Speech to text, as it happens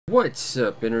What's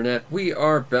up, Internet? We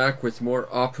are back with more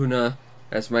Opoona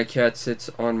as my cat sits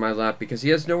on my lap because he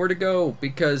has nowhere to go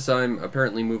because I'm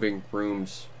apparently moving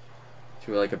rooms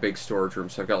to like a big storage room.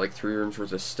 So I've got like 3 rooms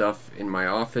worth of stuff in my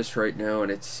office right now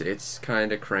and it's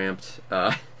kind of cramped.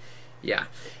 Yeah.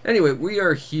 Anyway, we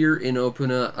are here in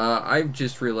Opoona. I've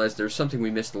just realized there's something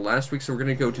we missed last week, so we're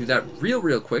going to go do that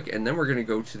real quick, and then we're going to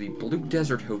go to the Blue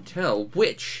Desert Hotel,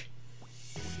 which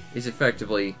is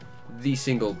effectively the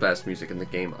single best music in the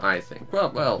game, I think.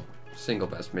 Well, single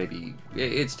best, maybe.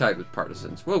 It's tied with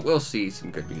Partisans. We'll see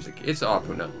some good music. It's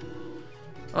Opoona.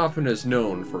 Opoona is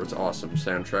known for its awesome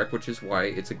soundtrack, which is why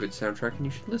it's a good soundtrack and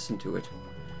you should listen to it.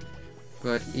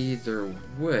 But either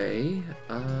way,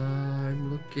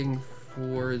 I'm looking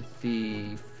for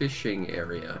the fishing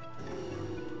area.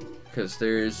 Because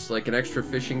there's like an extra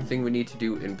fishing thing we need to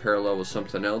do in parallel with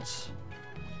something else.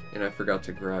 And I forgot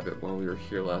to grab it while we were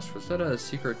here last. Was that a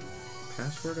secret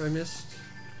password I missed?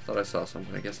 Thought I saw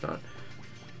something, I guess not.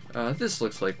 This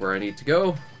looks like where I need to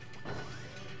go.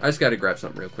 I just gotta grab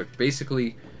something real quick.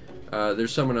 Basically,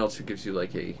 there's someone else who gives you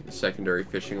like a secondary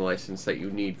fishing license that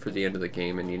you need for the end of the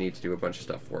game, and you need to do a bunch of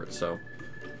stuff for it, so.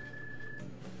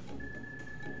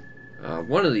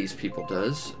 One of these people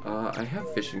does. I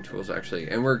have fishing tools, actually,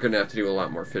 and we're gonna have to do a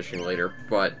lot more fishing later,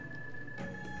 but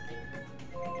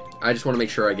I just want to make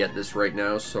sure I get this right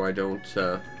now so I don't,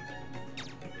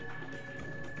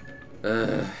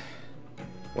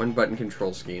 one-button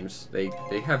control schemes. They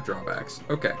have drawbacks.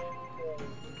 Okay.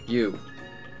 You.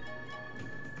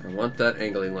 I want that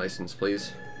angling license,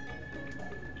 please.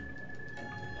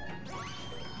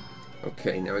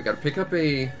 Okay, now I gotta pick up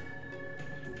a...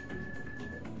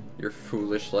 Your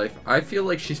foolish life. I feel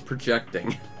like she's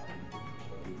projecting.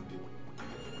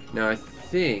 Now I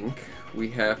think we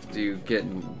have to get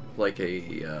like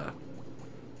a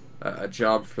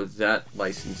job for that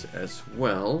license as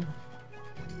well,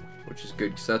 which is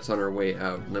good because that's on our way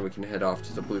out, and then we can head off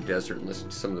to the Blue Desert and listen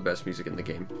to some of the best music in the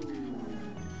game.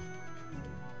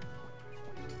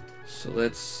 So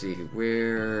let's see,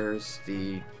 where's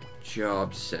the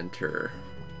job center?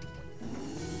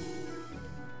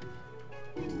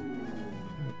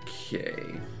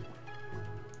 Okay.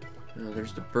 Now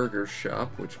there's the burger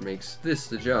shop, which makes this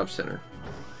the job center.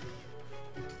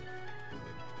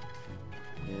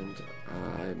 And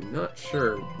I'm not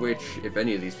sure which, if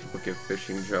any of these people give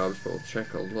fishing jobs, but we'll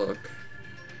check a look.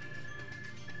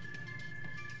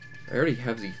 I already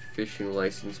have the fishing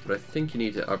license, but I think you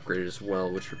need to upgrade it as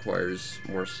well, which requires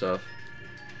more stuff.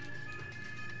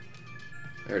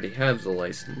 I already have the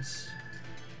license.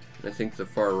 And I think the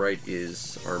far right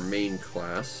is our main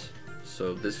class,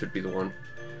 so this would be the one.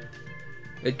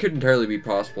 It could entirely be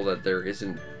possible that there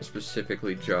isn't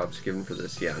specifically jobs given for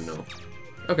this. Yeah, no.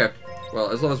 Okay.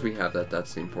 Well, as long as we have that,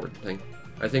 that's the important thing.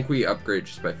 I think we upgrade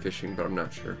just by fishing, but I'm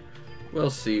not sure. We'll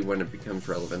see when it becomes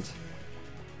relevant.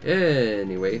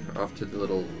 Anyway, off to the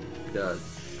little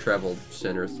travel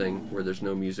center thing where there's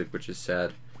no music, which is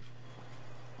sad.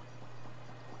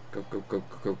 Go, go, go,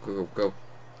 go, go, go, go.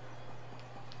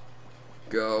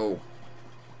 Go.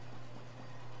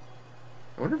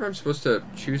 I wonder if I'm supposed to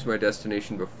choose my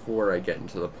destination before I get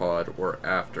into the pod or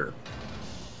after.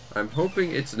 I'm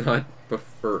hoping it's not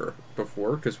before,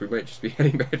 because we might just be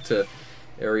heading back to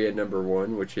area number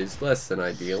 1, which is less than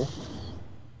ideal.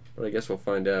 But I guess we'll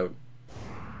find out.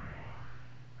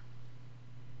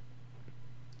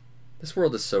 This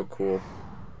world is so cool.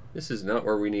 This is not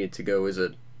where we need to go, is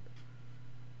it?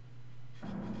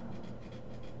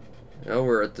 Now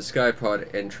we're at the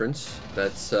Skypod entrance.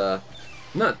 That's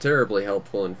not terribly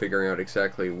helpful in figuring out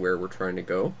exactly where we're trying to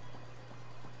go.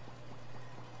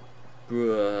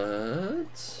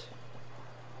 But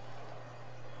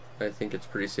I think it's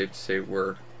pretty safe to say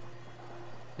we're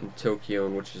in Tokyo,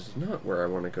 which is not where I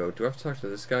want to go. Do I have to talk to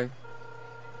this guy?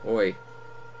 Oi.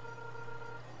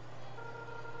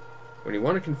 When you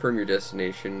want to confirm your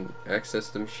destination, access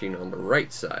the machine on the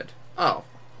right side. Oh.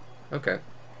 Okay.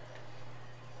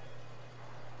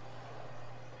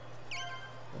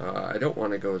 I don't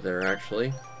want to go there,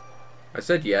 actually. I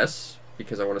said yes,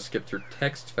 because I want to skip through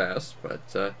text fast,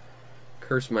 but,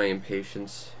 curse my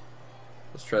impatience.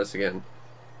 Let's try this again.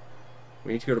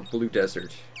 We need to go to Blue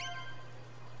Desert.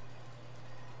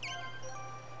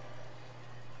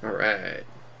 Alright.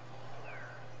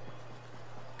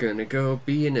 Gonna go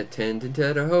be an attendant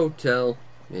at a hotel.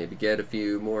 Maybe get a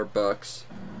few more bucks.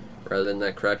 Rather than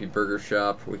that crappy burger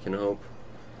shop, we can hope.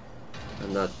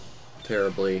 I'm not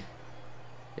terribly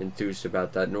enthused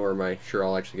about that, nor am I sure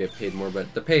I'll actually get paid more,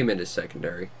 but the payment is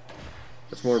secondary.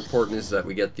 What's more important is that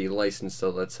we get the license that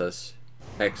lets us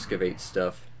excavate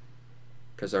stuff,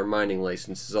 because our mining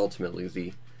license is ultimately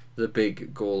the the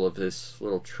big goal of this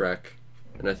little trek,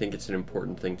 and I think it's an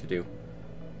important thing to do.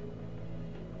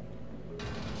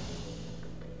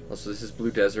 Also, this is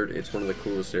Blue Desert. It's one of the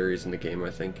coolest areas in the game, I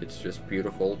think. It's just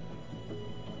beautiful.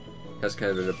 Has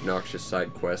kind of an obnoxious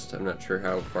side quest. I'm not sure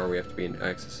how far we have to be to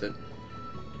access it.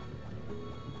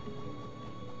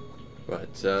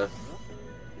 But,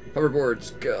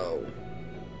 hoverboards, go!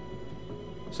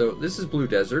 So, this is Blue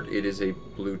Desert. It is a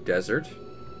blue desert.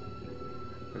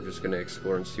 I'm just going to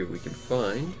explore and see what we can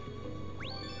find.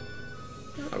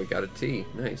 Oh, we got a T.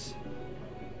 Nice.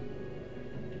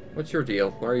 What's your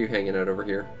deal? Why are you hanging out over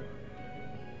here?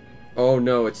 Oh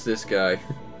no, it's this guy.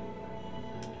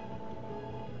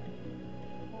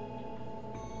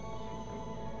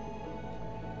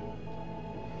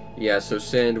 Yeah, so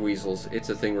sand weasels, it's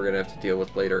a thing we're gonna have to deal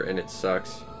with later, and it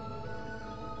sucks.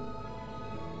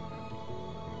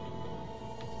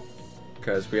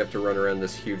 Because we have to run around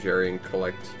this huge area and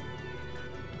collect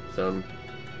some.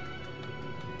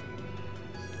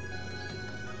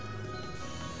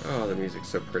 Oh, the music's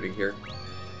so pretty here.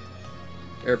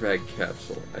 Airbag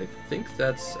capsule. I think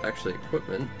that's actually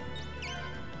equipment.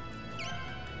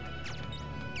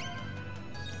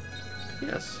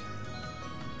 Yes.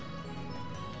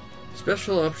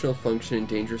 Special optional function in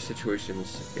dangerous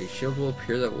situations. A shield will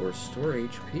appear that will restore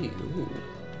HP. Ooh.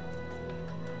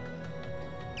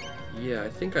 Yeah, I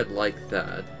think I'd like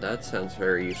that. That sounds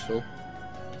very useful.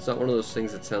 It's not one of those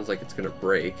things that sounds like it's gonna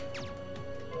break.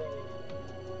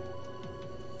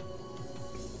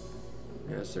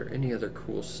 Yeah, is there any other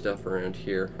cool stuff around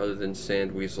here other than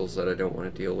sand weasels that I don't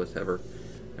want to deal with ever?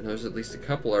 And there's at least a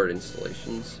couple art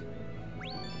installations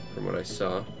from what I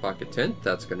saw. Pocket tent,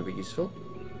 that's going to be useful.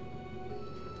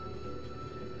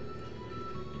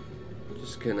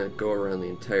 Just gonna go around the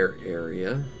entire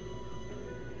area.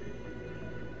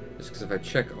 Just because if I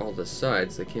check all the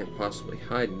sides, they can't possibly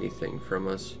hide anything from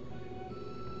us.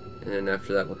 And then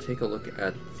after that, we'll take a look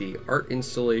at the art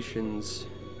installations.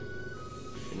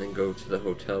 And then go to the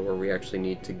hotel where we actually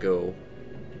need to go.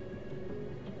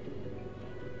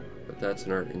 But that's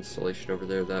an art installation over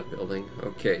there, that building.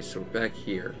 Okay, so back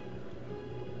here.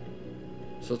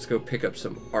 So let's go pick up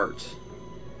some art.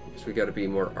 So we gotta be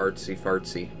more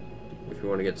artsy-fartsy if we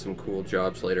want to get some cool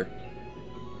jobs later.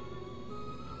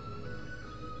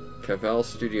 Caval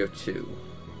Studio 2.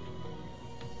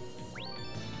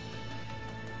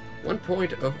 1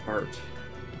 point of art.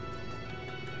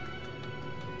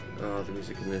 Oh, the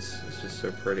music in this is just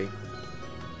so pretty.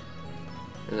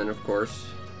 And then, of course,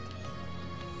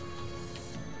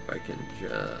 if I can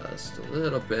just a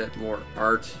little bit more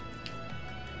art.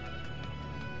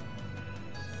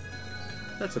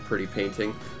 That's a pretty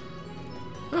painting.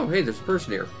 Oh, hey, there's a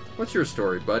person here. What's your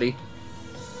story, buddy?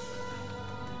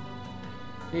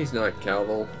 He's not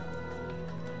Calvel.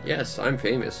 Yes, I'm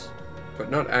famous. But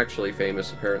not actually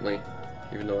famous, apparently.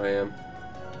 Even though I am.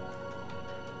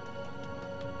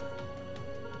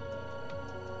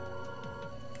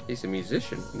 He's a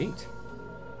musician. Neat.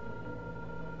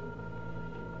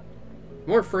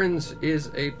 More friends is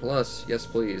a plus. Yes,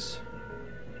 please.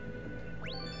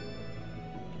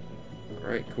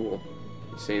 Alright, cool.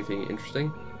 You say anything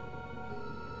interesting?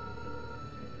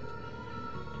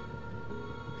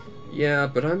 Yeah,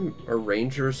 but I'm a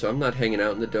ranger, so I'm not hanging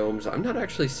out in the domes. I'm not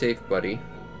actually safe, buddy.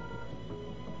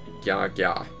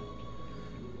 Yeah.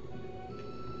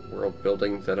 World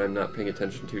building that I'm not paying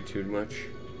attention to too much.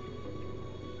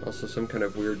 Also some kind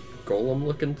of weird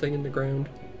golem-looking thing in the ground.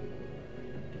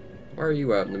 Why are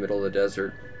you out in the middle of the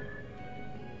desert?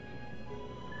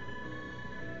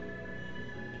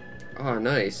 Ah,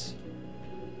 nice.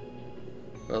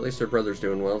 Well, at least our brother's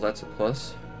doing well. That's a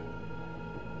plus.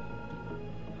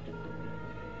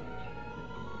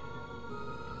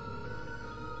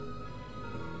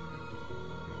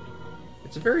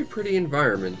 It's a very pretty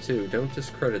environment, too. Don't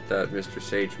discredit that, Mr.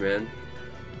 Sageman.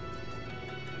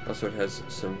 Also, it has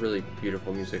some really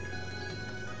beautiful music.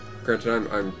 Granted,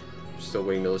 I'm still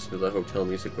waiting to listen to the hotel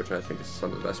music, which I think is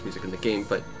some of the best music in the game,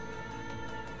 but...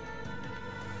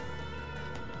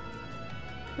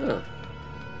 Huh.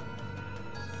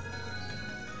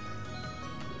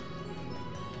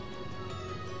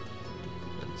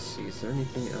 Let's see, is there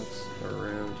anything else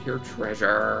around here?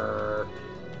 Treasure!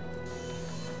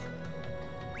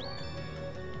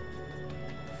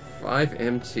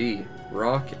 5MT.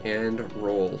 Rock and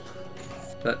roll.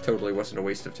 That totally wasn't a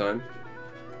waste of time.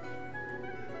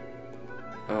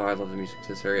 Oh, I love the music to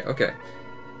this area. Okay.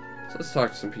 So let's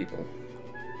talk to some people.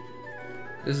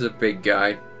 This is a big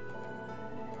guy.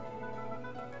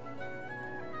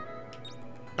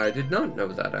 I did not know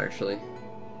that, actually.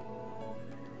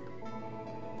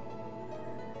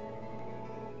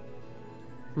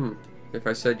 If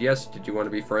I said yes, did you want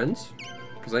to be friends?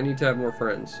 Because I need to have more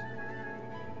friends.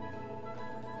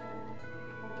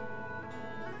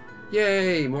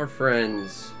 Yay, more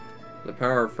friends. The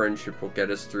power of friendship will get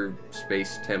us through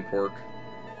space temp work.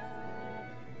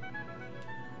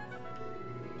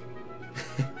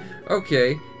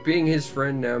 Okay, being his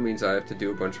friend now means I have to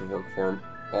do a bunch of work for him.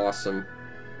 Awesome.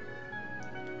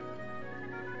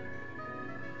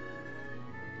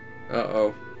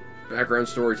 Uh-oh. Background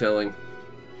storytelling.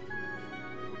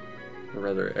 Or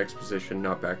rather, exposition,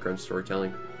 not background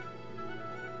storytelling.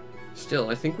 Still,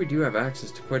 I think we do have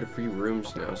access to quite a few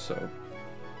rooms now, so...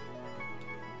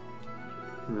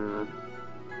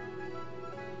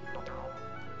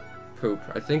 Poop.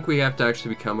 I think we have to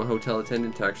actually become a hotel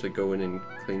attendant to actually go in and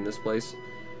clean this place.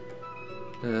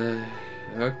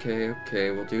 Okay,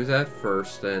 we'll do that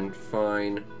first then.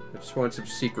 Fine. I just want some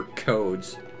secret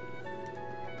codes.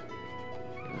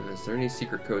 Is there any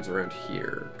secret codes around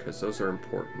here? Because those are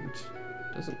important.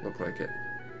 Doesn't look like it.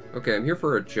 Okay, I'm here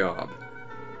for a job.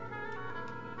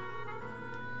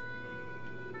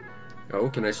 Oh,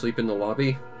 can I sleep in the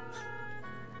lobby?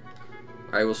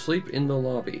 I will sleep in the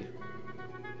lobby.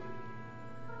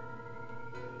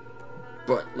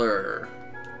 Butler.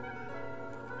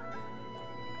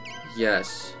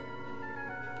 Yes.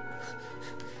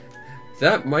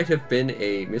 That might have been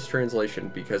a mistranslation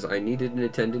because I needed an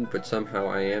attendant, but somehow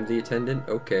I am the attendant.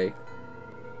 Okay.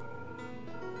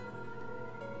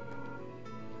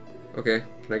 Okay,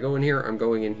 can I go in here? I'm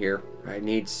going in here. I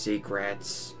need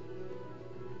secrets.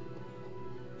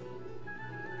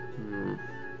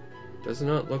 Does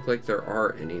not look like there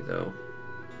are any, though.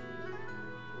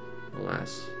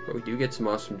 Alas. But we do get some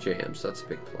awesome jams. That's a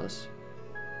big plus.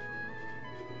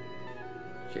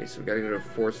 Okay, so we gotta go to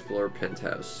 4th floor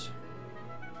penthouse.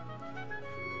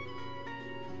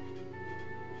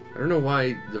 I don't know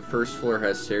why the 1st floor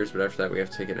has stairs, but after that we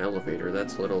have to take an elevator.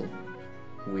 That's a little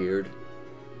weird.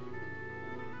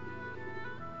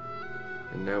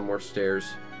 And now more stairs.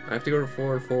 I have to go to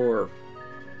floor 4.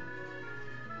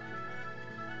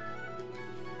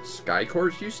 Sky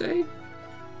Court, you say?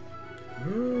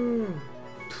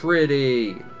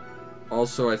 Pretty.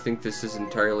 Also, I think this is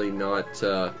entirely not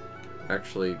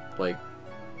actually like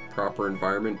proper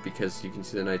environment because you can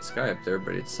see the night sky up there,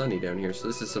 but it's sunny down here. So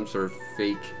this is some sort of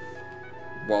fake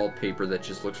wallpaper that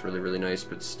just looks really, really nice,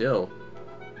 but still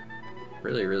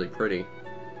really, really pretty.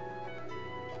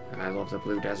 I love the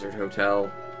Blue Desert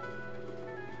Hotel.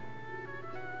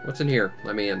 What's in here?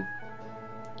 Let me in.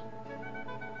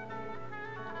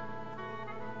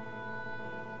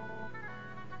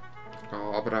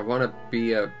 Oh, but I want to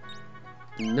be a...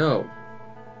 No.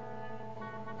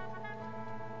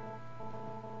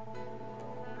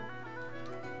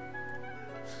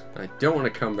 I don't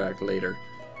want to come back later.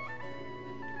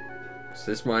 Is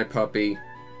this my puppy?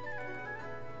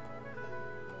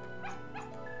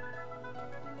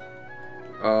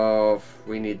 Oh,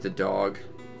 we need the dog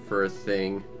for a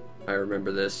thing. I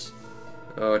remember this.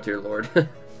 Oh, dear Lord.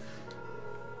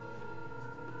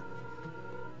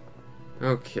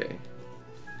 Okay.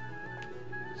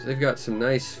 So they've got some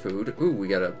nice food. Ooh, we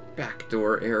got a back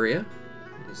door area.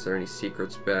 Is there any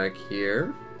secrets back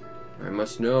here? I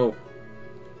must know.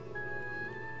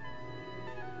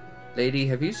 Lady,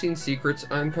 have you seen secrets?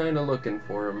 I'm kind of looking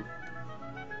for them.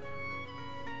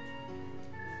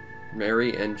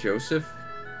 Mary and Joseph?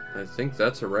 I think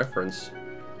that's a reference.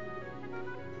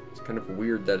 It's kind of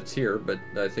weird that it's here, but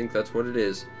I think that's what it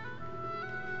is.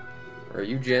 Are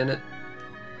you Janet?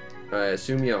 I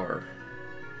assume you are.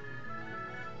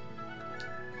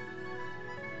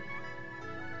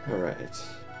 Alright.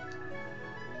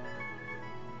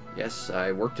 Yes,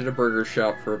 I worked at a burger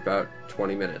shop for about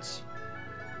 20 minutes.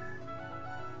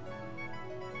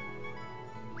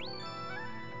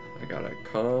 I got a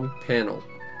comm panel.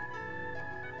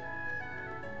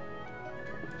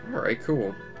 Alright,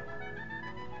 cool.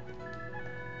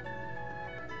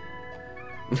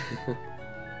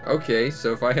 Okay,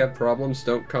 so if I have problems,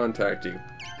 don't contact you.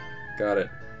 Got it.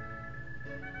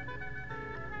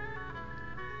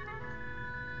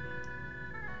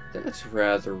 That's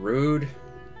rather rude.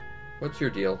 What's your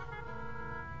deal?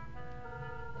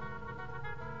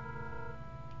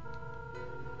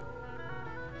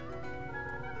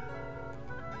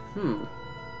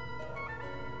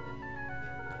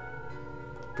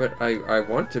 But I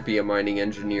want to be a mining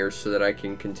engineer so that I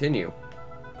can continue.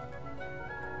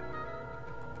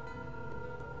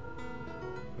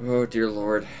 Oh, dear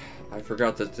Lord. I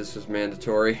forgot that this was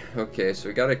mandatory. Okay, so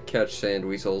we gotta catch sand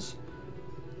weasels.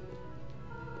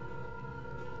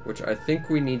 Which I think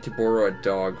we need to borrow a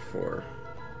dog for.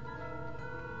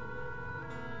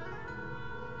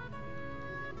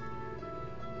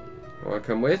 Wanna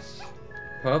come with?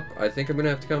 Pup, I think I'm gonna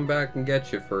have to come back and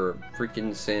get you for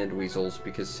freaking sand weasels,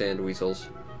 because sand weasels.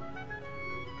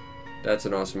 That's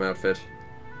an awesome outfit.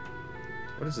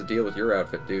 What is the deal with your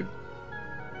outfit, dude?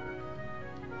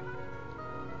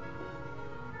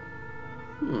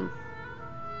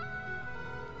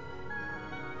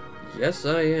 Yes,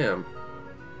 I am.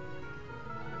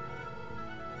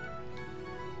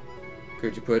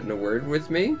 Could you put in a word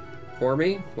with me? For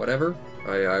me? Whatever.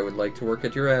 I would like to work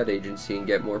at your ad agency and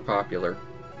get more popular.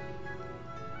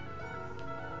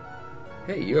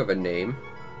 Hey, you have a name.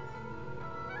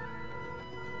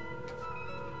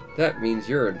 That means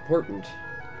you're important.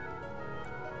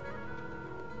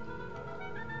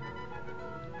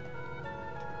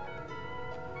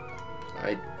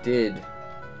 I did,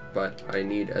 but I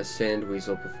need a sand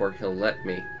weasel before he'll let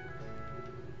me.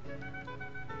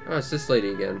 Oh, it's this lady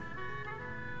again.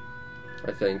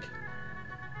 I think.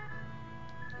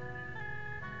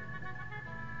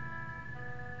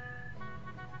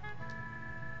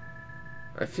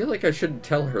 I feel like I shouldn't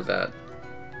tell her that.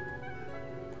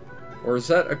 Or is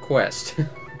that a quest?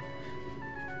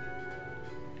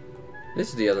 This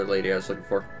is the other lady I was looking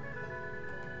for.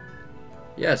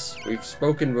 Yes, we've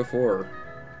spoken before.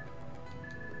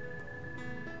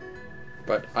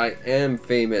 But I am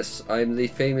famous. I'm the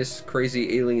famous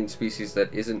crazy alien species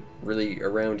that isn't really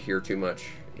around here too much.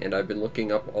 And I've been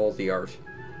looking up all the art.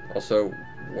 Also,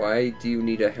 why do you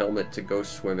need a helmet to go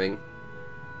swimming?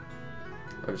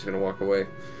 I'm just gonna walk away.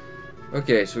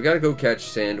 Okay, so we gotta go catch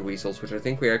sand weasels, which I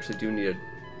think we actually do need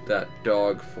that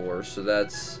dog for, so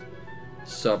that's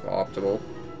suboptimal.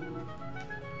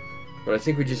 But I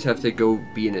think we just have to go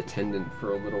be an attendant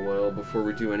for a little while before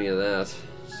we do any of that.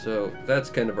 So that's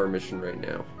kind of our mission right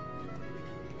now.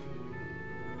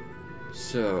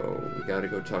 So we gotta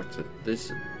go talk to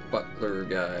this butler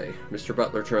guy, Mr.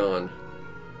 Butlertron.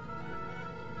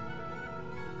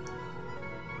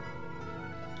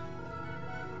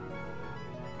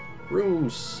 Room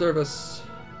service.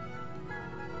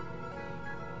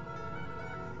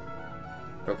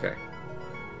 Okay.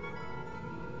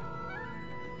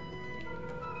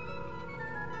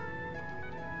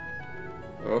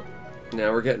 Oh,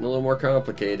 now we're getting a little more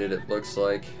complicated, it looks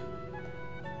like.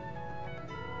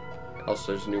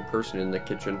 Also, there's a new person in the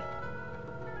kitchen.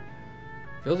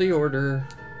 Fill the order.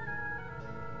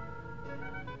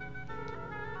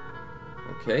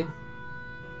 Okay.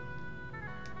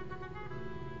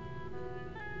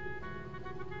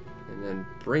 And then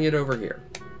bring it over here.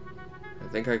 I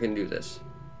think I can do this.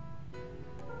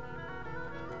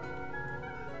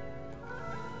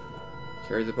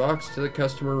 Carry the box to the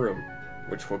customer room,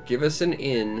 which will give us an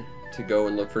in to go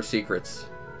and look for secrets.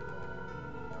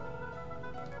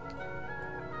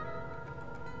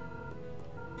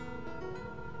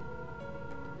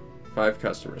 Five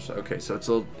customers. Okay,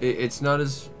 so it's not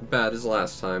as bad as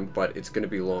last time, but it's going to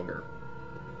be longer.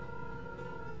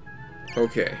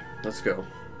 Okay, let's go.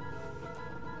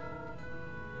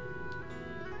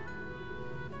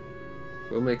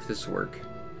 We'll make this work.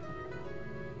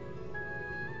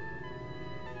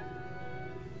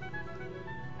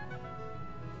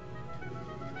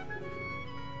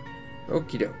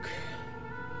 Okie doke.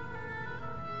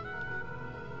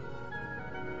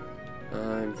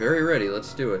 I'm very ready.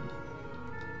 Let's do it.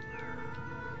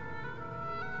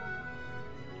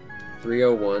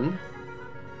 301.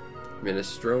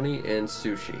 Minestrone and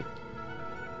sushi.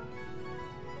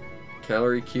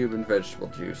 Calorie cube and vegetable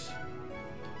juice.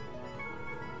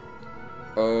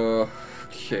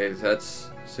 Okay, that's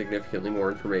significantly more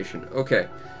information. Okay,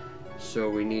 so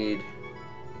we need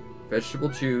vegetable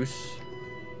juice,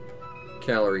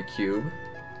 calorie cube.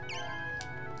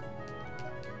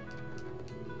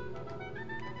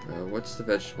 What's the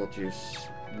vegetable juice?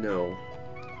 No.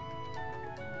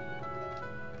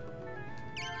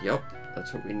 Yep,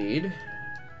 that's what we need.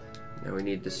 Now we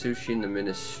need the sushi and the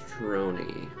minestrone.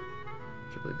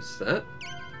 I believe it's that.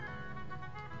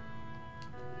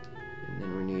 And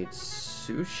then we need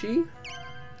sushi.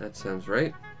 That sounds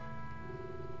right.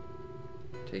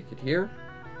 Take it here.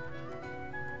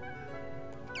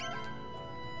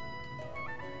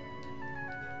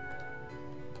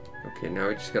 Okay, now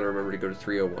we just gotta remember to go to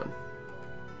 301.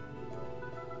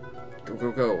 Go,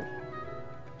 go, go.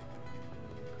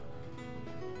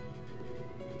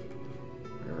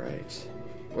 Alright.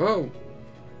 Whoa!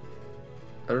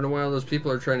 I don't know why all those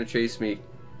people are trying to chase me.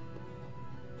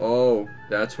 Oh,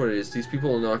 that's what it is. These people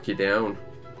will knock you down.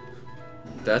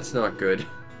 That's not good.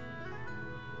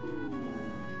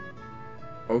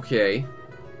 Okay.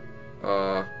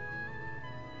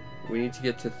 We need to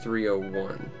get to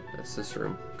 301. That's this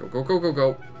room. Go, go, go, go,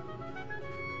 go.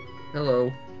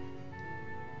 Hello.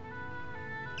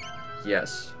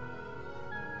 Yes.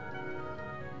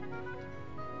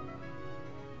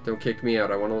 Don't kick me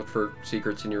out. I want to look for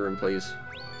secrets in your room, please.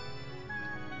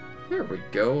 There we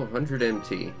go. 100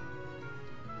 MT.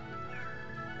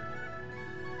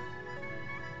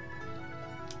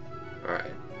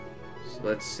 Alright. So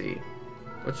let's see.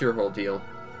 What's your whole deal?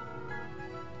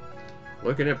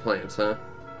 Looking at plants, huh?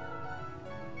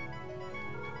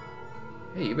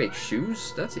 Hey, you make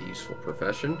shoes? That's a useful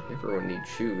profession. Everyone needs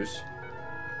shoes.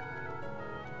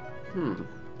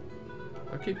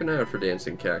 I'll keep an eye out for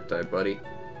dancing cacti, buddy.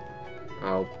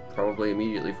 I'll probably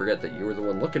immediately forget that you were the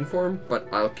one looking for him, but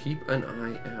I'll keep an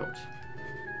eye out.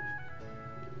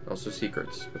 Also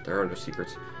secrets, but there are no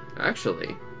secrets.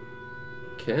 Actually,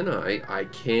 can I? I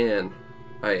can.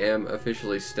 I am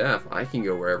officially staff. I can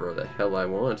go wherever the hell I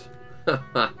want.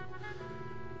 I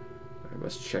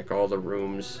must check all the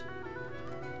rooms.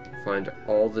 Find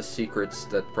all the secrets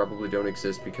that probably don't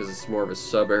exist because it's more of a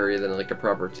sub-area than like a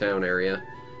proper town area.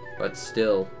 But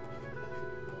still.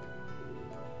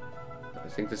 I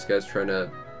think this guy's trying to...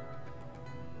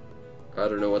 I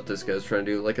don't know what this guy's trying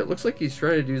to do. Like, it looks like he's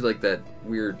trying to do like that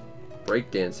weird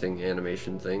breakdancing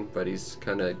animation thing, but he's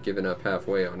kind of given up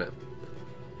halfway on it.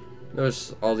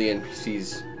 Notice all the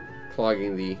NPCs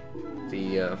clogging the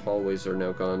hallways are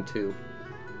now gone too.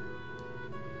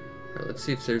 Alright, let's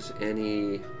see if there's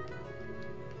any...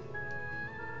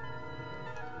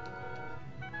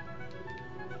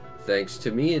 Thanks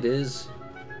to me it is.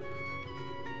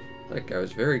 That guy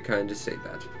was very kind to say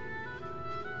that.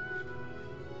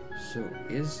 So,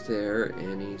 is there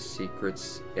any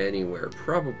secrets anywhere?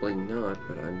 Probably not,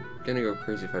 but I'm gonna go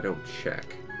crazy if I don't check.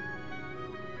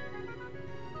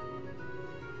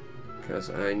 Because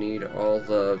I need all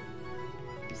the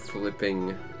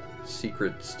flipping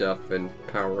secret stuff and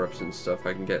power-ups and stuff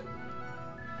I can get.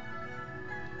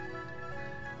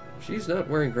 She's not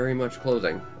wearing very much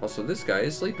clothing. Also, this guy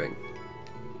is sleeping.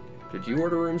 Did you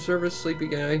order room service, sleepy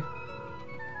guy?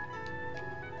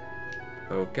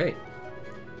 Okay.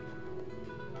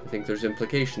 I think there's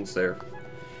implications there.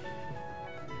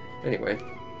 Anyway.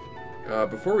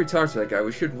 Before we talk to that guy,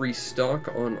 we should restock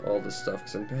on all this stuff,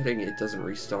 because I'm betting it doesn't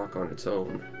restock on its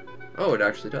own. Oh, it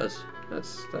actually does.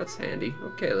 That's handy.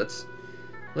 Okay, let's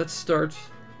start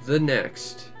the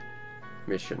next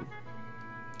mission.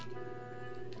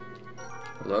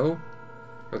 Hello?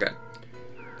 Okay.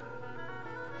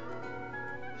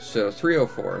 So,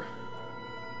 304.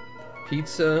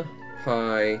 Pizza,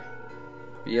 pie,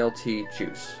 BLT,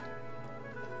 juice.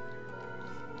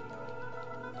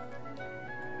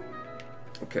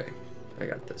 Okay, I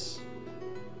got this.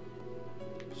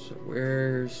 So,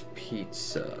 where's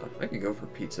pizza? I could go for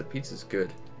pizza. Pizza's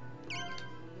good.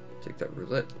 Take that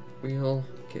roulette wheel.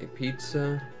 Okay,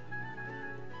 pizza,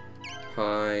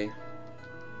 pie,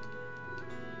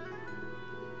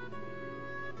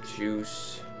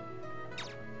 juice.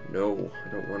 No,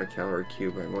 I don't want a calorie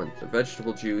cube. I want the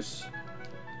vegetable juice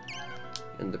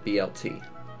and the BLT.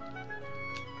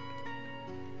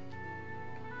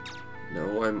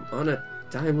 No, I'm on a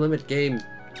time limit game.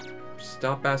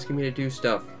 Stop asking me to do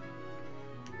stuff.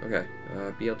 Okay,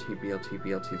 BLT, BLT,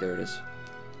 BLT. There it is.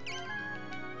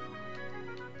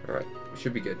 Alright, we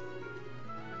should be good.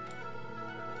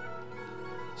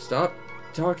 Stop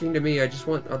talking to me. I just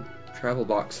want a travel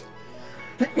box.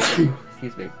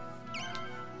 Excuse me.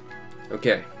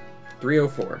 Okay,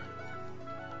 304.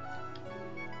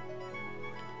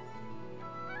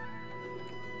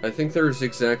 I think there's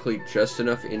exactly just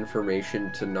enough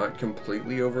information to not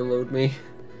completely overload me.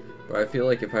 But I feel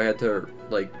like if I had to,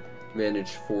 like,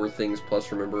 manage 4 things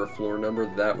plus remember a floor number,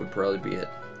 that would probably be it.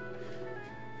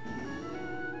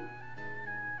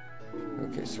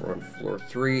 Okay, so we're on floor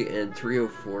 3, and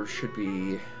 304 should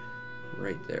be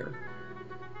right there.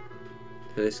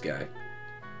 This guy.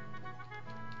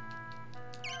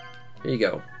 Here you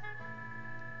go.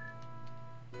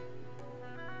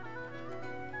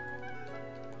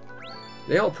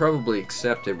 They all probably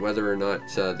accepted whether or not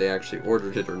they actually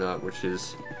ordered it or not, which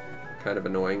is kind of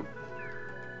annoying.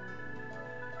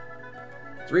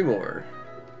 3 more.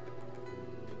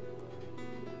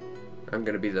 I'm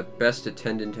gonna be the best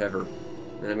attendant ever.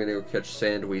 And I'm gonna go catch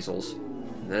sand weasels.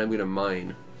 And then I'm gonna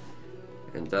mine.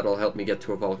 And that'll help me get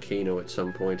to a volcano at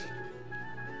some point.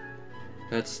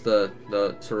 That's the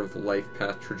sort of life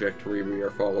path trajectory we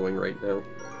are following right now.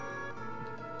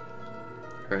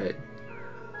 Alright.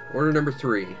 Order number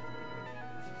 3.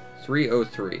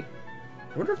 303.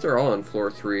 I wonder if they're all on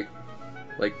floor 3.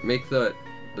 Like, make the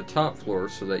top floor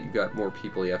so that you got more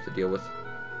people you have to deal with.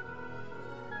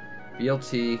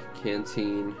 BLT,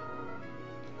 canteen,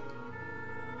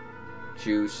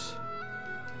 juice.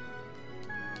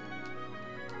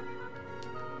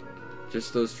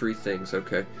 Just those 3 things,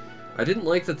 okay. I didn't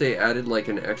like that they added like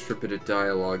an extra bit of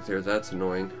dialogue there. That's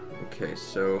annoying. Okay,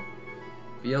 so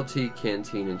BLT,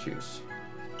 canteen, and juice.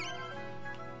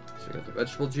 So we got the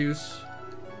vegetable juice.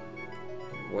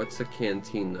 What's a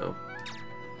canteen though?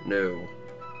 No.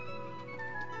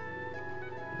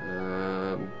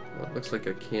 Well, it looks like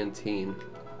a canteen.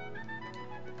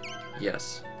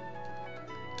 Yes.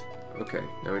 Okay,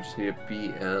 now we just need a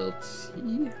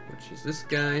BLT, which is this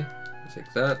guy. We'll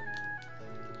take that.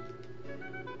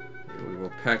 And we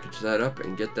will package that up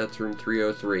and get that to room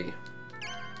 303.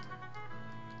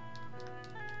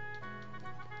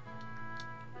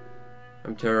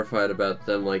 I'm terrified about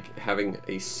them, like, having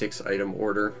a 6-item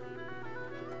order.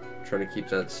 I'm trying to keep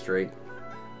that straight.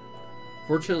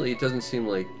 Fortunately, it doesn't seem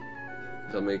like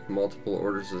they'll make multiple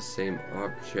orders of the same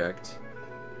object.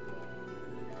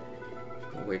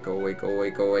 Go away, go away, go away,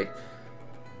 go away.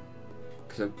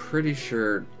 Because I'm pretty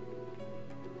sure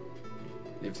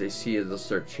if they see you, they'll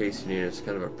start chasing you, and it's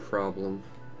kind of a problem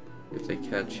if they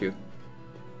catch you.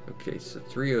 Okay, so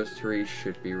 303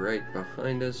 should be right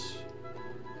behind us.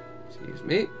 Excuse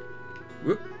me.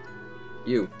 Whoop.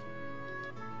 You.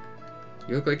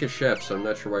 You look like a chef, so I'm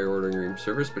not sure why you're ordering room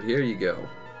service, but here you go.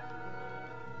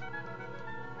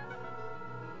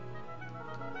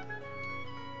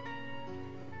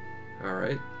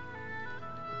 Alright.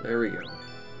 There we go.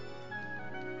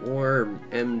 More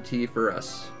MT for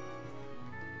us.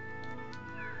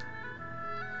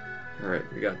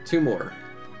 Alright, we got 2 more.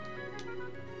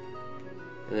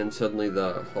 And then suddenly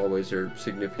the hallways are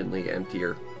significantly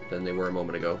emptier than they were a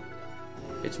moment ago.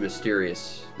 It's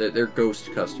mysterious. They're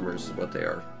ghost customers is what they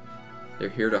are. They're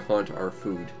here to haunt our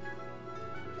food.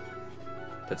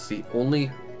 That's the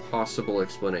only possible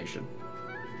explanation.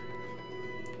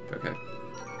 Okay.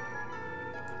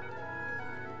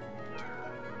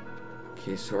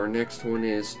 Okay, so our next one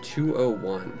is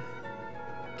 201.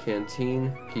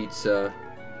 Canteen, pizza,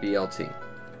 BLT.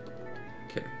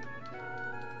 Okay.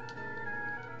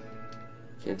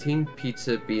 Canteen,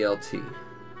 pizza, BLT.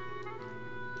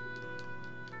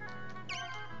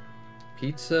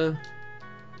 Pizza,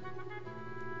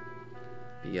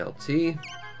 BLT,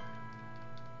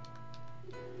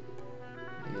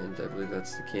 and I believe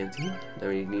that's the canteen. Now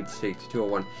we need to take to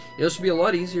 201. This would be a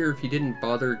lot easier if he didn't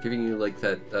bother giving you like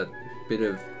that bit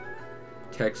of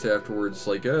text afterwards,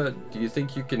 like, do you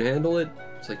think you can handle it?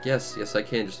 It's like, yes, I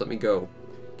can, just let me go.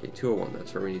 Okay, 201,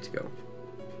 that's where we need to go.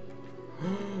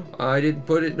 I didn't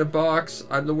put it in a box.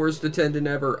 I'm the worst attendant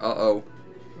ever. Uh-oh.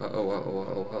 Uh-oh, uh-oh,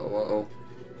 uh-oh, uh-oh, uh-oh.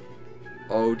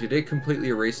 Oh, did it completely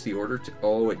erase the order?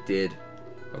 Oh, it did.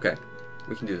 Okay,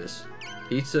 we can do this.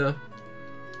 Pizza.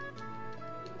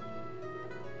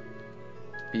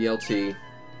 BLT.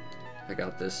 I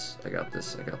got this. I got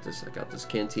this. I got this. I got this.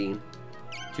 Canteen.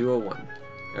 201.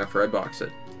 After I box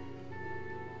it.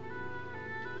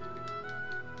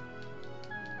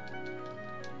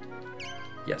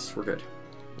 Yes, we're good.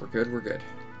 We're good, we're good.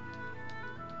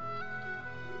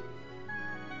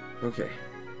 Okay,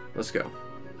 let's go.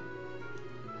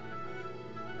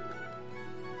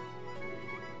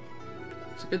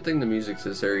 It's a good thing the music to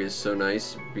this area is so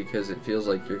nice, because it feels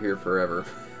like you're here forever.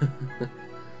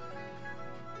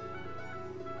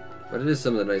 But it is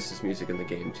some of the nicest music in the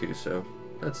game too, so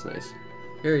that's nice.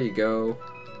 Here you go.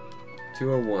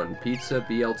 201. Pizza,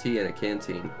 BLT, and a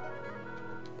canteen.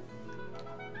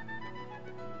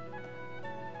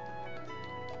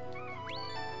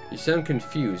 You sound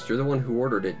confused. You're the one who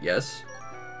ordered it, yes?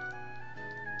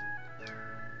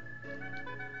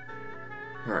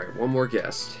 Alright, one more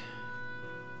guest.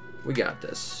 We got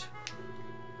this.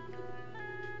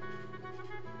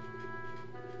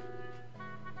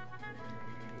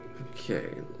 Okay,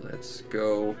 let's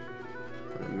go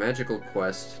on a magical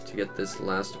quest to get this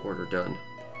last order done.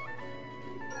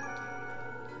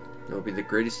 I'll be the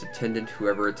greatest attendant who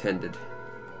ever attended.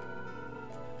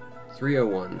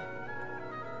 301.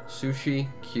 Sushi,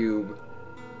 cube.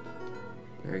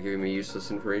 They're giving me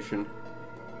useless information.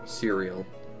 Cereal.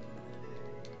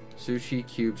 Sushi,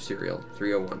 cube, cereal.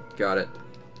 301. Got it.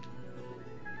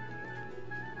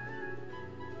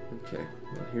 Okay,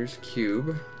 well, here's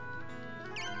cube.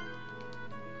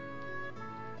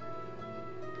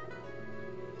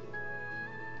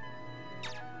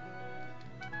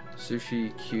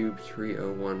 Sushi, cube,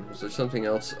 301. Was there something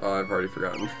else? Oh, I've already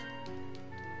forgotten.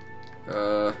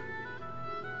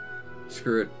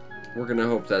 Screw it. We're gonna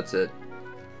hope that's it.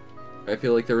 I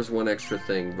feel like there was one extra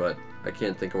thing, but I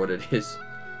can't think of what it is.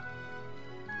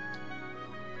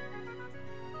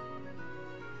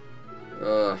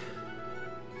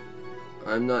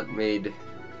 I'm not made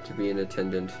to be an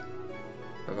attendant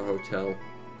of a hotel.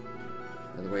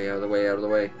 Out of the way, out of the way, out of the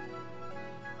way.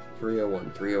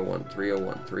 301, 301,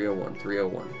 301, 301,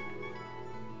 301.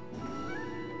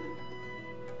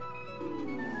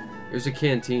 There's a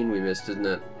canteen we missed, isn't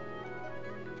it?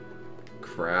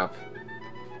 Crap.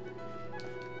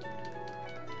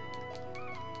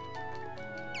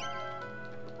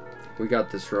 We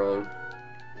got this wrong.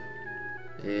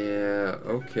 Yeah,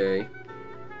 okay.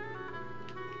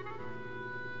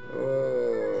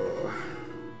 Oh.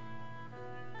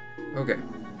 Okay.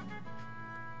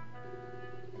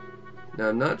 Now,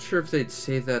 I'm not sure if they'd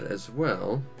say that as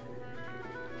well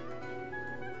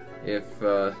if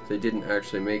they didn't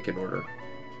actually make an order.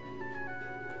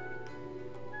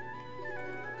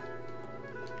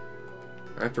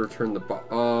 I have to return the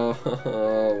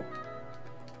oh.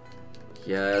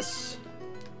 Yes.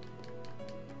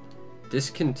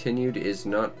 Discontinued is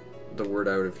not the word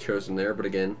I would have chosen there, but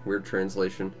again, weird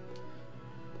translation.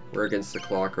 We're against the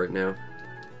clock right now.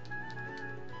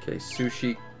 Okay,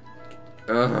 sushi.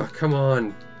 Come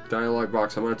on. Dialogue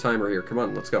box, I'm on a timer here. Come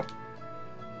on, let's go.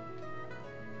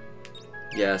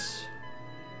 Yes.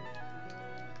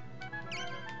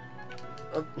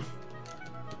 I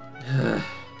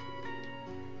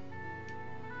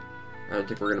don't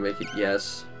think we're gonna make it.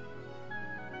 Yes.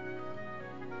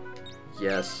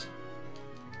 Yes.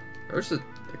 I wish the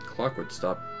clock would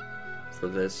stop for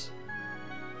this.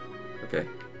 Okay.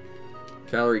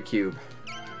 Calorie cube.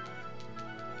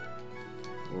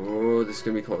 Oh, this is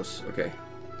gonna be close. Okay.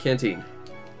 Canteen.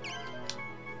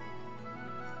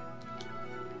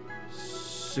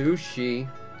 Sushi.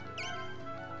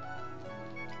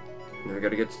 Now I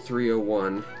gotta get to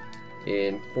 301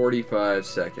 in 45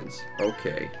 seconds.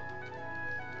 Okay.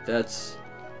 That's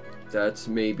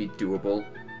maybe doable.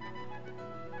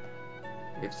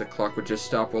 If the clock would just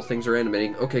stop while things are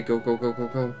animating. Okay, go, go, go, go,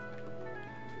 go.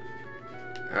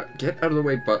 Get out of the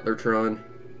way, Butlertron.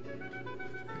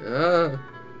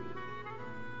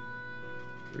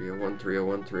 301,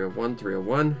 301, 301,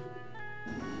 301.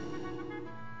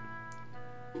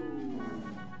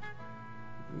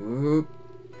 Whoop.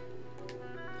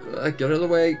 Get out of the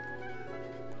way.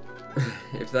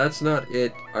 If that's not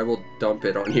it, I will dump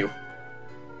it on you.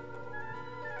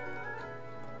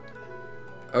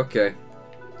 Okay.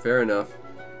 Fair enough.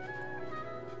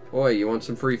 Boy, you want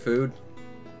some free food?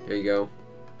 Here you go.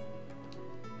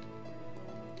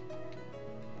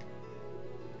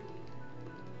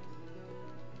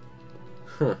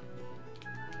 Huh.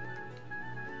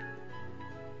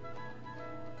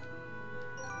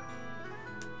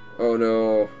 Oh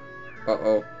no.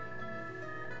 Uh-oh.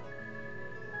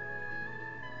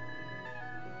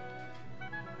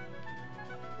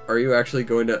 Are you actually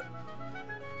going to...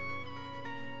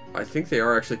 I think they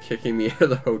are actually kicking me out of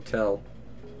the hotel.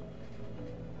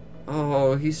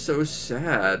 Oh, he's so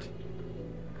sad.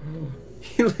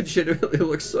 He legitimately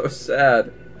looks so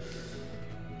sad.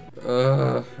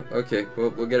 Okay,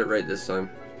 well, we'll get it right this time.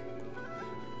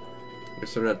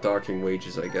 Guess I'm not docking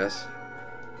wages, I guess.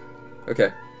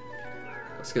 Okay.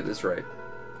 Let's get this right.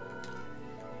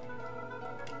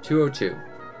 202.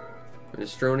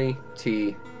 Minestrone,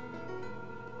 tea.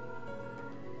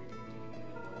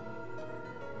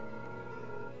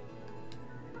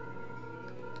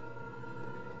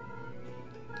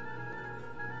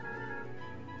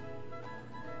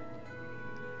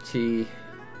 Tea.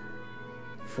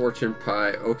 Fortune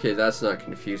pie. Okay, that's not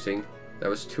confusing. That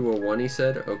was 201, he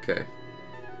said? Okay.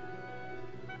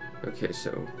 Okay,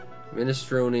 so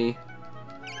minestrone,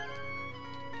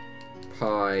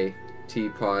 pie,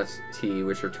 teapot, tea,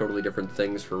 which are totally different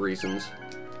things for reasons.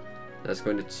 That's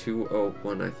going to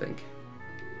 201, I think.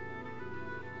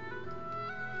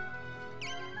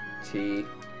 Tea.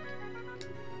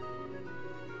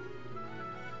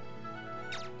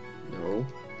 No.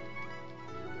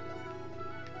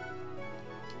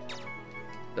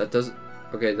 That doesn't...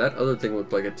 Okay, that other thing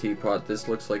looked like a teapot. This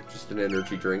looks like just an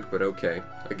energy drink, but okay.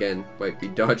 Again, might be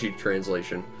dodgy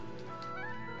translation.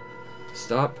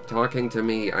 Stop talking to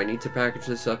me. I need to package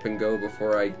this up and go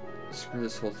before I screw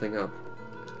this whole thing up.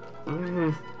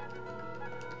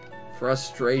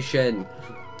 Frustration.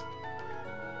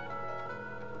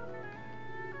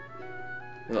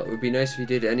 Well, it would be nice if you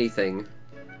did anything.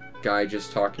 Guy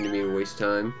just talking to me would waste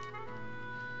time.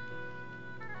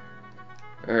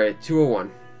 Alright, 201.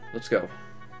 Let's go.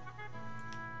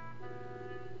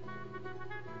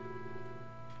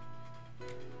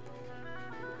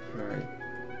 Alright.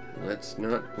 Let's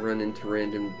not run into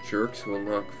random jerks who will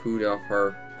knock food off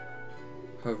our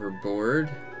hoverboard.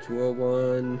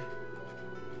 201.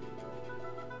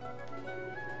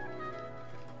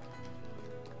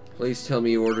 Please tell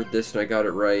me you ordered this and I got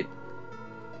it right.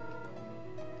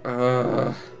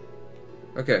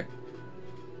 Okay.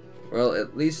 Well,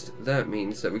 at least that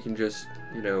means that we can just,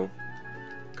 you know,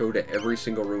 go to every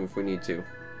single room if we need to.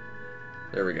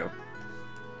 There we go.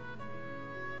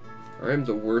 I'm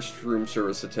the worst room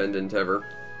service attendant ever.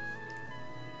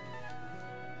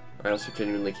 I also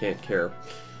genuinely can't care.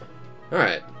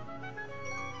 Alright.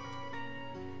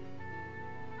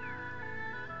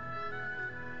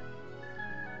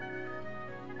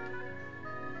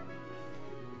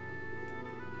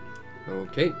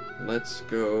 Okay, let's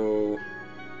go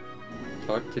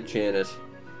talk to Janet,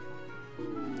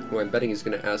 who I'm betting is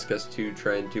going to ask us to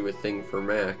try and do a thing for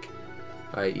Mac,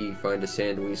 i.e. find a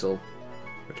sand weasel,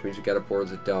 which means we gotta board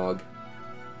the dog,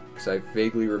 because I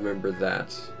vaguely remember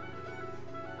that.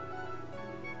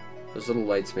 Those little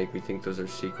lights make me think those are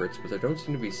secrets, but there don't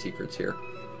seem to be secrets here.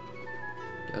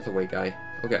 Get out of the way, guy.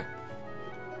 Okay.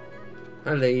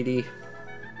 Hi, lady.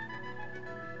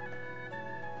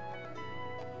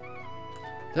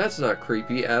 That's not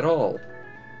creepy at all.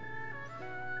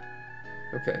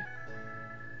 Okay.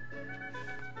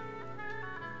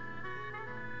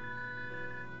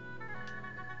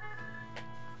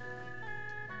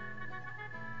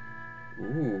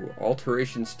 Ooh,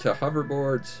 alterations to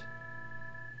hoverboards.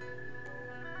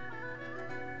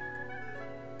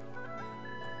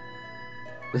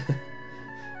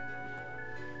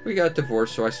 We got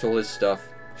divorced, so I stole his stuff.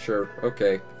 Sure,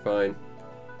 okay, fine.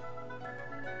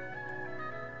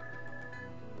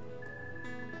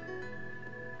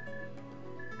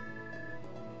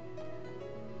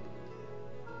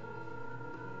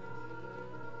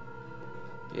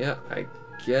 Yeah, I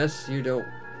guess you don't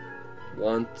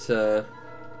want, I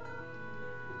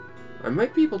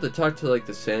might be able to talk to, like,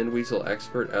 the sand weasel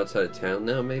expert outside of town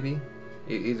now, maybe?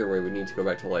 Either way, we need to go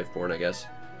back to Lifeborn, I guess.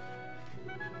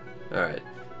 Alright.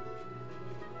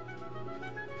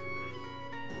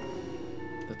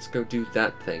 Let's go do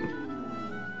that thing.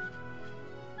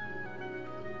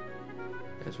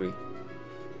 As we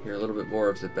hear a little bit more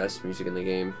of the best music in the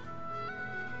game.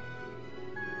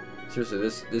 Seriously,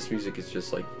 this music is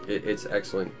just like, it's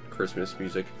excellent Christmas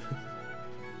music.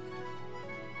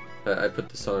 I put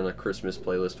this on a Christmas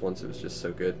playlist once, it was just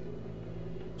so good.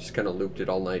 Just kind of looped it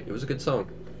all night. It was a good song.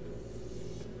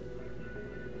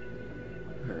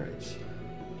 Alright.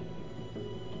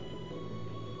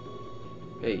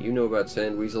 Hey, you know about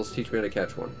sand weasels, teach me how to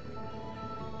catch one.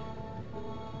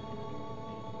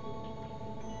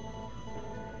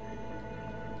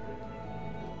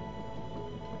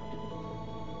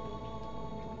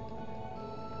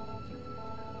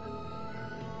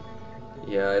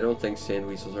 Yeah, I don't think sand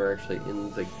weasels are actually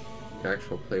in the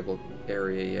actual playable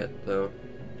area yet, though.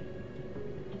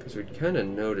 Because we'd kind of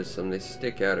notice them. They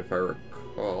stick out, if I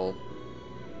recall.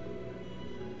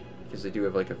 Because they do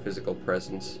have, like, a physical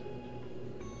presence.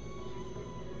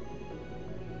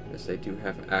 Yes, they do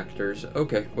have actors.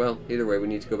 Okay, well, either way, we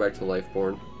need to go back to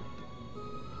Lifeborn.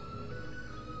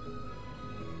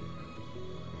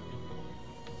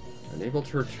 Unable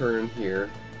to return here.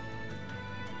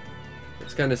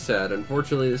 It's kind of sad.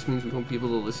 Unfortunately, this means we won't be able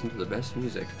to listen to the best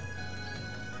music.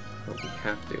 But we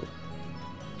have to.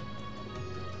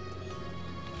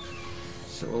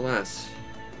 So alas,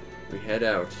 we head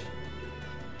out.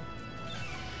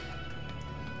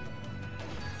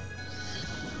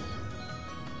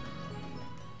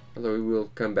 Although we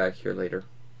will come back here later.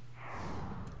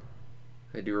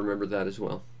 I do remember that as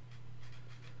well.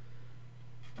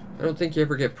 I don't think you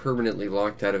ever get permanently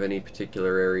locked out of any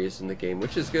particular areas in the game,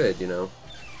 which is good, you know.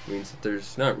 It means that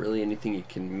there's not really anything you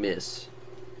can miss.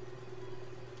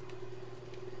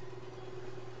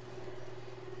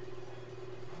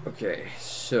 Okay,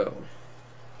 so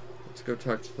let's go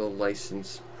talk to the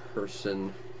license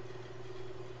person.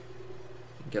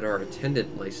 Get our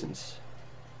attendant license.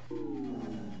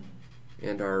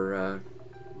 And our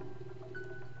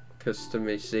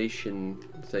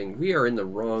customization thing. We are in the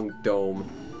wrong dome.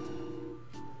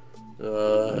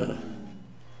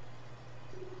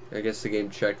 I guess the game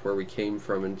checked where we came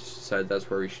from and decided that's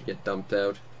where we should get dumped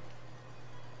out.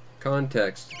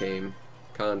 Context, game.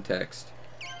 Context.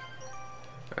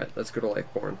 Alright, let's go to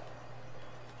Lifeborn.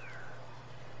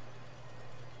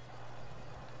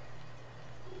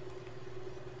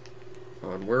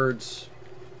 Onwards.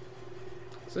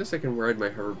 It's nice I can ride my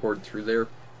hoverboard through there.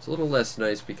 It's a little less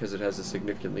nice because it has a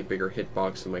significantly bigger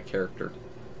hitbox than my character.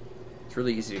 It's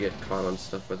really easy to get caught on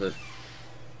stuff with it.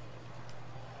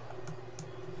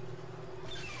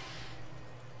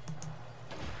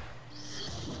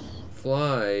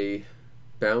 Fly.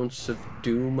 Bounce of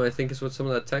Doom, I think is what some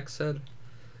of that text said.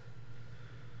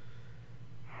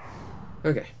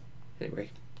 Okay.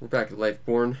 Anyway, we're back at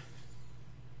Lifeborn.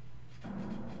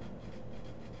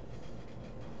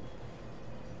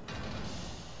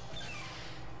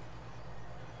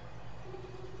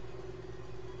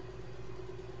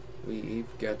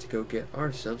 got to go get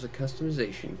ourselves a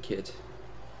customization kit.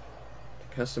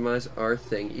 To customize our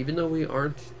thing, even though we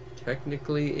aren't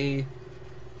technically a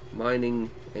mining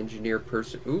engineer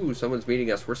person. Ooh, someone's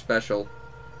meeting us. We're special.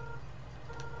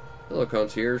 Hello,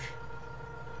 concierge.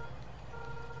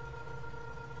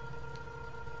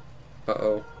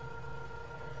 Uh-oh.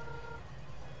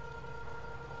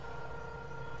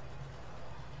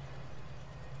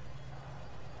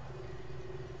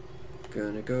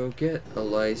 Gonna go get a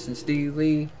licensed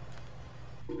dealie.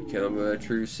 Become a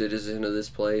true citizen of this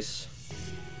place.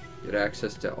 Get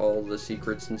access to all the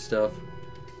secrets and stuff.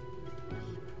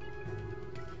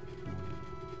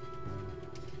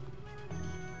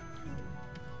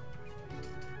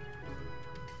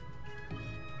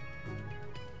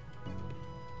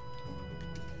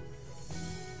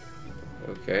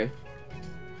 Okay.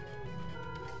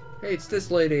 Hey, it's this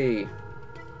lady!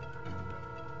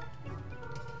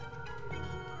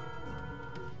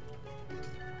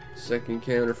 Second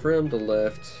counter from the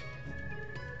left.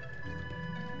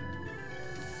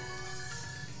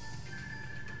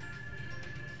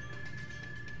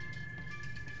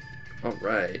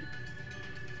 Alright.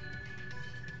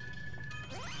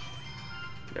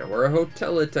 Now we're a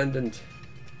hotel attendant.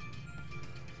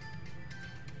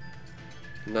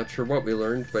 I'm not sure what we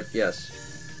learned, but yes.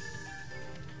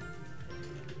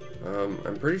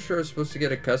 I'm pretty sure I was supposed to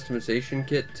get a customization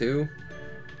kit too.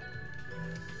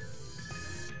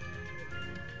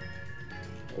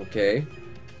 Okay.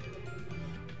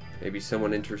 Maybe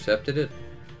someone intercepted it?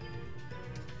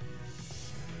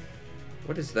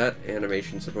 What is that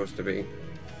animation supposed to be?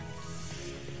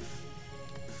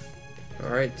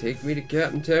 Alright, take me to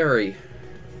Captain Terry.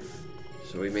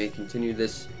 So we may continue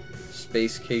this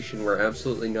spacecation where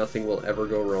absolutely nothing will ever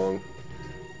go wrong.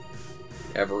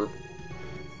 Ever.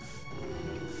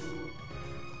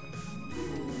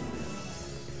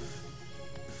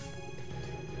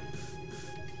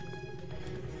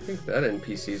 I think that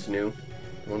NPC's new.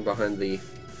 The one behind the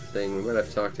thing. We might have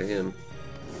to talk to him.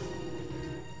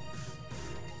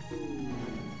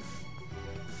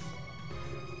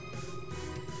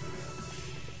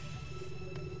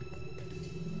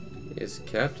 Is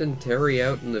Captain Terry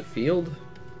out in the field?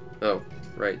 Oh,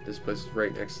 right. This place is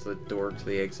right next to the door to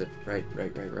the exit. Right.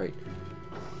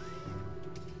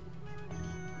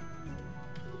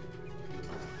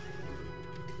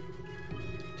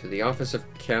 To the office of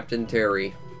Captain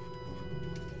Terry.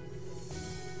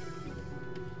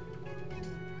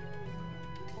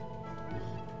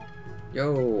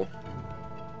 Yo!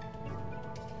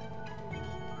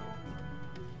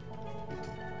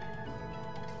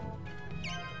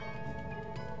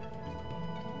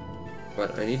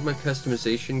 But I need my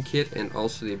customization kit and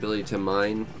also the ability to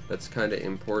mine. That's kind of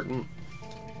important.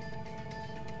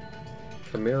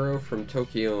 Camaro from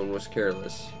Tokyo and was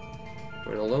careless.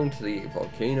 Went alone to the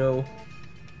volcano.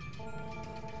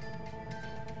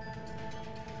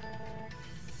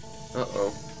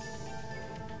 Uh-oh.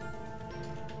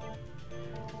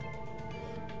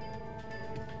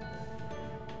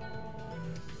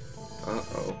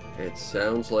 Uh-oh. It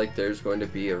sounds like there's going to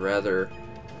be a rather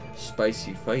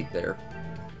spicy fight there.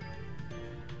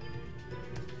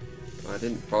 I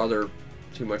didn't bother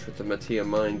too much with the Mattia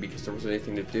mine because there wasn't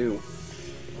anything to do.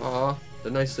 Aw,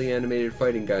 the nicely animated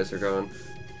fighting guys are gone.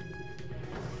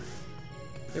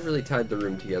 They really tied the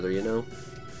room together, you know?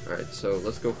 Alright, so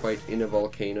let's go fight in a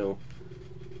volcano.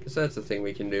 Because that's the thing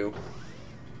we can do.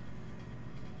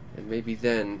 And maybe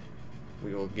then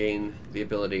we will gain the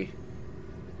ability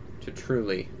to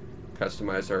truly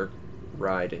customize our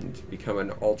ride and become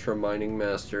an ultra mining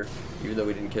master, even though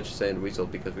we didn't catch a sand weasel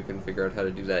because we couldn't figure out how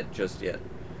to do that just yet.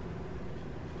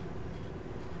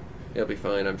 It'll be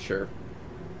fine, I'm sure.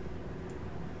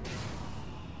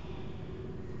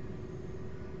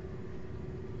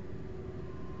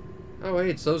 Oh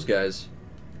hey, it's those guys.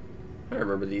 I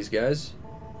remember these guys.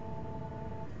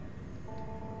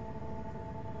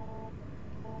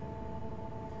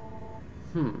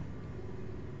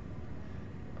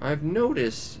 I've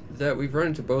noticed that we've run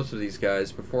into both of these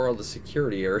guys before all the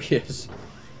security areas.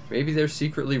 Maybe they're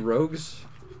secretly rogues?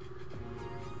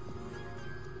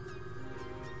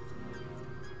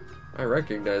 I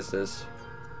recognize this.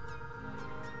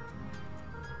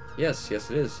 Yes,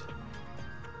 it is.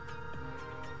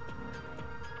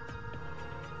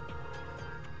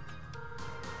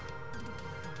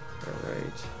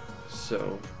 Alright,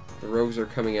 so the rogues are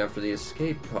coming after the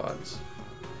escape pods.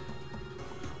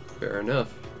 Fair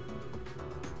enough.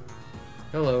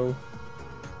 Hello.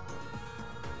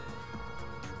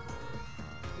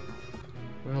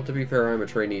 Well, to be fair, I'm a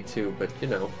trainee too, but you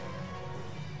know.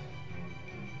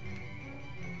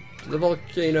 To the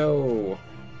volcano!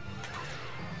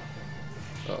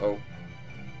 Uh-oh.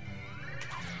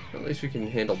 At least we can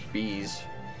handle bees.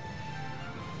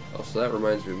 Also, that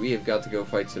reminds me, we have got to go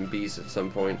fight some bees at some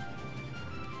point.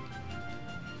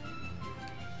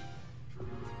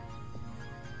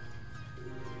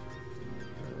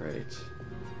 Alright.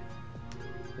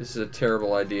 This is a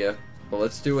terrible idea, but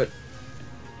let's do it.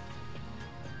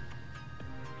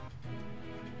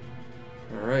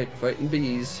 Alright, fighting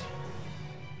bees.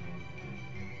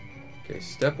 Okay,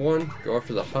 step one, go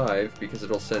after the hive, because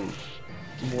it'll send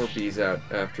more bees out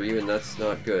after you, and that's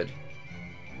not good.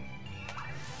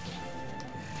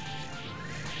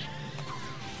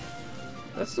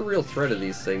 That's the real threat of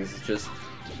these things, it's just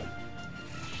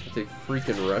they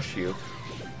freaking rush you.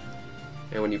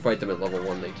 And when you fight them at level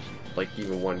 1, they, like,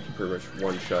 even one can pretty much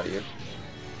one-shot you.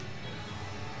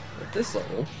 At this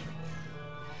level,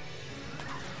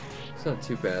 it's not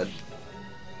too bad.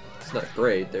 It's not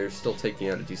great, they're still taking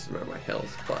out a decent amount of my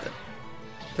health, but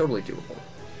totally doable.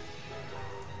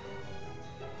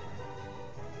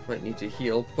 Might need to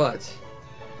heal, but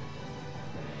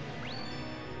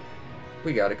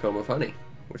we got a comb of honey,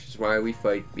 which is why we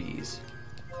fight bees.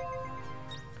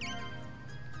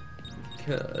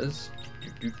 Because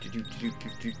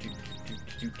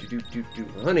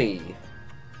honey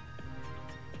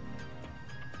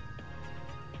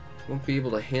won't be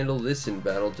able to handle this in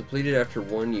battle. Depleted after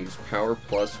one use. Power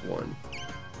 +1.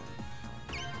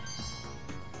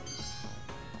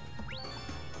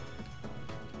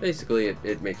 Basically,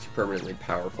 it makes you permanently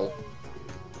powerful.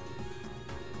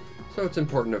 So it's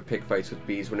important to pick fights with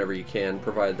bees whenever you can,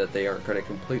 provided that they aren't going to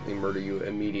completely murder you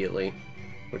immediately.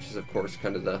 Which is, of course,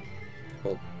 kind of the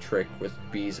whole trick with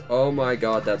bees. Oh my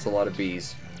god, that's a lot of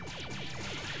bees.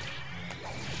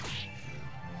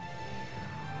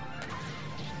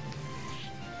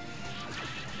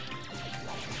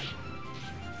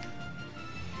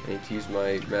 I need to use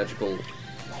my magical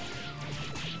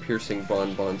piercing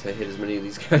bonbon to hit as many of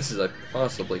these guys as I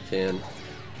possibly can.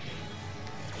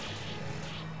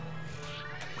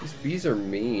 These bees are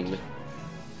mean.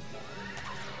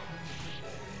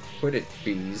 Quit it,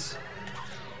 bees.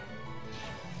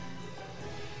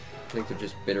 I think they're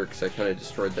just bitter because I kind of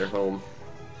destroyed their home.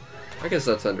 I guess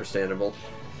that's understandable.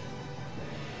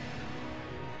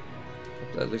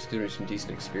 At least give me some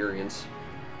decent experience.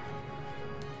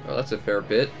 Oh, that's a fair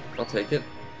bit. I'll take it.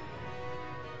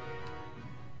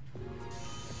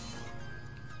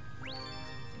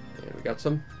 And we got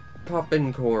some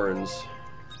poppin' corns.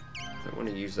 I want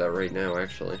to use that right now,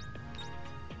 actually.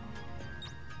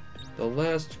 The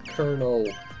last kernel.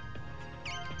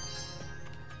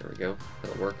 There we go.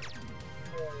 That'll work.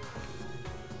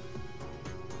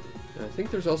 And I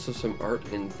think there's also some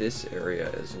art in this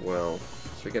area as well.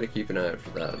 So we gotta keep an eye out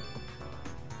for that.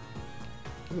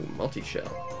 Ooh,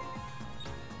 multi-shell.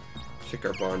 Check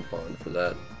our bonbon for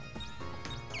that.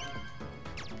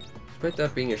 Despite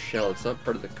that being a shell, it's not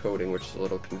part of the coating, which is a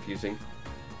little confusing.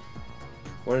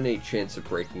 1 in 8 chance of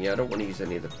breaking. Yeah, I don't want to use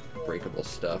any of the breakable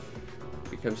stuff.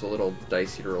 It becomes a little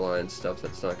dicey to rely on stuff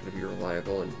that's not going to be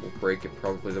reliable, and will break at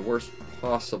probably the worst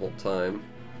possible time.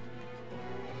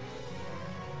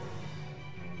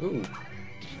 Ooh,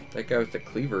 that guy with the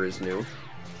cleaver is new.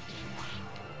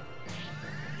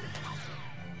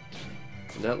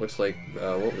 And that looks like,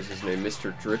 what was his name?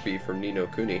 Mr. Drippy from Ni no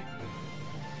Kuni.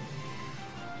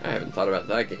 I haven't thought about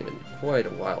that game in quite a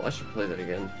while. I should play that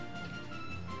again.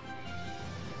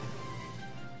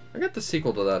 I got the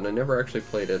sequel to that, and I never actually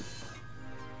played it.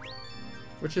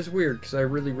 Which is weird, because I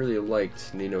really, really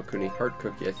liked Ni no Kuni Heart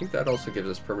Cookie. I think that also gives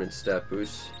us permanent stat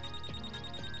boosts.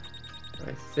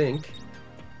 I think.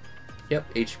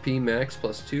 Yep, HP max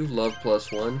 +2, love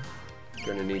 +1.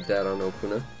 Gonna need that on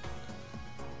Opoona.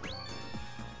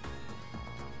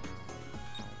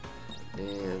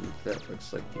 And that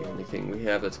looks like the only thing we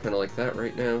have that's kind of like that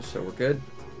right now, so we're good.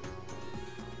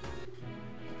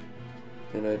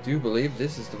 And I do believe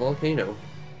this is the volcano.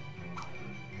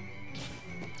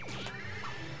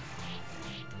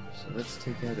 So let's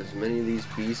take out as many of these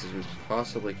bees as we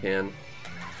possibly can.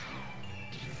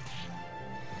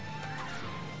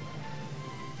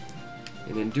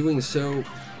 And in doing so,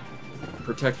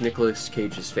 protect Nicolas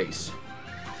Cage's face.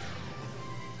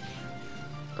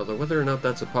 Although whether or not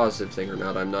that's a positive thing or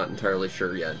not, I'm not entirely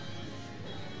sure yet.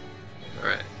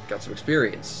 Alright, got some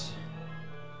experience.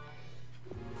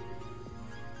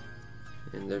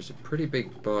 And there's a pretty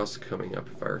big boss coming up,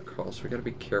 if I recall, so we gotta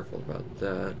be careful about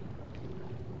that.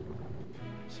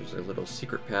 So there's a little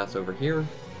secret path over here.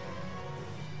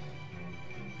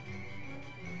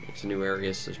 It's a new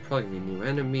area, so there's probably gonna be new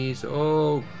enemies.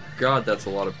 Oh god, that's a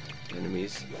lot of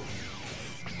enemies.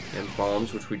 And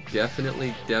bombs, which we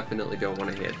definitely don't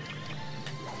want to hit.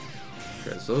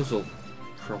 Because those will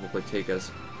probably take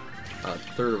us a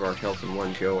third of our health in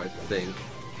one go, I think.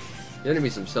 The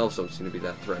enemies themselves don't seem to be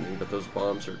that threatening, but those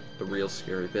bombs are the real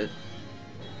scary bit.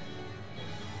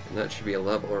 And that should be a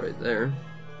level right there.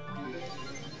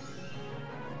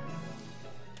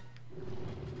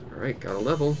 Alright, got a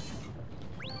level.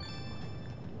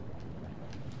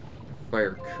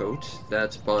 Fire coat.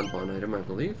 That's bonbon item, I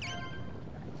believe.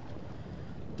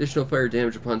 Additional fire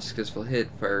damage upon successful hit.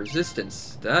 Fire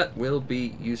resistance. That will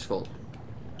be useful.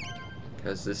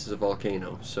 Because this is a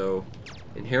volcano. So,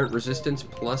 inherent resistance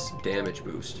plus damage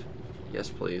boost. Yes,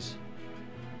 please.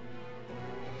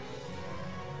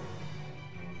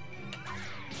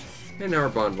 And now our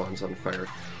bonbon's on fire.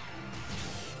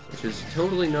 Which is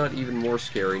totally not even more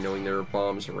scary knowing there are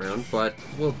bombs around, but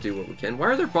we'll do what we can. Why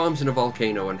are there bombs in a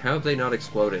volcano and how have they not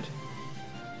exploded?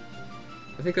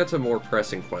 I think that's a more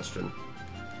pressing question.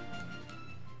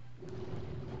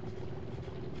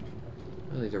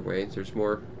 Well, either way, there's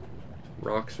more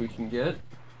rocks we can get.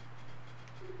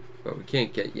 But we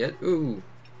can't get yet. Ooh!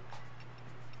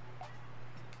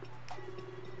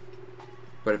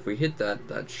 But if we hit that,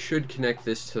 that should connect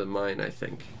this to the mine, I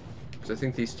think. Because I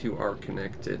think these two are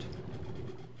connected.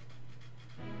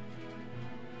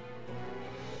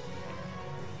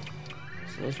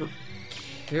 So those were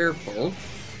careful.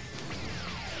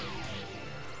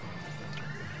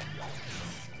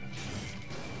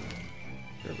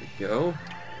 There we go.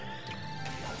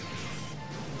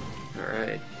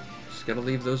 Alright. Just gotta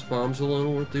leave those bombs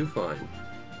alone, we'll do fine.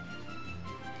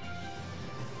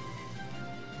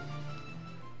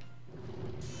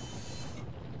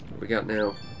 What we got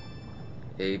now?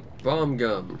 A bomb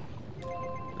gum.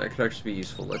 That could actually be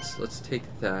useful. Let's take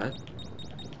that.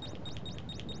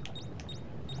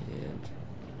 And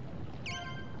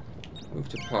move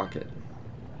to pocket.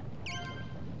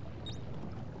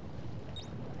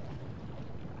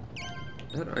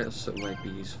 That also might be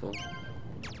useful.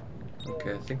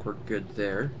 Okay, I think we're good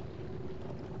there.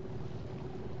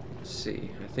 Let's see.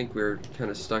 I think we're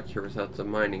kind of stuck here without the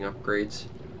mining upgrades.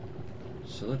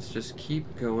 So let's just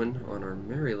keep going on our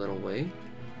merry little way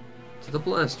to the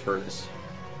blast furnace.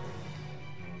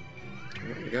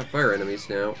 Well, we got fire enemies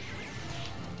now.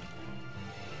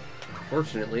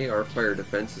 Fortunately, our fire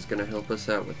defense is going to help us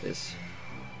out with this.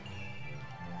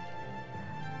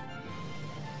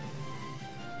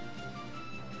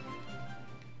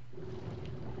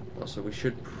 Also, we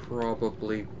should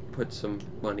probably put some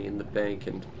money in the bank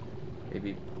and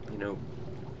maybe, you know,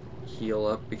 heal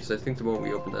up, because I think the moment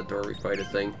we open that door we fight a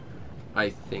thing. I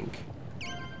think.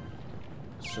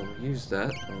 So we'll use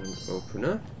that on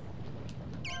Opoona.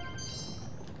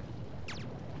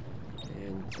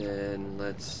 And then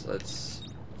let's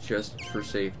just for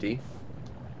safety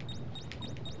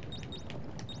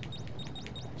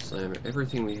slam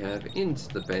everything we have into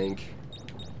the bank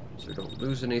so we don't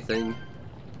lose anything.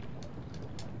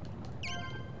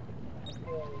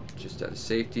 Just out of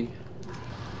safety.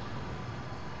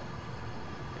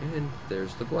 And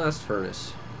there's the blast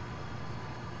furnace.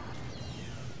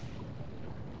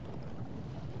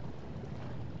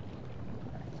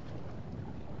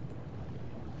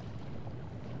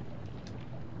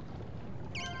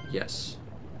 Yes.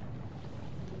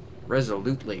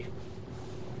 Resolutely.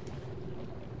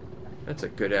 That's a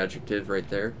good adjective right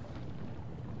there.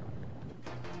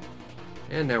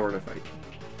 And now we're in a fight.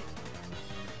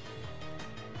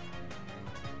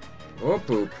 Oh,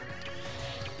 poop.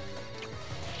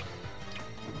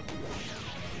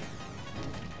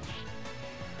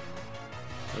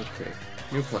 Okay,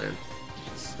 new plan.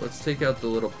 Let's take out the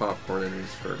little popcorn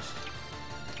enemies first.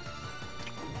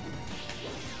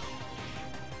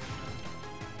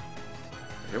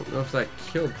 I don't know if that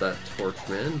killed that torch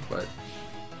man, but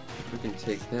if we can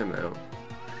take them out.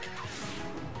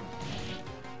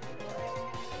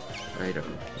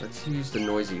 Item. Let's use the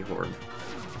noisy horn.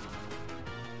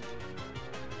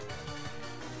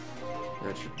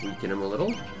 That should weaken him a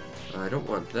little. I don't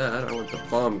want that. I want the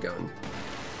bomb gun.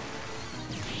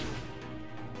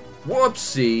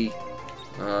 Whoopsie!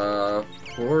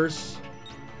 Force.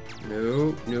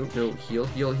 No, no, no. Heal,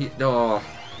 heal, heal. Oh.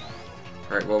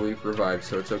 Alright, well, we've revived,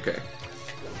 so it's okay.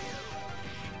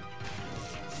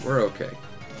 We're okay.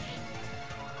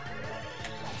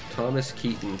 Thomas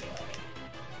Keaton.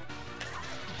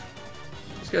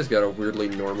 This guy's got a weirdly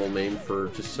normal name for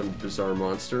just some bizarre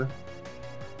monster.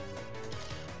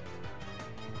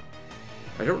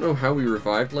 I don't know how we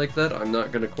revived like that. I'm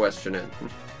not going to question it.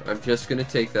 I'm just going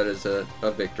to take that as a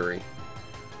victory.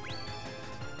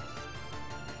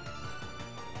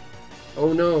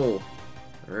 Oh no!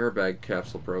 Our airbag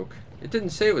capsule broke. It didn't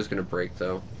say it was going to break,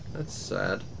 though. That's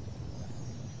sad.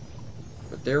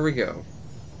 But there we go.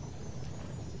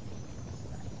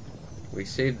 We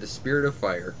saved the spirit of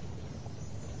fire.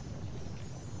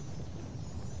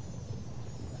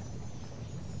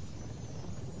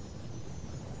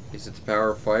 Is it the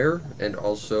power of fire and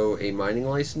also a mining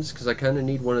license? Because I kind of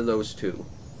need one of those too.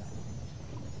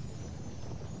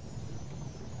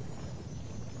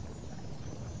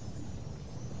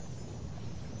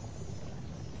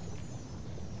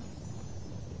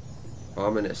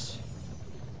 Ominous.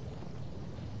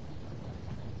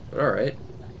 But alright.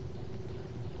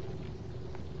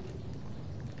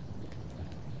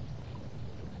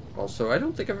 Also, I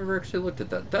don't think I've ever actually looked at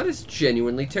that. That is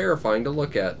genuinely terrifying to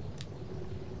look at.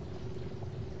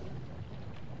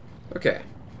 Okay.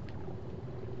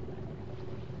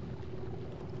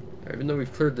 Even though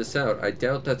we've cleared this out, I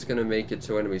doubt that's going to make it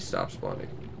so enemies stop spawning.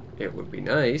 It would be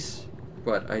nice,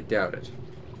 but I doubt it.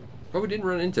 But we didn't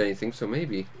run into anything, so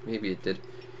maybe it did.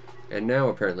 And now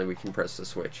apparently we can press the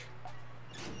switch.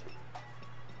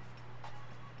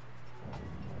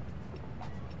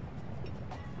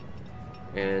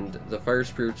 And the fire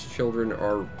spirit's children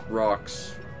are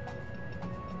rocks.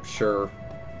 Sure.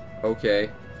 Okay.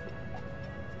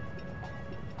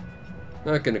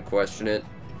 Not gonna question it.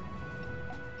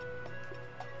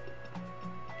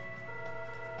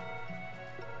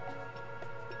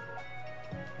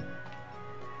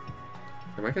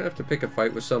 Am I gonna have to pick a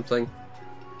fight with something?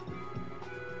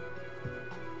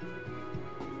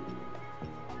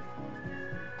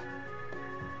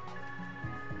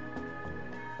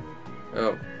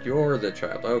 Oh, you're the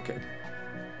child. Okay.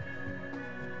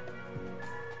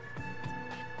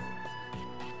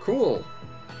 Cool.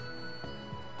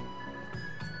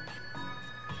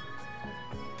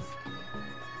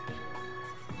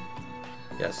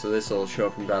 Yeah, so this will show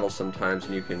up in battle sometimes,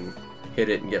 and you can hit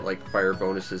it and get, like, fire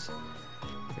bonuses,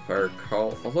 if I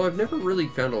recall. Although I've never really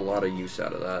found a lot of use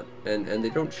out of that, and they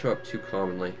don't show up too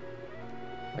commonly.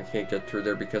 I can't get through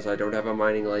there because I don't have a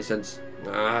mining license.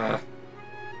 Ah!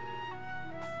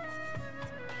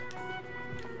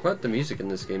 But the music in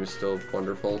this game is still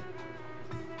wonderful.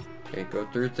 Can't go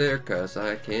through there because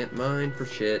I can't mine for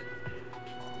shit.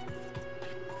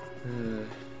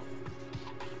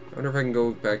 I wonder if I can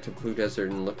go back to Blue Desert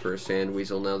and look for a sand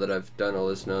weasel now that I've done all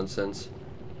this nonsense.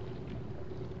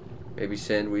 Maybe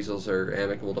sand weasels are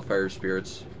amicable to fire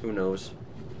spirits. Who knows?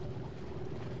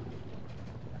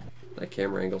 That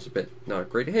camera angle's a bit not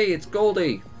great. Hey, it's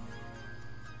Goldie!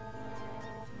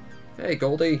 Hey,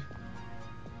 Goldie!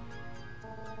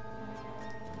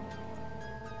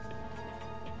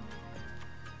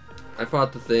 I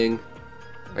fought the thing.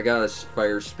 I got a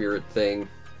fire spirit thing.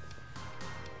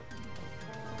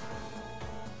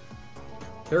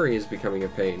 Harry is becoming a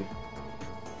pain.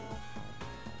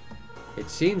 It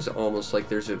seems almost like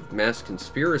there's a mass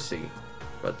conspiracy,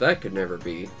 but that could never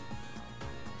be.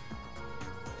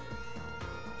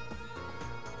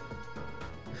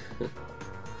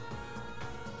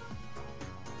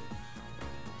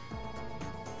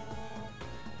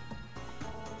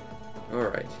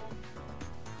 Alright.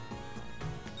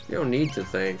 You don't need to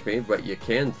thank me, but you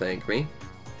can thank me.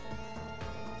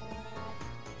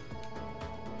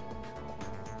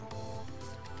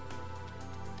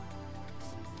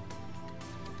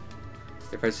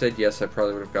 If I said yes, I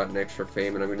probably would have gotten extra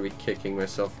fame, and I'm going to be kicking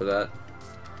myself for that.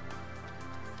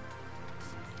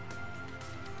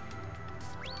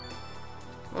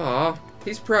 Aw,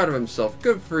 he's proud of himself.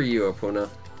 Good for you, Opoona.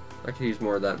 I could use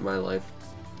more of that in my life.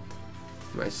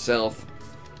 Myself.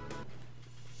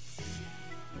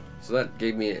 So that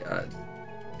gave me an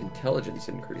intelligence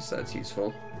increase. That's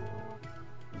useful.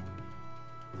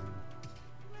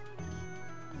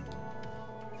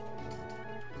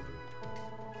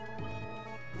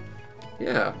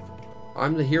 Yeah,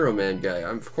 I'm the hero man guy.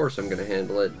 Of course I'm gonna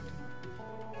handle it.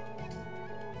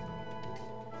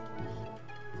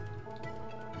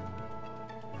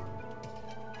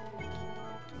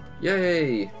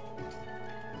 Yay!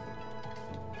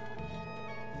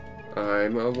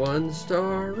 I'm a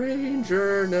one-star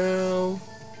ranger now.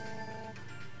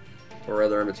 Or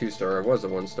rather, I'm a two-star. I was a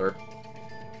one-star.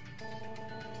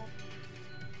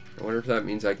 I wonder if that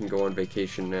means I can go on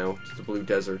vacation now to the Blue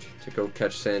Desert to go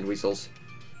catch sand weasels.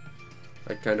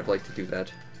 I'd kind of like to do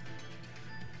that.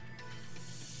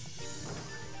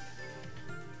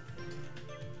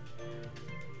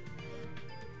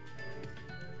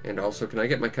 And also, can I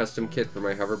get my custom kit for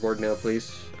my hoverboard now,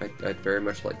 please? I'd very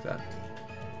much like that.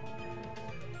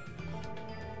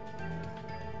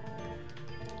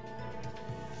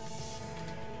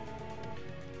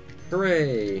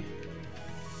 Hooray!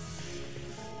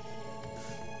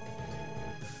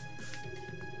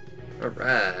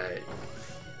 Alright.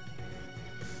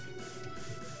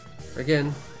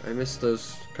 Again, I miss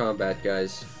those combat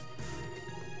guys.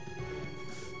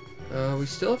 We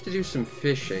still have to do some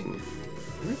fishing.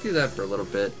 Let me do that for a little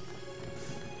bit.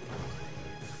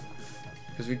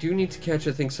 Because we do need to catch,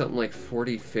 I think, something like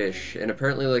 40 fish. And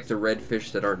apparently, like, the red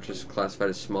fish that aren't just classified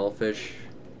as small fish,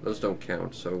 those don't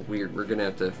count. So we're going to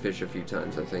have to fish a few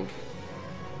times, I think.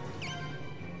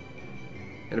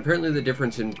 And apparently the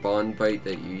difference in bond bite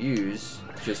that you use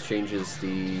just changes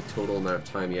the total amount of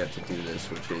time you have to do this,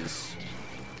 which is,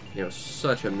 you know,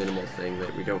 such a minimal thing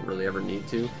that we don't really ever need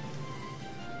to.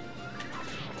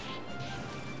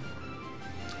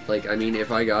 Like, I mean,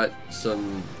 if I got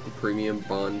some premium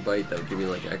bond bite that would give me,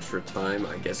 like, extra time,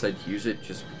 I guess I'd use it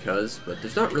just because, but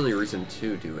there's not really a reason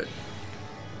to do it.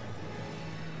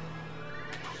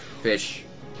 Fish.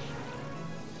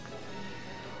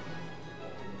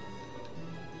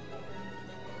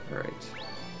 Alright.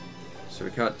 So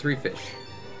we caught 3 fish.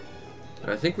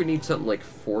 And I think we need something like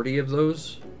 40 of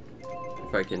those.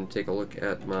 If I can take a look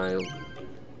at my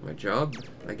job,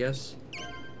 I guess.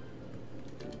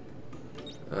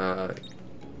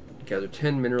 Gather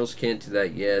 10 minerals, can't do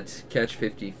that yet. Catch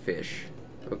 50 fish.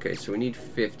 Okay, so we need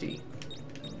 50.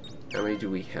 How many do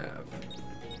we have?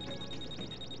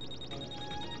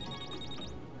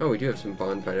 Oh, we do have some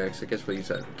bond bite eggs. I guess we'll use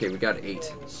that. Okay, we got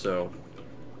 8. So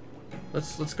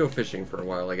let's go fishing for a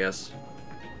while, I guess.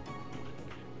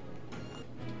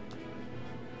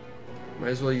 Might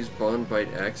as well use bond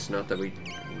bite X, not that we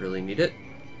really need it.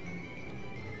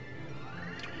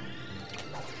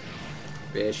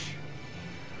 Fish.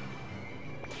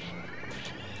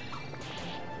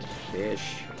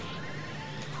 Fish.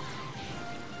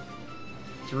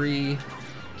 3,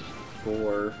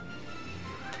 4,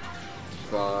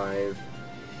 5.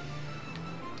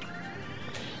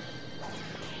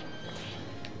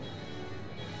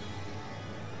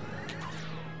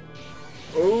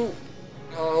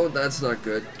 Oh, that's not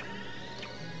good.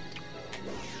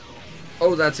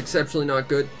 Oh, that's exceptionally not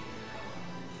good.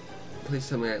 Please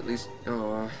tell me I at least...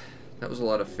 Oh, that was a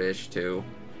lot of fish, too.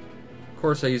 Of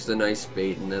course I used a nice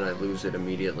bait, and then I lose it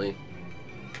immediately.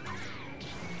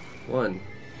 1.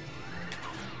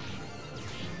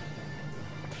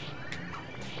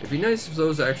 It'd be nice if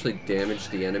those actually damaged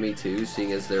the enemy, too,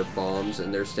 seeing as they're bombs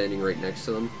and they're standing right next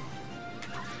to them.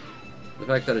 The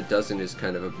fact that it doesn't is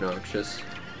kind of obnoxious.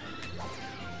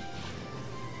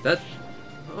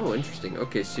 Oh, interesting.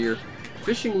 Okay, so your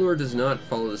fishing lure does not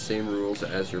follow the same rules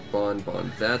as your bond.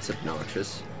 That's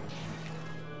obnoxious.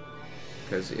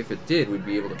 Because if it did, we'd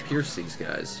be able to pierce these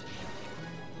guys.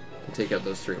 And take out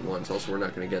those 3 at once. Also, we're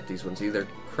not going to get these ones either.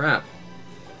 Crap.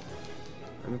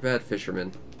 I'm a bad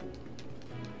fisherman.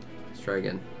 Let's try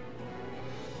again.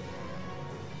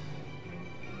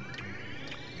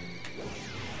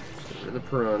 Let's get rid of the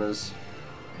piranhas.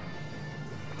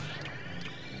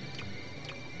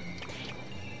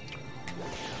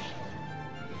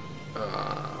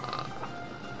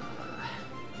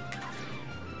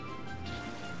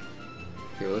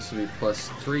 Okay, well, this will be plus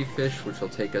 3 fish, which will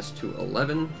take us to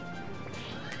 11.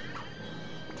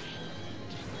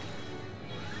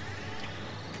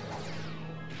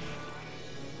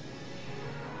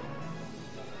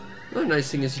 Another nice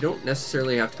thing is you don't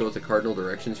necessarily have to go with the cardinal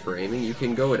directions for aiming. You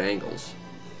can go at angles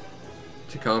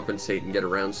to compensate and get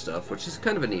around stuff, which is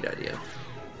kind of a neat idea.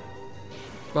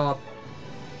 Bop.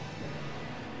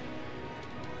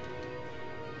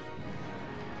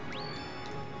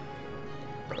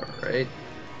 Alright,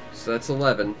 so that's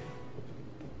 11.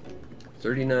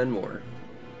 39 more.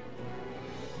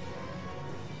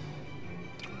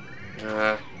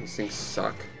 Ah, these things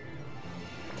suck.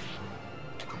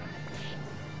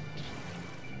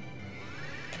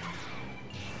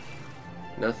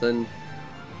 Nothing.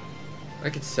 I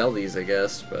could sell these, I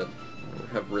guess, but I don't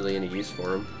have really any use for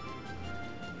them.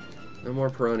 No more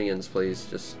piranhas, please.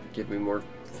 Just give me more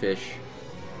fish.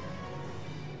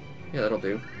 Yeah, that'll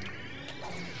do.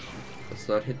 Let's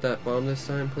not hit that bomb this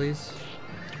time, please.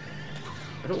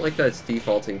 I don't like that it's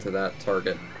defaulting to that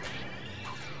target.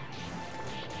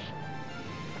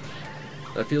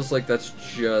 That feels like that's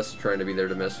just trying to be there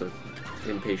to mess with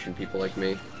impatient people like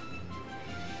me.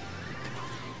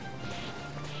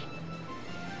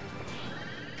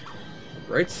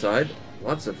 Right side,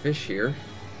 lots of fish here.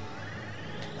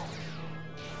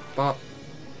 Bop.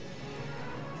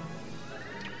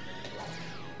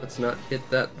 Let's not hit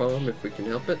that bomb if we can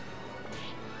help it.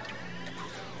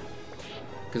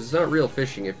 Because it's not real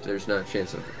fishing if there's not a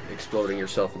chance of exploding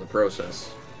yourself in the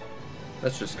process.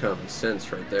 That's just common sense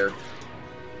right there.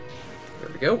 There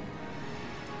we go.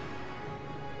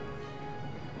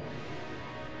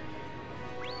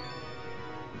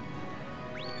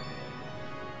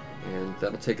 And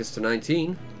that'll take us to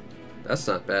 19. That's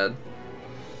not bad.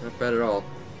 Not bad at all.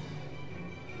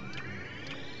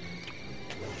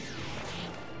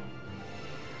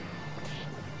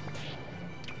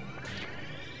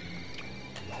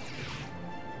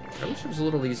 wish it was a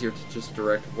little easier to just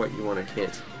direct what you want to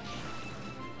hit.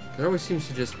 It always seems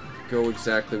to just go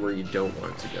exactly where you don't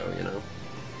want it to go, you know?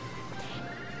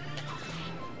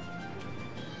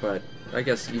 But I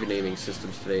guess even aiming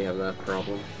systems today have that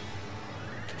problem.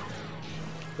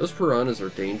 Those piranhas are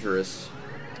dangerous.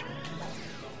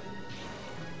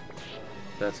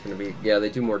 That's gonna be... yeah, they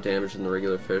do more damage than the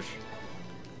regular fish.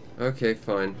 Okay,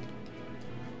 fine.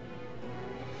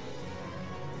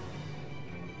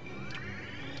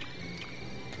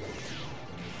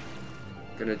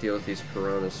 Gonna deal with these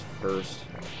piranhas first.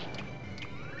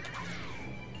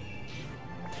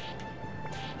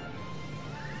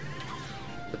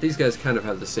 But these guys kind of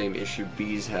have the same issue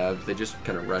bees have. They just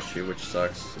kind of rush you, which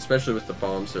sucks. Especially with the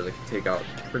bombs there, they can take out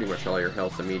pretty much all your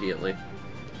health immediately.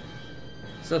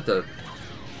 It's not the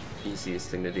easiest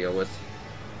thing to deal with.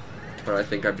 But I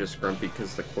think I'm just grumpy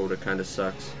because the quota kind of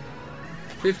sucks.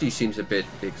 50 seems a bit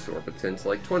exorbitant.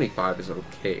 Like, 25 is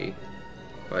okay.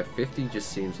 But 50 just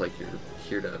seems like you're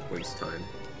here to waste time.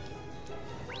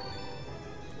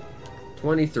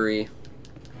 23.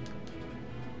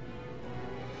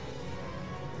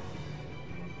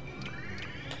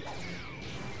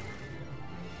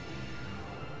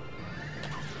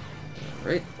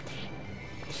 Alright.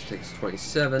 This takes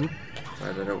 27.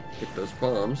 Glad I don't hit those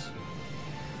bombs.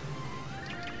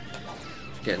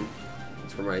 Again,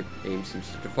 that's where my aim seems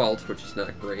to default, which is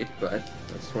not great, but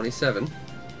that's 27.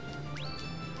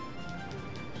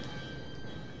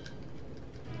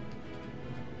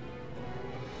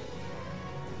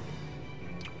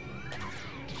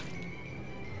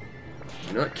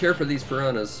 Do not care for these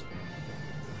piranhas.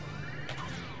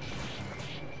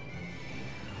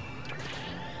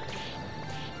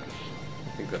 I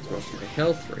think that's most of my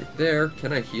health right there.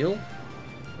 Can I heal?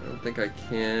 I don't think I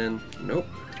can. Nope.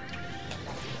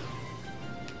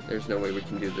 There's no way we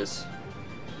can do this.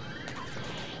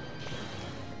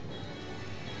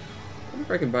 I wonder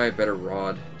if I can buy a better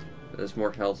rod that has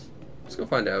more health. Let's go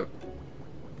find out.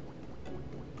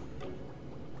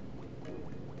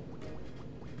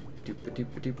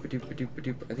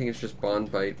 I think it's just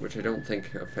Bond Bite, which I don't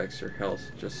think affects your health,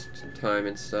 just time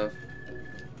and stuff.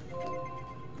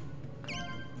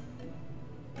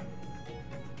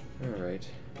 Alright.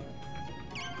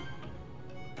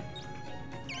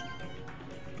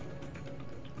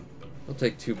 I'll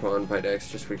take 2 Bond Bite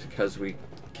X just because we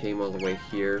came all the way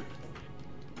here.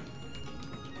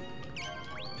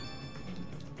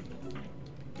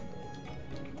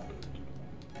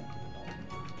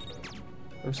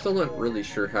 I'm still not really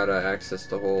sure how to access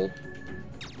the whole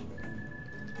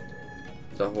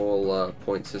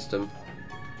point system.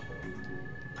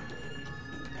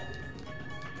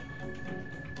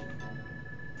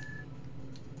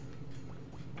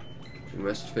 You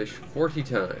must fish 40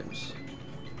 times.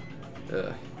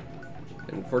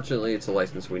 Unfortunately, it's a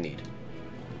license we need.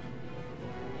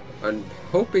 I'm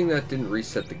hoping that didn't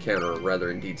reset the counter, or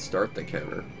rather indeed start the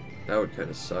counter. That would kind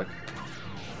of suck.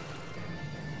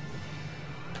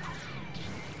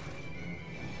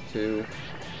 2,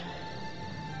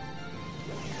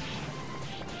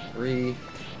 3,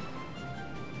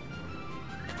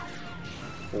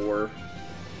 4,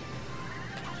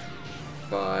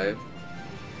 5,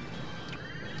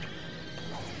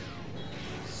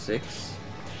 6,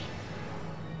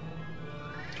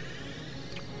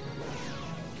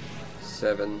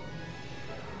 7,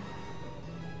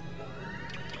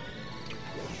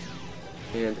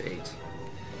 and 8.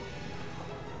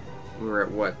 We're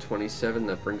at what, 27?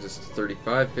 That brings us to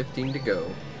 35, 15 to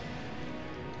go.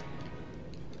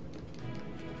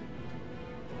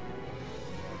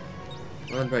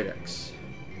 On Bite X.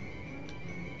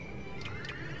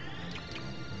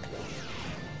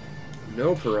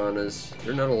 No piranhas.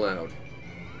 You're not allowed.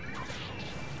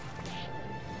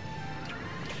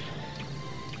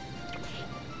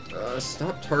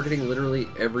 Stop targeting literally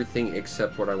everything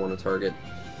except what I want to target.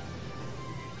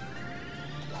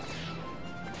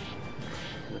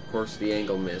 And of course the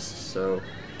angle missed, so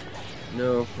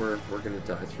no, we're gonna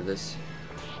die through this.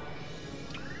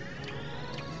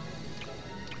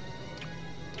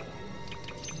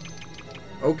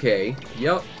 Okay,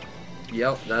 yep,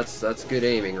 that's good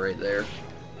aiming right there.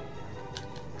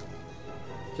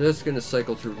 Just gonna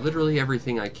cycle through literally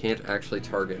everything I can't actually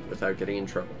target without getting in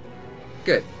trouble.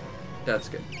 Good. That's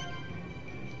good.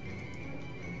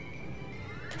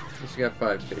 Just got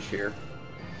 5 fish here.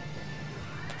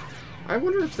 I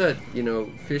wonder if that, you know,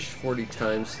 fish 40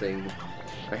 times thing,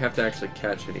 I have to actually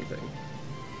catch anything.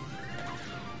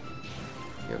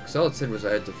 You know, because all it said was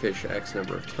I had to fish X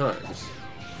number of times.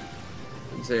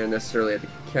 Didn't say I necessarily had to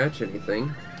catch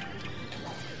anything.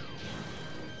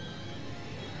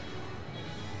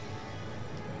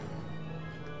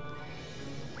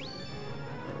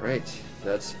 Right,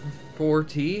 that's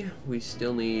 40. We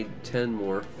still need 10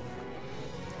 more.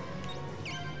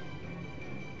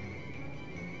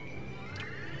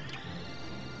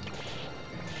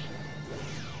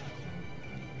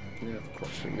 Yeah, of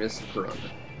course, we missed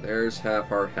Piranha. There's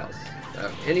half our health.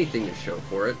 Anything to show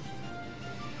for it.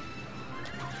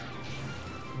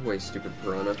 Way stupid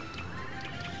Piranha.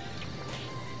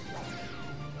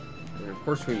 And of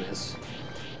course we miss.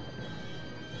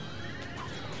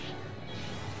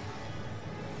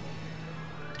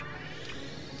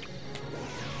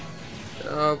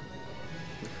 Oh.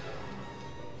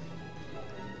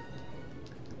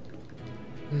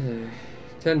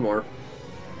 10 more.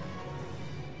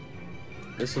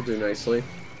 This will do nicely.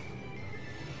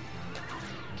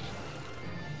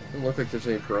 Doesn't look like there's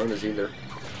any piranhas either.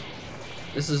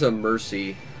 This is a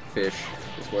mercy fish,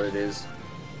 is what it is.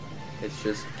 It's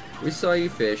just, we saw you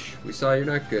fish. We saw you're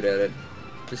not good at it.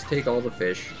 Just take all the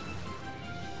fish.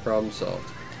 Problem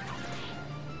solved.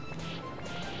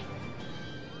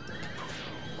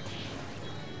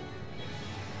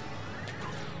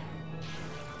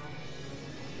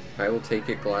 I will take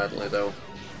it gladly, though.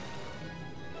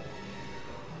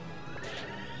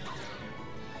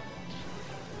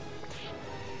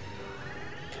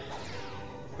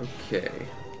 Okay.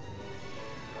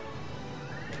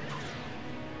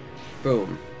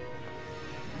 Boom.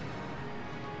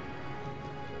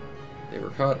 They were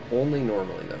caught only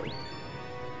normally, though.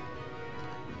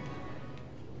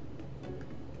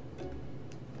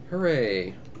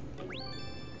 Hooray!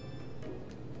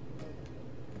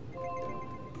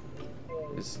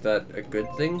 Is that a good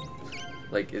thing?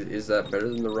 Like, is that better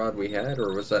than the rod we had,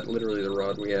 or was that literally the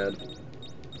rod we had?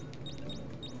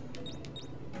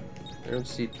 I don't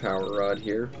see power rod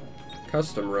here.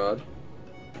 Custom rod.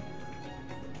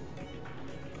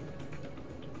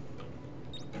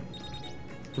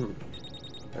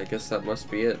 I guess that must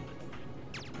be it.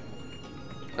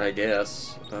 I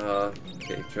guess.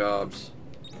 Okay, jobs.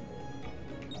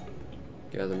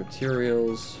 Gather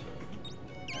materials.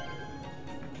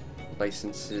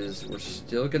 Licenses. We're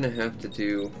still gonna have to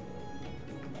do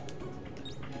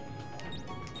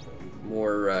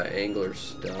more angler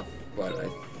stuff, but I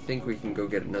think we can go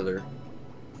get another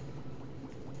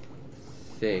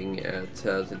thing at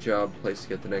the job place to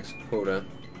get the next quota.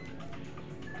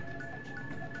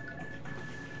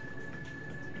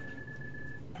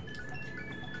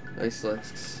 Nice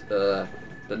license. The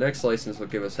next license will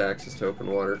give us access to open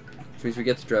water, which means we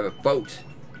get to drive a boat.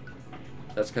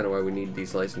 That's kind of why we need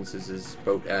these licenses, is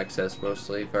boat access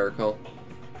mostly, if I recall.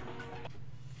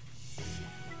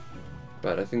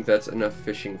 But I think that's enough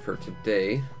fishing for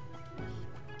today,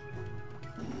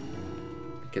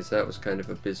 because that was kind of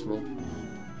abysmal.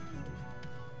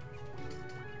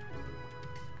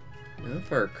 Now,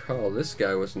 if I recall, this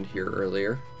guy wasn't here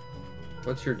earlier.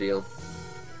 What's your deal?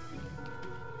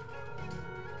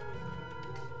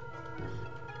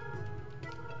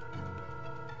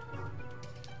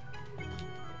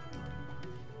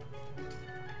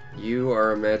 You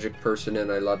are a magic person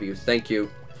and I love you. Thank you.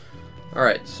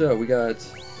 Alright, so we got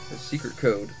a secret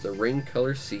code, the rain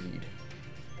color seed.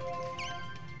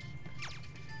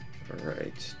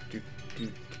 Alright.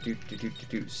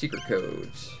 Secret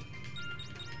codes.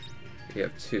 We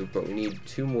have 2, but we need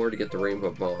 2 more to get the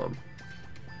rainbow bomb.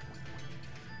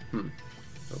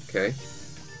 Okay.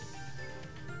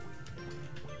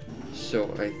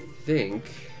 So I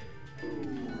think...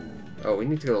 Oh, we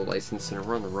need to go to license center.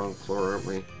 We're on the wrong floor, aren't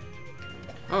we?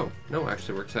 Oh, no,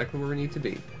 actually, we're exactly where we need to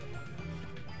be.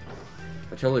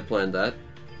 I totally planned that.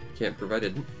 Can't prove I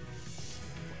didn't.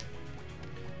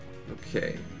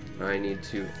 Okay, I need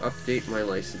to update my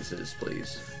licenses,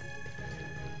 please.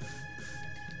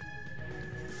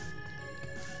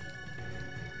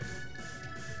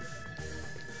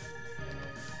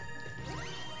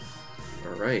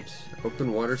 Alright,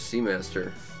 open water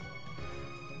Seamaster.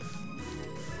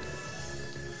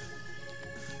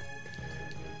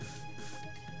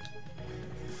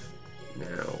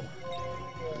 Now,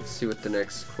 let's see what the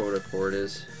next quota for it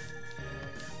is.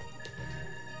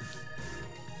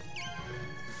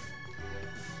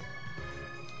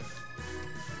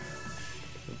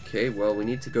 Okay, well, we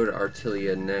need to go to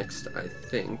Artilia next, I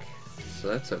think. So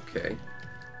that's okay.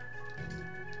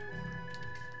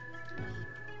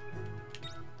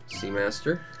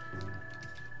 Seamaster.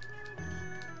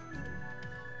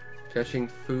 Catching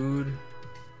food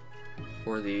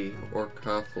for the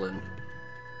Orcophlin.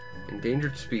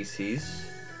 Endangered species.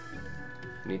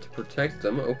 Need to protect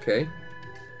them, okay.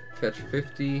 Catch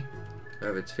 50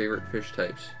 of its favorite fish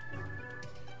types.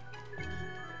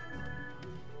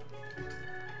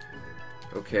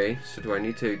 Okay, so do I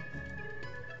need to...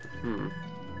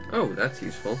 Oh, that's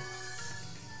useful.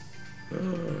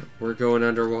 We're going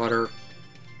underwater.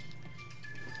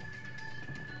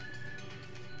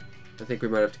 I think we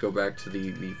might have to go back to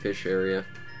the fish area.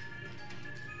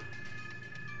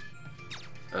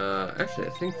 Actually,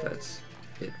 I think that's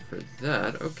it for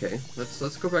that. Okay,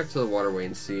 let's go back to the waterway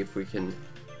and see if we can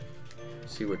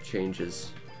see what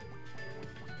changes.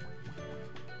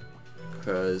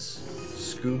 Because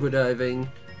scuba diving,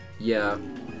 yeah,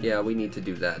 we need to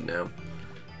do that now.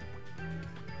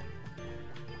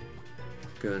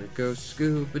 Gonna go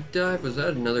scuba dive. Was that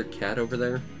another cat over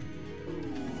there?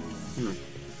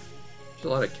 There's a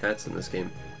lot of cats in this game.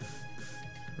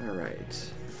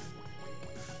 Alright.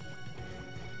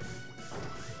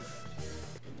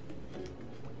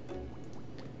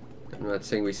 I'm not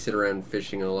saying we sit around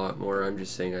fishing a lot more, I'm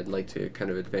just saying I'd like to kind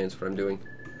of advance what I'm doing.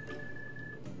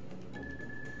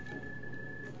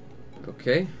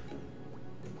 Okay.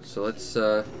 So let's,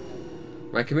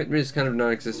 my commitment is kind of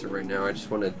non-existent right now. I just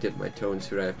want to dip my toe and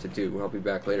see what I have to do. I'll be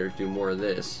back later to do more of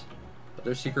this. Are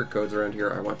there secret codes around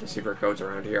here? I want the secret codes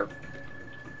around here.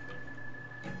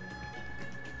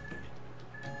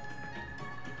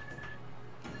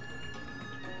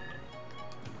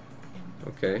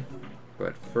 Okay.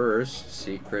 But first,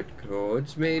 secret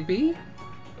codes, maybe?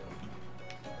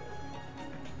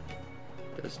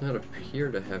 Does not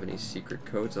appear to have any secret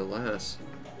codes, alas.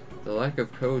 The lack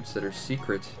of codes that are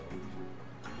secret.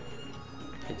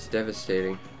 It's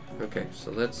devastating. Okay,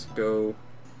 so let's go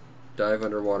dive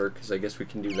underwater, because I guess we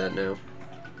can do that now.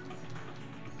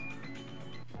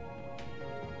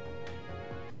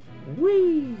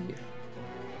 Whee!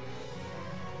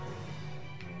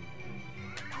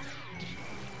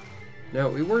 Now,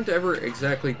 we weren't ever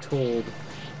exactly told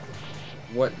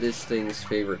what this thing's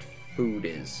favorite food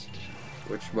is,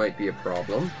 which might be a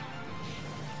problem.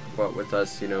 But with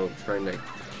us, you know, trying to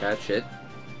catch it,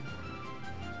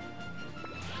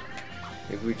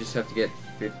 maybe we just have to get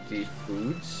 50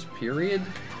 foods, period?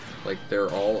 Like, they're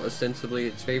all ostensibly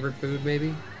its favorite food,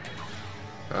 maybe?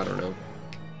 I don't know.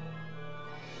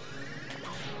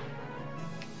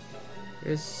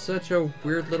 It's such a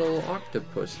weird little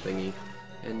octopus thingy.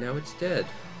 And now it's dead.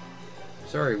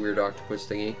 Sorry, weird octopus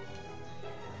thingy.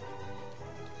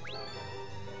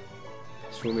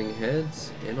 Swimming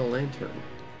heads and a lantern.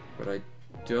 But I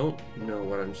don't know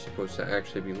what I'm supposed to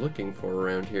actually be looking for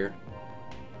around here.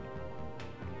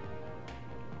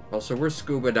 Also, we're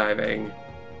scuba diving.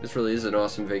 This really is an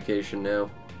awesome vacation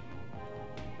now.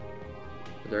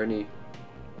 Are there any...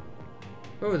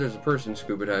 Oh, there's a person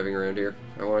scuba diving around here.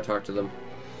 I want to talk to them.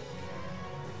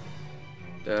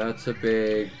 That's a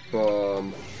big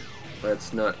bomb.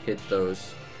 Let's not hit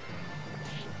those.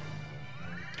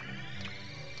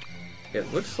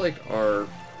 It looks like our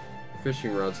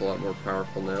fishing rod's a lot more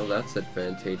powerful now. That's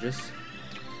advantageous.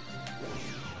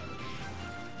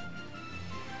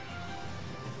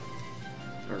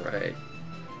 Alright.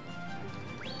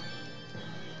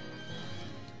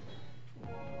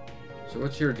 So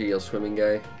what's your deal, swimming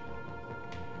guy?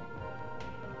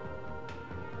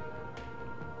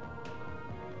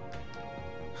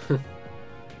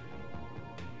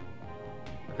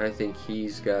 I think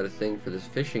he's got a thing for this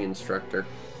fishing instructor.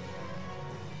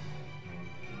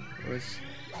 What's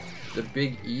the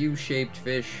big U-shaped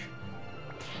fish?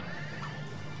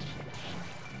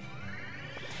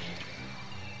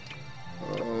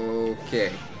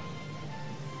 Okay.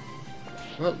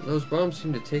 Well, those bombs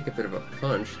seem to take a bit of a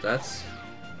punch. That's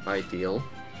ideal.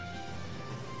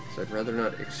 So I'd rather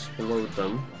not explode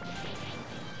them.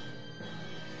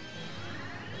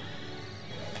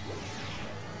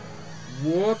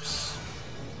 Whoops!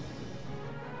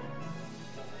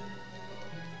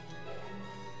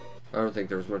 I don't think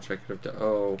there was much I could have done.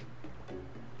 Oh.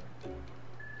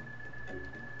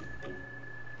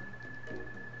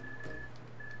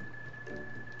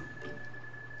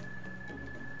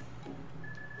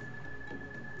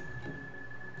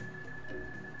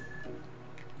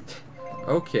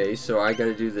 Okay, so I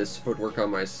gotta do this footwork on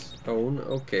my own?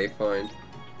 Okay, fine.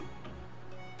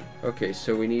 Okay,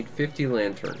 so we need 50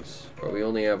 lanterns, but we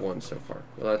only have one so far.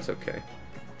 Well, that's okay,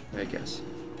 I guess.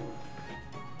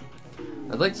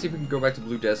 I'd like to see if we can go back to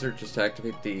Blue Desert just to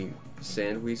activate the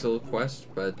Sand Weasel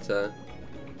quest, but,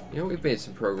 you know, we've made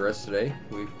some progress today.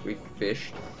 We've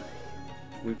fished.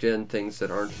 We've done things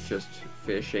that aren't just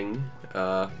fishing.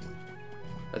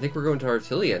 I think we're going to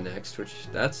Artilia next, which,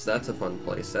 that's a fun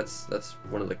place. That's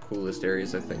one of the coolest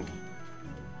areas, I think.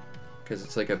 Because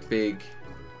it's like a big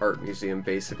art museum,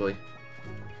 basically.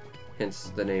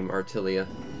 Hence the name Artilia.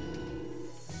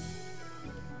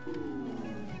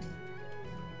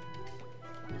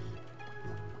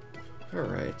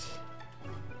 Alright.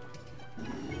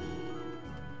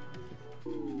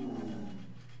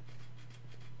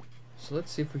 so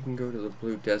let's see if we can go to the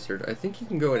Blue Desert. I think you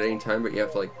can go at any time, but you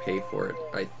have to, like, pay for it,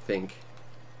 I think.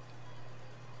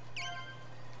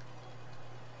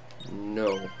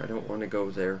 No, I don't want to go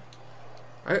there.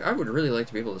 I would really like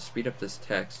to be able to speed up this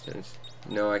text. And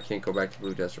no, I can't go back to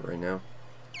Blue Desert right now.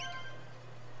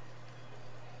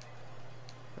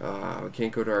 We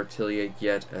can't go to Artilia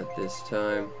yet at this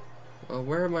time. Well,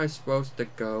 where am I supposed to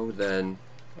go then?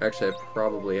 Actually, I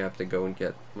probably have to go and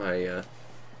get my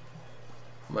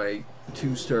my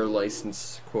 2-star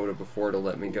license quota before it'll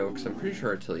let me go, because I'm pretty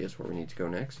sure Artilia is where we need to go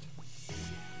next.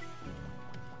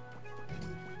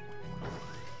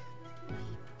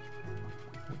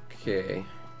 Okay,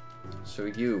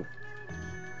 so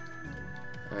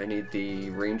I need the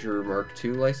Ranger Mark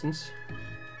II license.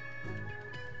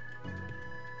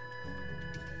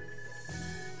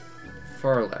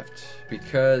 Far left,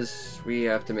 because we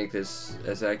have to make this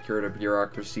as accurate a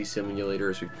bureaucracy simulator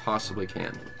as we possibly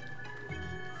can.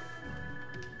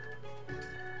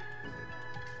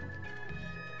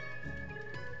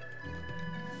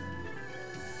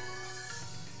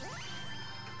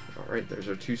 Alright, there's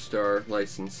our 2-star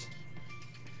license.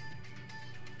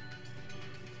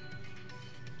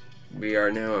 We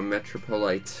are now a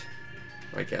metropolite,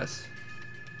 I guess.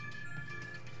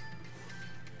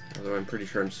 Although I'm pretty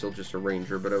sure I'm still just a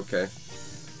ranger, but okay.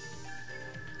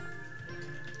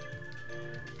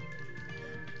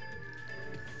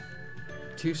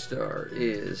 Two-star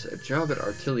is a job at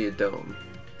Artilia Dome.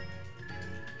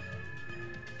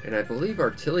 And I believe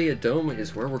Artilia Dome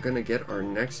is where we're going to get our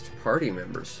next party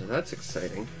members, so that's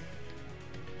exciting.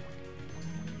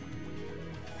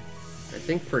 I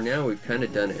think for now we've kind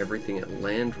of done everything at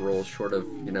land roll, short of,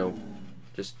 you know,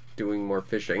 just doing more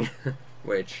fishing.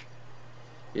 Which,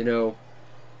 you know,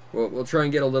 we'll try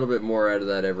and get a little bit more out of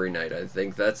that every night. I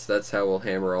think that's how we'll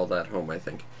hammer all that home, I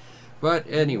think. But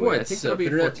anyway, I think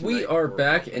Internet, we are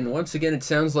back, and once again it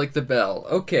sounds like the bell.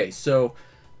 Okay, so,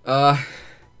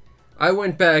 I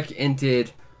went back and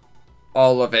did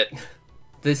all of it.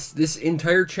 This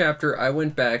entire chapter, I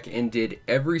went back and did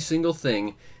every single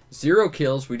thing. 0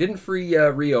 kills. We didn't free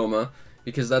Ryoma,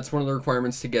 because that's one of the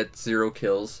requirements to get 0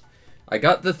 kills. I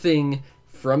got the thing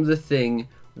from the thing.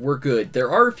 We're good.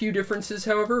 There are a few differences,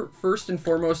 however. First and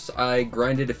foremost, I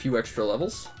grinded a few extra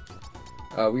levels.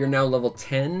 We are now level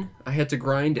 10. I had to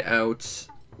grind out,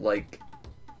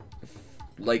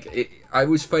 I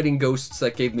was fighting ghosts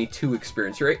that gave me 2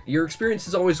 experience. Your experience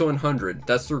is always 100.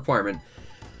 That's the requirement.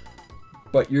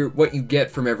 But what you get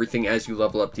from everything as you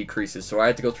level up decreases. So I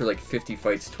had to go through like 50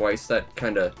 fights twice. That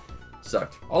kind of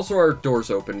sucked. Also, our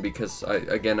door's open because,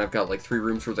 again, I've got like 3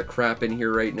 rooms worth of crap in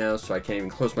here right now, so I can't even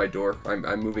close my door.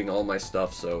 I'm moving all my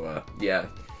stuff, so, yeah.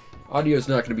 Audio's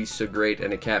not going to be so great,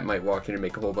 and a cat might walk in and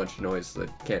make a whole bunch of noise that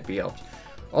can't be helped.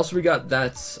 Also, we got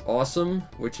That's Awesome,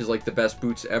 which is like the best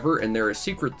boots ever, and they're a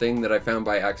secret thing that I found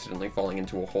by accidentally falling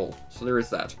into a hole. So there is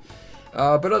that.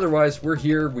 But otherwise, we're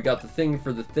here. We got the thing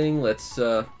for the thing. Let's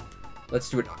do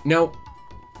it. Now,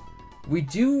 we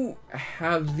do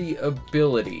have the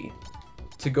ability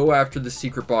to go after the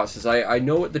secret bosses. I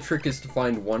know what the trick is to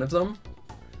find one of them.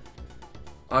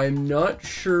 I'm not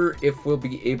sure if we'll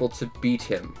be able to beat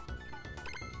him.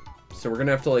 So we're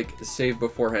gonna have to, like, save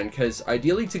beforehand, because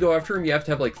ideally to go after him, you have to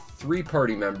have, like, 3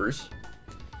 party members.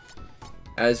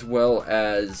 As well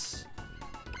as,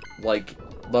 like,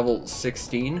 level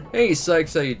 16. Hey,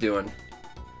 Sykes, how you doing?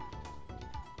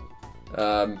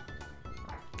 Okay.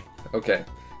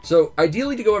 So,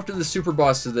 ideally to go after the super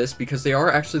boss of this, because they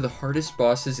are actually the hardest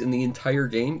bosses in the entire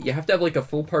game, you have to have, like, a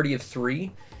full party of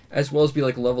 3, as well as be,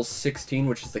 like, level 16,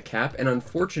 which is the cap. And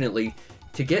unfortunately,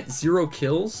 to get 0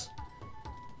 kills,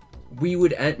 we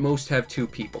would at most have 2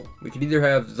 people. We could either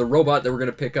have the robot that we're going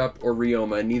to pick up or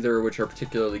Ryoma, neither of which are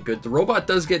particularly good. The robot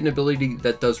does get an ability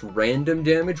that does random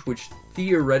damage, which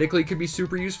theoretically could be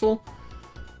super useful,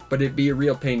 but it'd be a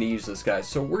real pain to use this guy.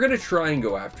 So we're going to try and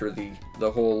go after the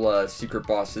whole secret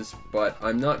bosses, but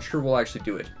I'm not sure we'll actually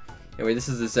do it. Anyway, this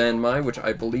is the Zanmai, which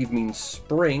I believe means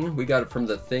spring. We got it from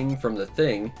the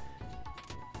thing.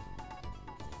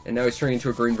 And now he's turning into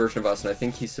a green version of us, and I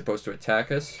think he's supposed to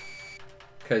attack us.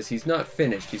 Because he's not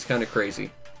finished. He's kind of crazy.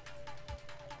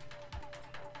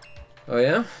 Oh,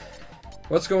 yeah?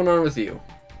 What's going on with you?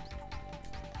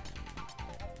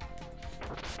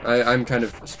 I'm kind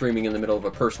of streaming in the middle of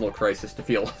a personal crisis to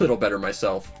feel a little better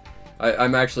myself. I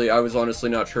was honestly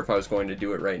not sure if I was going to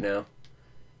do it right now.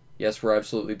 Yes, we're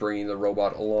absolutely bringing the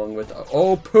robot along with...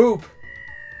 Oh, poop!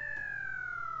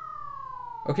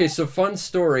 Okay, so fun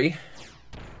story.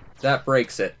 That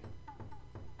breaks it.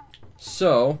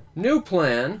 So, new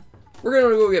plan. We're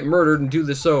gonna go get murdered and do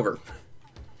this over.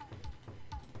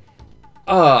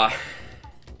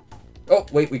 Oh,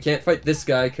 wait, we can't fight this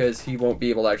guy because he won't be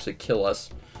able to actually kill us.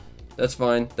 That's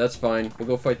fine, that's fine. We'll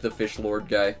go fight the Fish Lord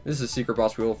guy. This is a secret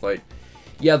boss we will fight.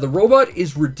 Yeah, the robot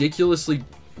is ridiculously,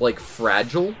 like,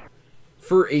 fragile.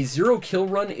 For a 0 kill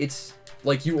run, it's,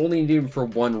 like, you only need him for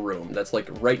one room. That's, like,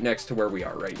 right next to where we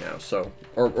are right now, so...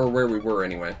 Or where we were,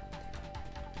 anyway.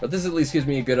 But this at least gives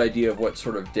me a good idea of what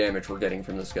sort of damage we're getting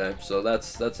from this guy. So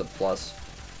that's a plus.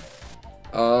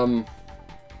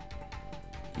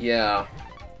 Yeah.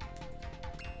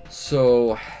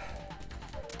 So...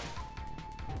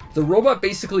 The robot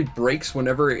basically breaks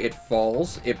whenever it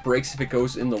falls. It breaks if it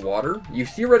goes in the water. You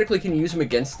theoretically can use him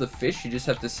against the fish. You just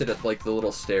have to sit at, like, the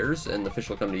little stairs, and the fish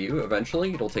will come to you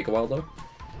eventually. It'll take a while,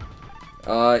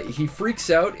 though. He freaks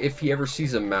out if he ever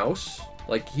sees a mouse.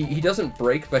 Like, he doesn't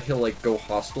break, but he'll, like, go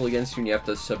hostile against you, and you have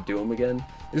to subdue him again.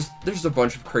 There's a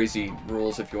bunch of crazy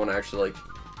rules if you want to actually, like,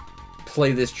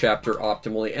 play this chapter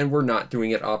optimally. And we're not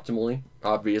doing it optimally,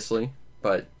 obviously,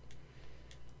 but...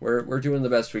 We're doing the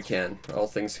best we can, all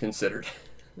things considered.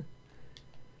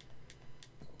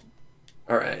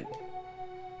 Alright.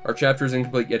 Our chapter is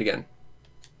incomplete yet again.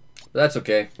 But that's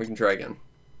okay, we can try again.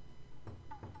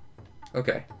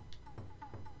 Okay.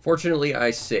 Fortunately,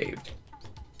 I saved.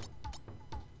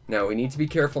 Now, we need to be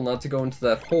careful not to go into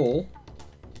that hole,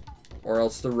 or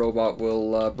else the robot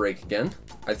will break again.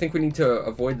 I think we need to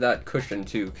avoid that cushion,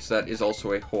 too, because that is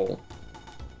also a hole.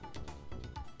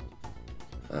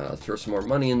 Throw some more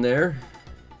money in there.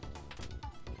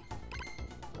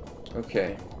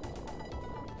 Okay.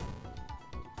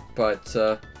 But,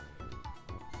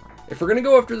 if we're gonna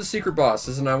go after the secret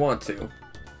bosses, and I want to,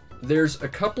 there's a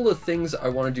couple of things I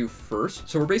want to do first.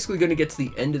 So we're basically going to get to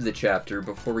the end of the chapter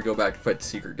before we go back to fight the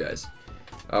secret guys.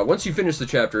 Once you finish the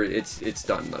chapter, it's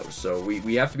done, though. So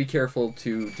we have to be careful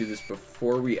to do this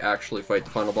before we actually fight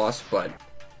the final boss, but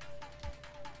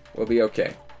we'll be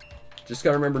okay. Just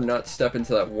gotta remember not to step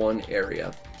into that one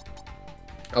area.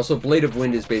 Also, Blade of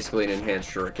Wind is basically an enhanced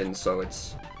shuriken, so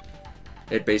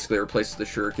it basically replaces the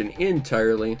shuriken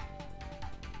entirely.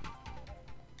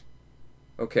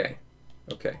 Okay.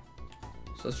 Okay.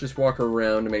 So let's just walk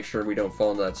around to make sure we don't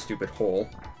fall into that stupid hole.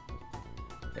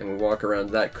 And we walk around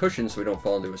that cushion so we don't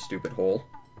fall into a stupid hole.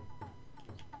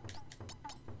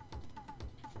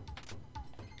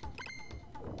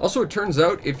 Also, it turns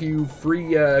out, if you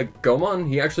free Gomon,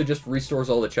 he actually just restores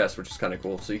all the chests, which is kind of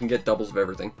cool. So you can get doubles of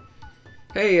everything.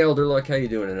 Hey, Elder Luck, how you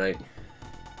doing tonight?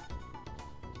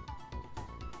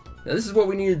 Now, this is what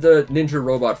we needed the ninja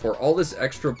robot for. All this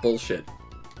extra bullshit.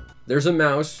 There's a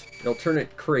mouse. It'll turn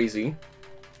it crazy.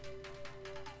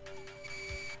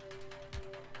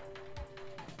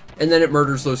 And then it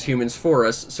murders those humans for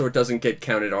us, so it doesn't get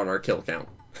counted on our kill count.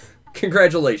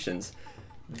 Congratulations.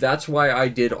 That's why I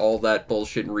did all that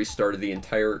bullshit and restarted the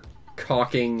entire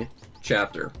cocking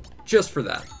chapter. Just for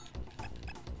that.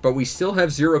 But we still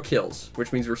have 0 kills,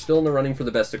 which means we're still in the running for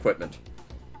the best equipment.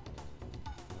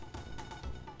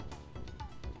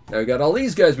 Now we got all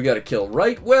these guys we gotta kill,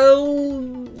 right?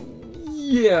 Well,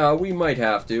 yeah, we might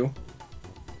have to.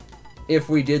 If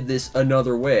we did this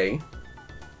another way.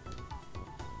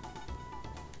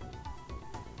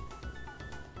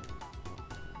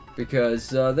 Because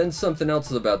then something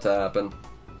else is about to happen.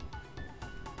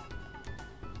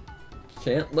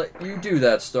 Can't let you do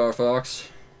that, Star Fox.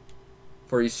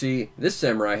 For you see, this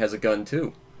samurai has a gun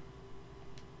too.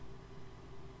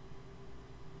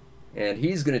 And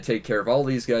he's going to take care of all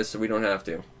these guys so we don't have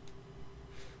to.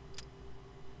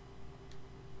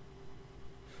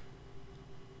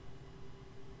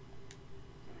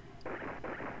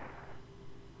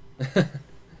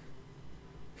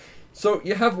 So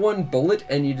you have one bullet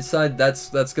and you decide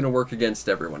that's going to work against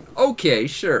everyone. Okay,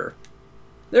 sure.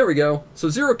 There we go. So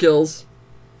 0 kills.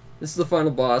 This is the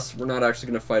final boss. We're not actually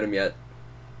going to fight him yet.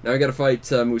 Now we got to fight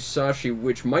Musashi,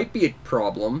 which might be a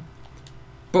problem.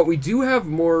 But we do have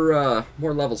more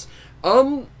levels.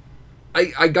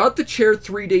 I got the chair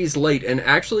 3 days late, and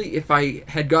actually, if I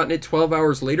had gotten it 12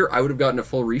 hours later, I would have gotten a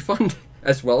full refund,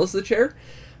 as well as the chair.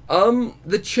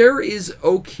 The chair is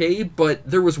okay, but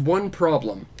there was one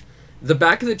problem. The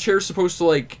back of the chair is supposed to,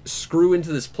 like, screw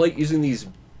into this plate using these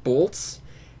bolts,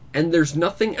 and there's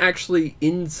nothing actually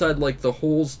inside, like, the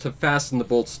holes to fasten the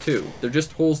bolts to. They're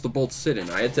just holes the bolts sit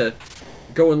in. I had to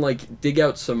go and, like, dig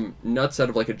out some nuts out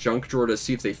of, like, a junk drawer to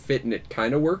see if they fit, and it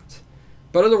kind of worked.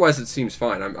 But otherwise, it seems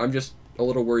fine. I'm just a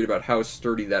little worried about how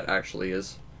sturdy that actually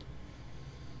is.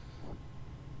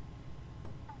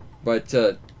 But,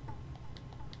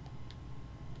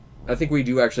 I think we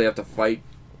do actually have to fight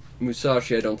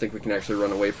Musashi. I don't think we can actually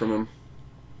run away from him.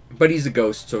 But he's a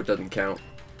ghost, so it doesn't count.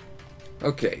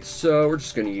 Okay, so we're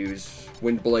just going to use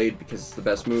Wind Blade because it's the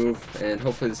best move, and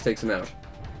hopefully this takes him out.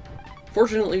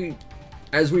 Fortunately,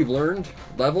 as we've learned,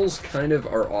 levels kind of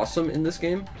are awesome in this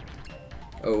game.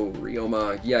 Oh,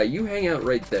 Ryoma. Yeah, you hang out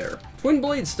right there. Twin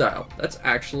blade style. That's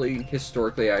actually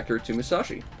historically accurate to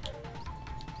Musashi.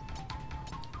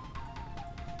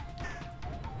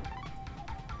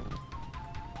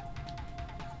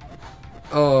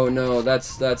 Oh no,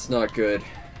 that's not good.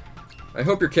 I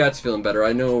hope your cat's feeling better.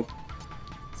 I know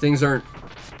things aren't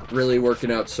really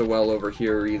working out so well over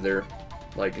here either.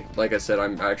 Like I said,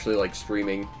 I'm actually like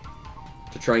streaming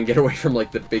to try and get away from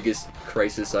like the biggest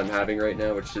crisis I'm having right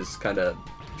now, which is kind of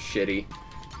shitty.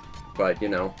 But, you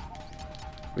know,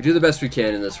 we do the best we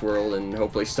can in this world and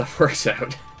hopefully stuff works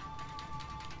out.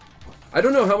 I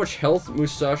don't know how much health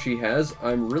Musashi has.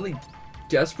 I'm really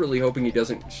desperately hoping he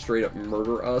doesn't straight up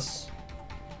murder us.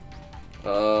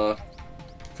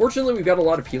 Fortunately, we've got a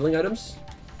lot of healing items.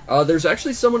 There's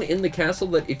actually someone in the castle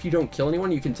that if you don't kill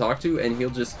anyone, you can talk to, and he'll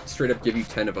just straight up give you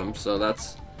 10 of them, so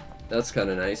that's kind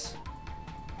of nice.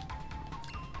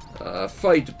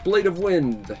 Fight, Blade of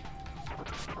Wind!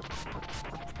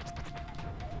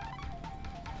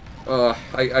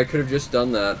 I could have just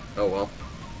done that. Oh well.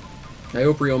 I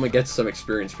hope Ryoma gets some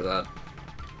experience for that.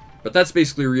 But that's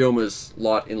basically Ryoma's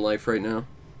lot in life right now.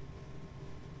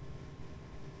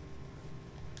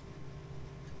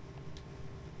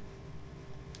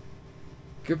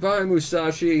 Goodbye,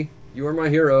 Musashi. You are my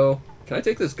hero. Can I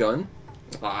take this gun?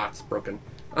 Ah, it's broken.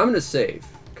 I'm gonna save,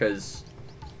 because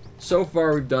so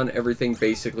far we've done everything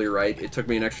basically right. It took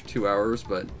me an extra 2 hours,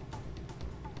 but...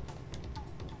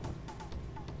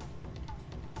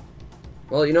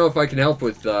 Well, you know, if I can help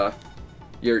with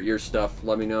your stuff,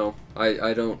 let me know.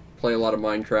 I don't play a lot of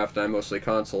Minecraft, I'm mostly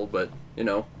console, but, you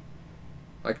know,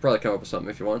 I could probably come up with something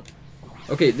if you want.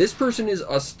 Okay, this person is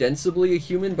ostensibly a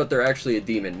human, but they're actually a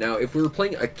demon. Now, if we were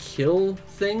playing a kill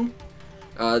thing,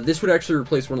 this would actually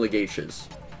replace one of the geishas.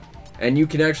 And you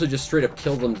can actually just straight up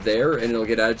kill them there, and it'll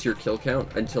get added to your kill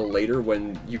count until later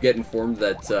when you get informed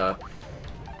that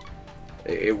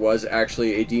it was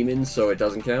actually a demon, so it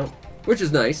doesn't count. Which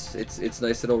is nice. It's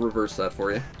nice that it'll reverse that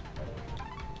for you.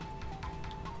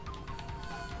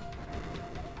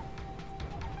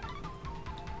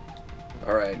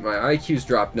 Alright, my IQ's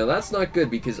dropped. Now that's not good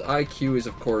because IQ is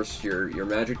of course your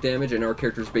magic damage, and our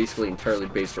character is basically entirely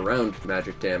based around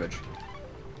magic damage.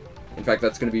 In fact,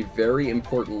 that's going to be very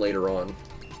important later on.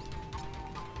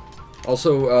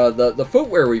 Also, the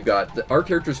footwear we've got, our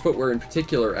character's footwear in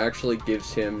particular actually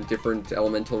gives him different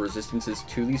elemental resistances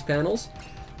to these panels.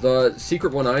 The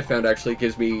secret one I found actually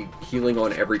gives me healing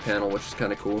on every panel, which is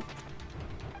kind of cool.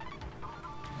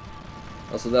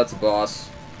 Also, that's a boss.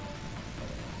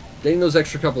 Getting those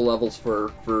extra couple levels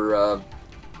for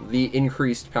the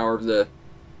increased power of the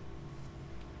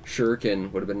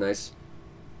shuriken would have been nice.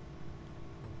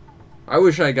 I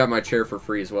wish I got my chair for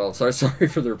free as well. Sorry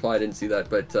for the reply, I didn't see that,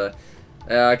 but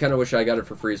I kind of wish I got it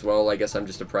for free as well. I guess I'm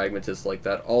just a pragmatist like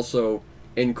that. Also,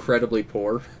 incredibly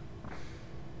poor.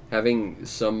 Having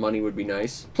some money would be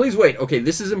nice. Please wait. Okay,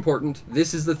 this is important.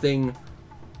 This is the thing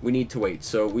we need to wait.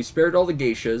 So, we spared all the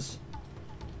geishas.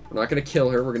 We're not going to kill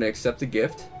her. We're going to accept the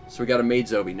gift. So, we got a Maid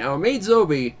Zobi. Now, a Maid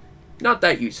Zobi, not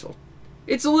that useful.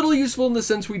 It's a little useful in the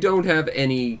sense we don't have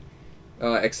any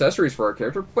accessories for our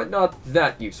character, but not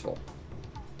that useful.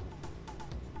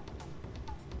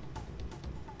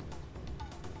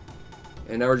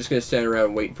 And now we're just going to stand around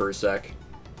and wait for a sec.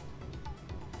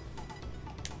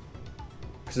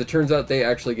 Because it turns out they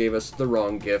actually gave us the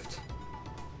wrong gift.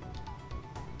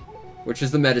 Which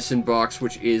is the medicine box,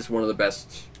 which is one of the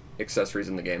best accessories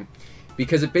in the game.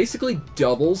 Because it basically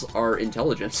doubles our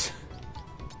intelligence.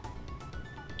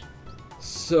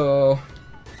 So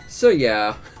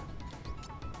yeah.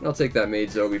 I'll take that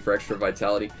Maid Zobi for extra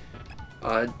vitality.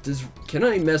 Can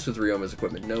I mess with Ryoma's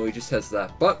equipment? No, he just has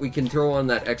that. But we can throw on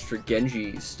that extra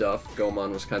Genji stuff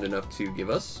Gomon was kind enough to give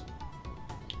us.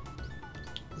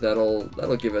 That'll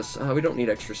give us... we don't need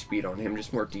extra speed on him,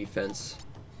 just more defense.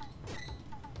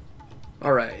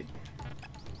 Alright.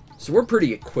 So we're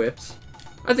pretty equipped.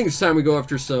 I think it's time we go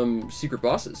after some secret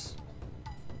bosses.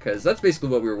 Because that's basically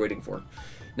what we were waiting for.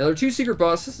 Now, there are two secret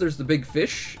bosses. There's the big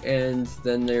fish, and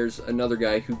then there's another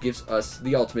guy who gives us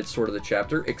the ultimate sword of the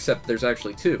chapter, except there's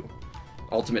actually two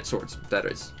ultimate swords, that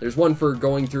is. There's one for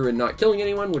going through and not killing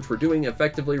anyone, which we're doing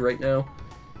effectively right now.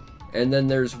 And then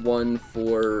there's one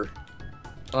for...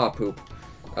 poop.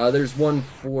 There's one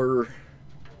for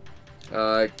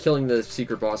killing the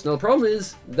secret boss. Now, the problem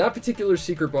is, that particular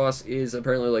secret boss is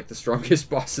apparently, like, the strongest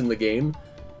boss in the game.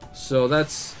 So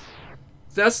that's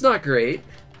not great.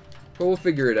 But we'll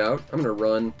figure it out. I'm gonna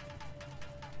run.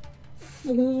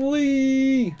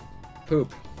 Flee!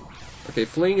 Poop. Okay,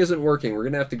 fleeing isn't working. We're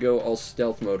gonna have to go all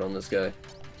stealth mode on this guy.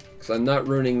 Because I'm not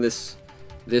ruining this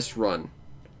run.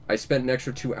 I spent an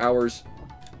extra 2 hours...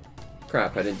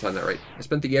 Crap, I didn't time that right. I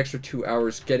spent the extra 2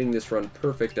 hours getting this run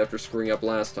perfect after screwing up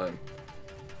last time.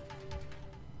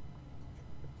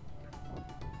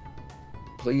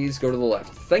 Please go to the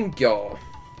left. Thank y'all.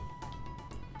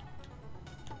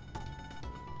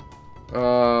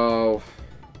 Oh.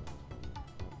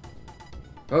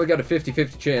 Oh, we got a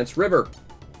 50-50 chance. River.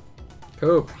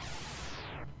 Poop.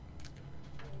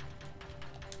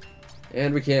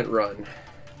 And we can't run.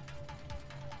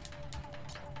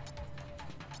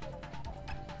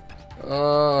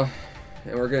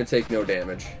 And we're gonna take no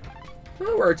damage.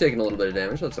 Oh, we're taking a little bit of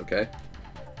damage. That's okay.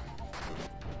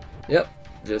 Yep.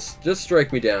 Just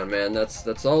strike me down, man.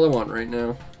 That's all I want right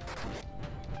now.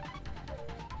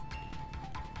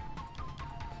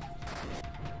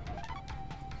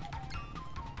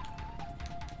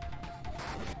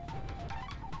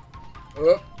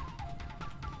 Oh.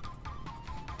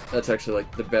 That's actually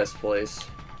like the best place.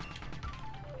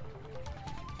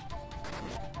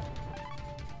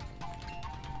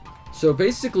 So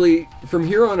basically, from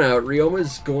here on out,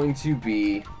 Ryoma's going to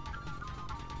be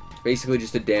basically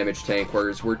just a damage tank,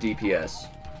 whereas we're DPS.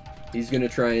 He's going to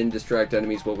try and distract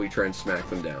enemies while we try and smack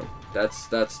them down. That's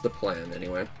the plan,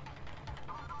 anyway.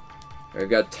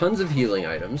 I've got tons of healing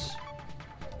items.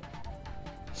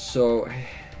 So,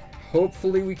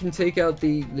 hopefully we can take out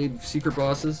the secret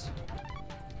bosses.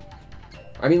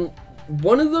 I mean,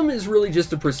 one of them is really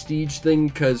just a prestige thing,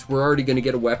 because we're already going to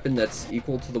get a weapon that's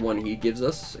equal to the one he gives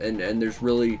us, and there's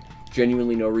really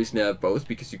genuinely no reason to have both,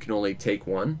 because you can only take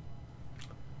one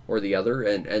or the other,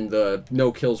 and the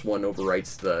no kills one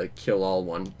overwrites the kill all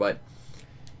one, but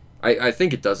I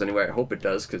think it does anyway. I hope it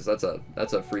does, because that's a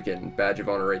freaking badge of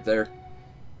honor right there.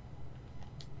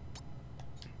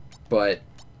 But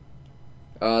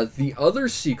the other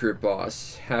secret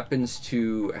boss happens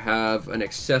to have an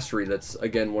accessory that's,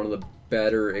 again, one of the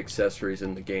better accessories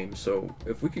in the game. So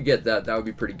if we could get that, that would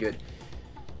be pretty good.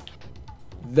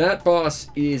 That boss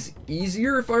is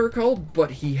easier, if I recall, but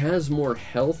he has more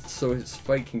health, so his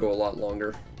fight can go a lot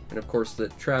longer. And of course, the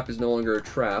trap is no longer a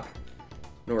trap,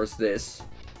 nor is this.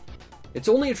 It's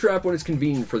only a trap when it's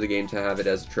convenient for the game to have it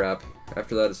as a trap.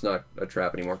 After that, it's not a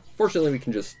trap anymore. Fortunately, we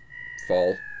can just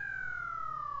fall.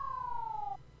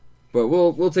 But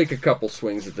we'll take a couple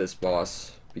swings at this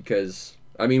boss, because,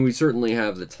 I mean, we certainly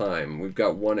have the time. We've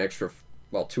got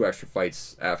two extra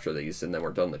fights after these, and then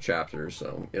we're done the chapter,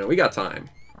 so, you know, we got time.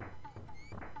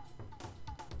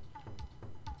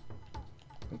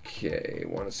 Okay,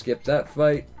 want to skip that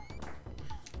fight.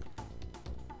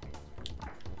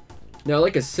 Now,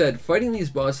 like I said, fighting these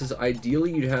bosses,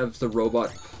 ideally you'd have the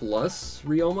robot plus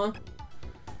Ryoma.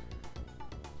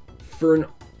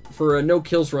 For a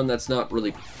no-kills run, that's not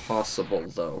really possible,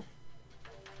 though.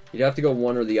 You'd have to go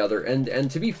one or the other,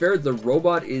 and to be fair, the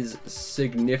robot is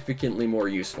significantly more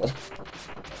useful.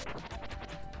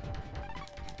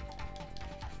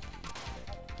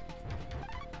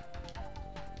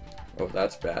 Oh,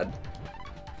 that's bad.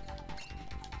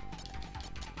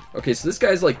 Okay, so this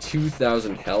guy's like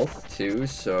 2,000 health, too,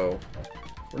 so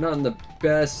we're not in the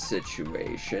best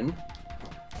situation.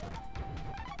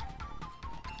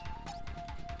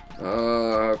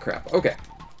 Crap. Okay.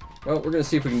 Well, we're gonna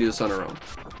see if we can do this on our own.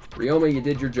 Ryoma, you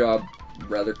did your job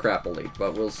rather crappily,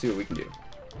 but we'll see what we can do.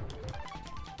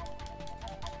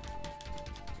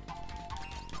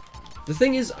 The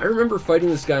thing is, I remember fighting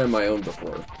this guy on my own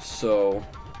before, so...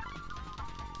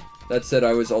 That said,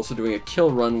 I was also doing a kill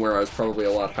run where I was probably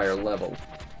a lot higher level.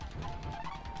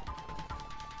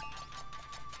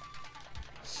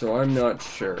 So I'm not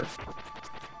sure.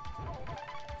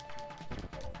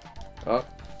 Oh.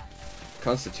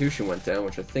 Constitution went down,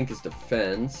 which I think is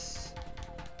defense.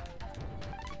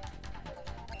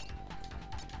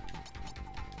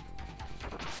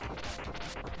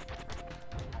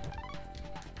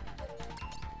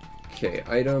 Okay,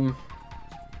 item.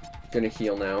 Gonna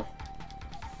heal now.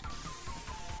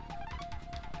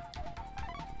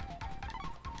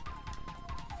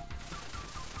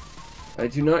 I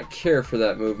do not care for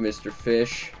that move, Mr.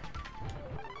 Fish.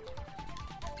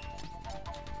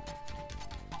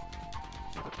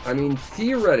 I mean,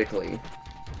 theoretically,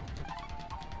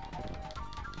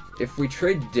 if we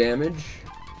trade damage...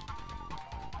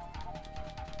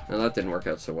 No, that didn't work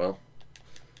out so well.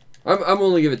 I'm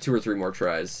only give it 2 or 3 more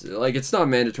tries. Like, it's not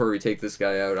mandatory we take this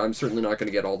guy out. I'm certainly not going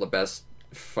to get all the best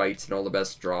fights and all the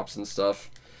best drops and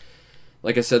stuff.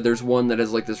 Like I said, there's one that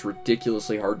has, like, this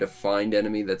ridiculously hard to find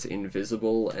enemy that's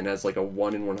invisible and has, like, a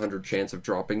 1 in 100 chance of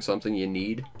dropping something you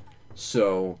need.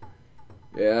 So...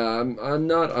 yeah, I'm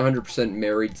not 100%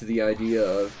 married to the idea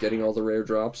of getting all the rare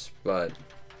drops, but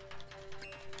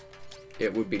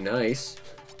it would be nice.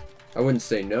 I wouldn't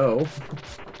say no.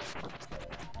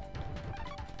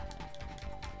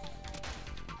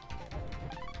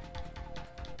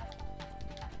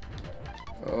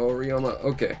 Oh, Ryoma.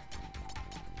 Okay.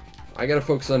 I gotta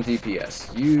focus on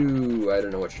DPS. I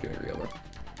don't know what you're doing, Ryoma.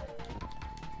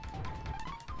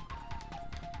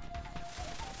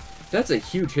 That's a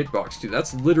huge hitbox, too.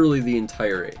 That's literally the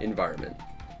entire environment.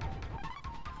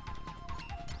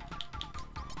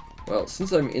 Well,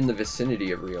 since I'm in the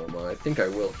vicinity of Ryoma, I think I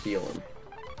will heal him.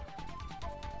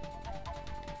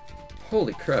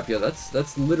 Holy crap, yeah,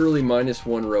 that's literally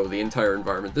 -1 row, the entire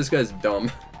environment. This guy's dumb.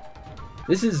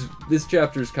 This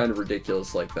chapter's kind of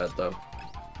ridiculous like that, though.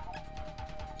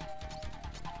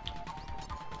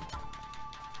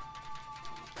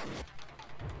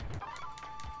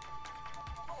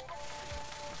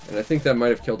 And I think that might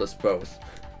have killed us both.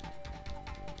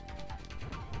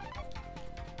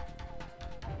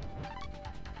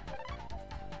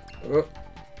 Oh,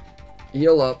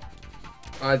 heal up.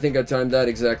 I think I timed that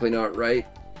exactly not right,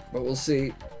 but we'll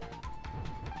see.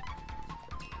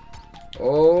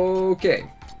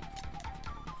 Okay.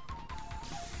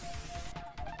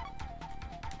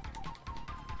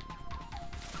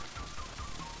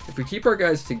 If we keep our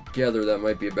guys together, that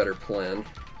might be a better plan.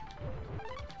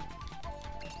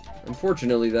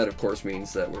 Unfortunately, that of course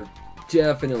means that we're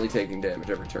definitely taking damage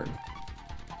every turn.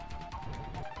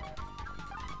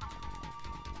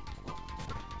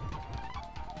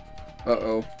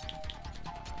 Uh-oh.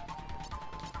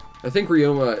 I think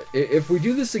Ryoma, if we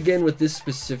do this again with this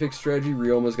specific strategy,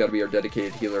 Ryoma's got to be our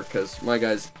dedicated healer, because my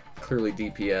guy's clearly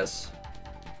DPS.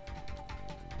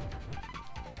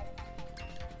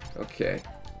 Okay.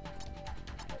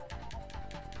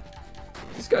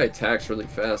 This guy attacks really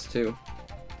fast, too.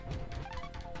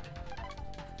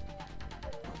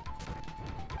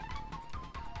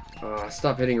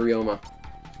 Stop hitting Ryoma.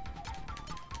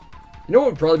 You know what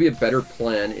would probably be a better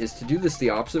plan is to do this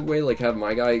the opposite way, like have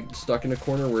my guy stuck in a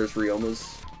corner, whereas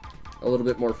Ryoma's a little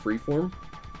bit more freeform.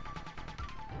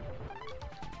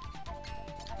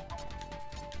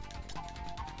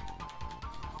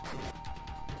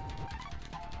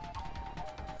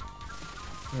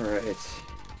 Alright.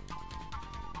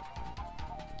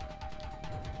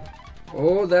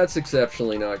 Oh, that's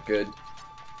exceptionally not good.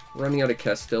 Running out of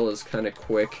Castile is kind of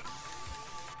quick.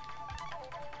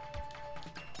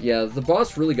 Yeah, the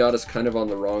boss really got us kind of on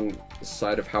the wrong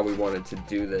side of how we wanted to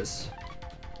do this.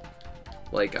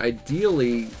 Like,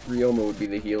 ideally, Ryoma would be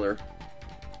the healer.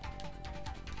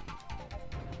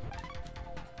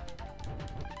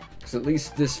 Because at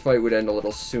least this fight would end a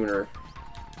little sooner.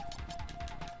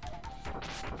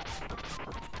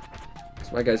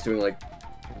 Because my guy's doing, like,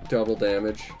 double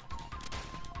damage.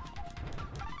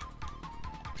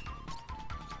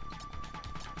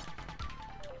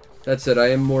 That said, I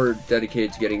am more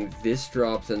dedicated to getting this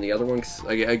drop than the other one, 'cause,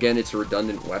 again, it's a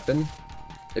redundant weapon.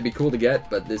 It'd be cool to get,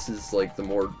 but this is, like, the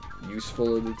more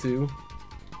useful of the two.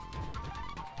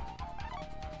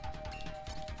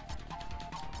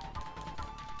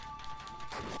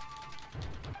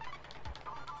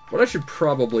 What I should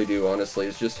probably do, honestly,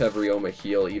 is just have Ryoma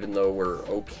heal, even though we're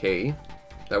okay.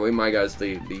 That way my guy's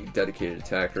the dedicated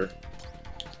attacker.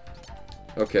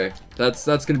 Okay, that's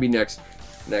gonna be next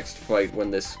fight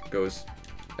when this goes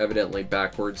evidently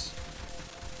backwards.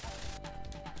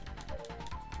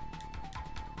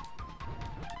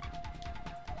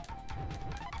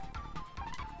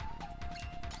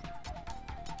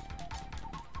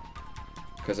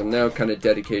 Because I'm now kind of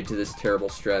dedicated to this terrible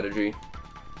strategy.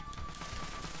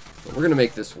 But we're gonna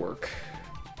make this work.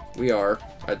 We are.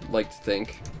 I'd like to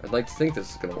think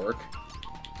this is gonna work.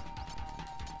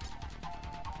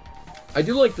 I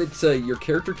do like that your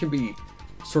character can be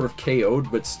sort of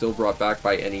KO'd, but still brought back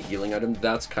by any healing item.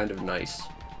 That's kind of nice.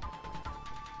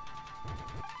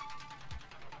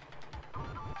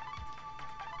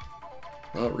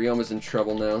 Well, Ryoma's in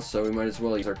trouble now, so we might as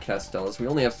well use our Castellas. We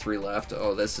only have 3 left.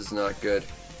 Oh, this is not good.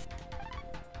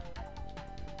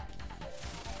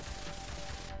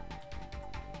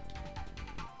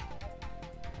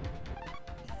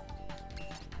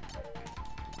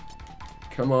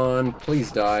 Come on,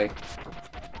 please die.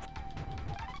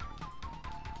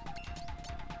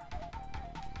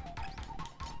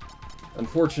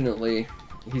 Unfortunately,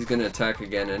 he's gonna attack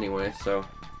again anyway, so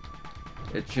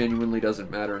it genuinely doesn't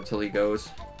matter until he goes.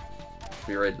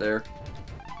 Be right there.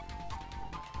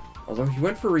 Although he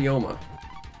went for Ryoma.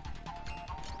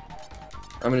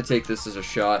 I'm gonna take this as a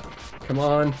shot. Come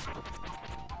on.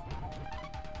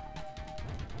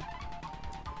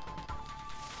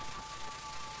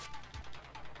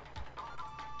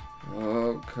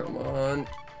 Oh, come on.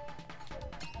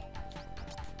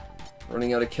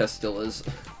 Running out of Castillas.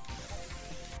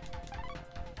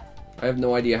 I have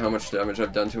no idea how much damage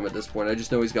I've done to him at this point. I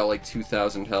just know he's got like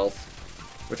 2,000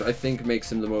 health, which I think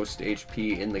makes him the most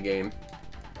HP in the game.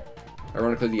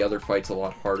 Ironically, the other fight's a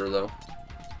lot harder, though.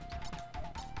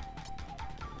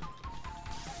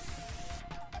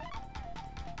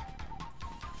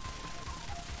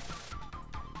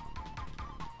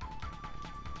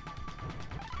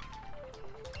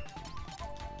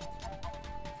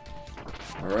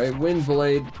 Alright, Wind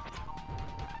Blade.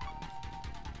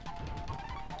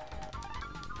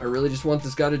 I really just want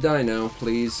this guy to die now,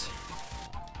 please.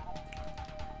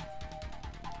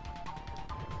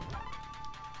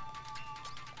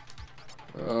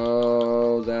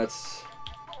 Oh, that's...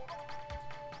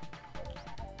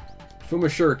 Fuma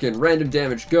Shuriken, random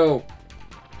damage, go!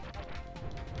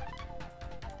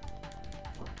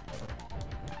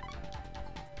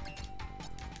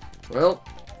 Well,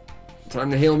 time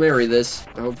to Hail Mary this.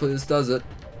 Hopefully this does it.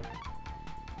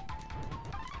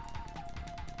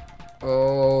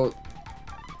 Oh,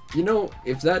 you know,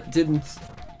 if that didn't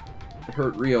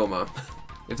hurt Ryoma,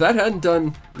 if that hadn't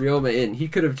done Ryoma in, he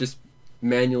could have just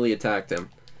manually attacked him.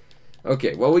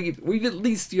 Okay, well, we've at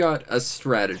least got a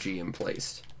strategy in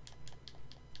place.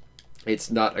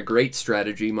 It's not a great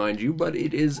strategy, mind you, but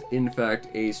it is, in fact,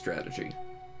 a strategy.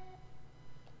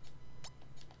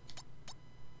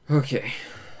 Okay.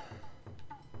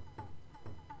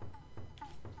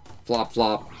 Flop,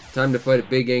 flop. Time to fight a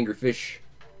big angry fish.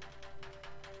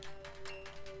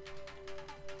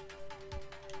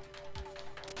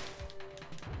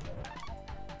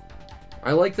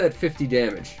 I like that 50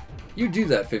 damage. You do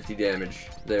that 50 damage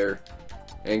there,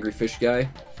 angry fish guy.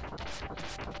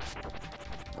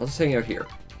 I'll just hang out here.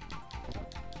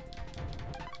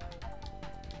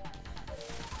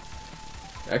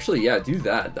 Actually, yeah, do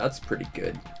that. That's pretty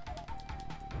good.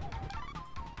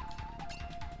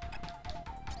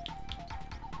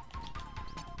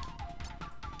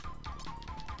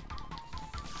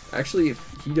 Actually,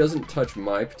 if he doesn't touch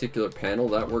my particular panel,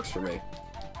 that works for me.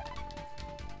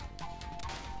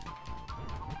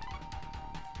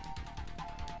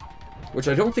 Which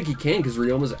I don't think he can, because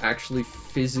Ryoma's actually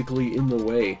physically in the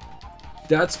way.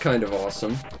 That's kind of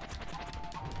awesome.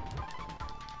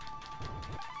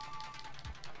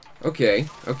 Okay,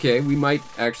 okay, we might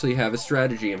actually have a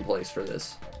strategy in place for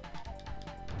this.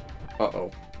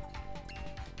 Uh-oh.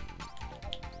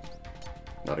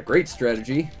 Not a great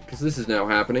strategy, because this is now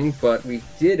happening, but we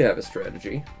did have a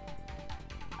strategy.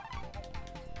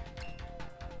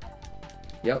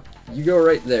 Yep, you go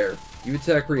right there. You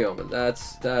attack Ryoma.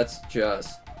 That's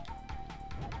just...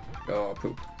 Oh,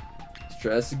 poop.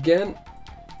 Stress again.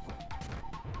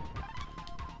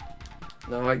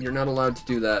 No, you're not allowed to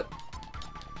do that.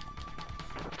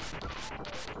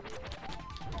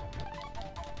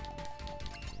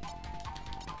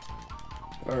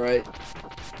 Alright.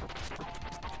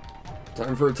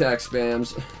 Time for attack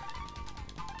spams.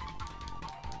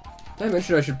 Did I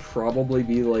mention I should probably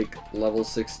be, like, level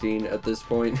 16 at this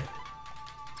point?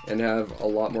 And have a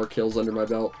lot more kills under my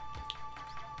belt?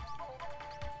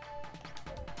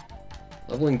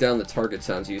 Leveling down the target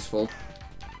sounds useful.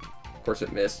 Of course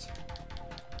it missed.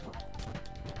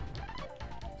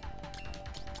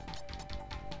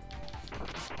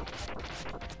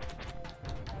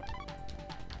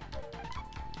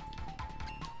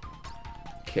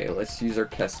 Okay, let's use our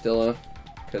Castilla,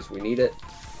 because we need it.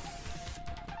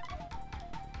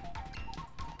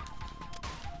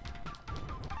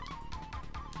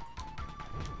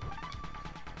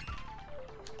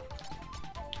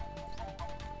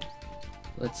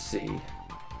 Let's see.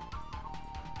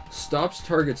 Stops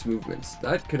target's movements.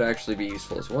 That could actually be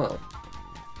useful as well.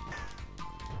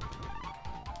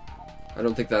 I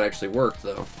don't think that actually worked,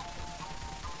 though.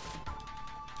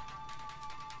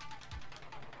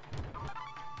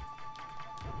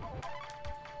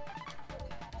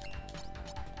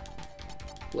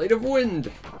 Blade of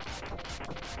Wind!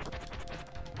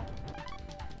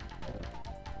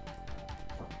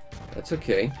 That's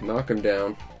okay. Knock him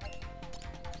down.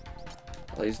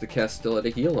 I'll use the Castilla to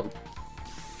heal him.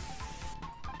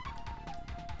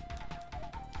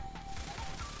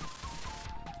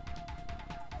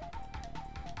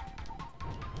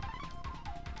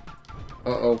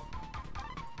 Uh-oh.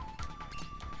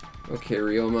 Okay,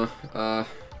 Ryoma.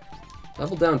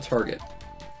 Level down target.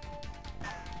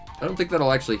 I don't think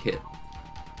that'll actually hit,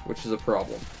 which is a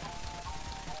problem.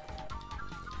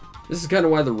 This is kind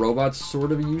of why the robot's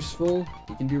sort of useful.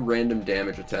 You can do random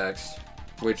damage attacks,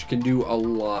 which can do a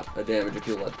lot of damage if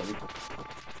you let them.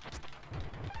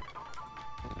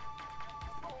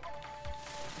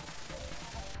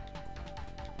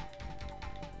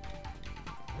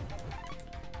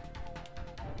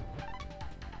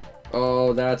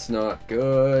 Oh, that's not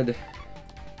good.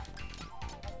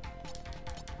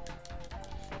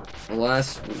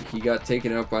 Alas, he got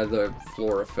taken out by the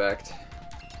floor effect.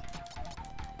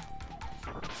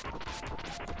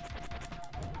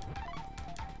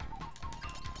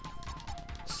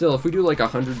 Still, if we do like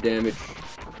 100 damage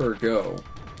per go,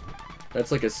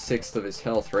 that's like a sixth of his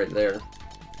health right there.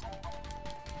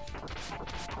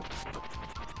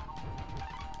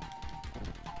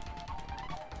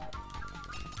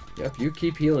 Yep, you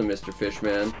keep healing, Mr.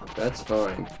 Fishman. That's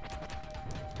fine.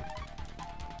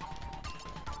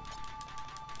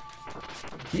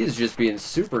 He is just being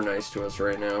super nice to us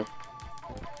right now.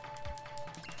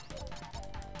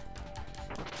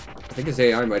 I think his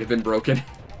AI might have been broken.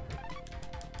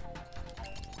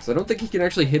 Because I don't think he can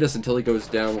actually hit us until he goes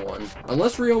down one.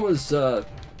 Unless Ryoma's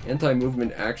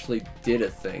anti-movement actually did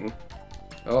a thing.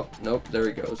 Oh, nope, there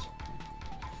he goes.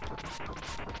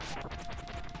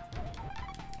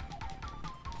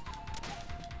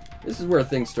 This is where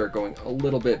things start going a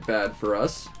little bit bad for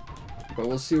us. But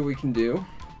we'll see what we can do.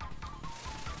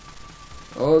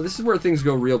 Oh, this is where things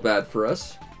go real bad for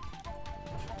us.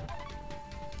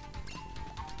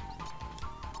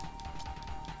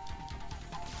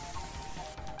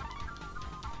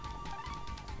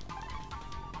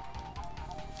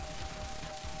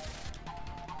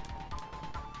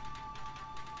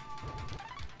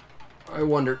 I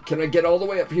wonder, can I get all the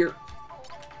way up here?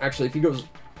 Actually, if he goes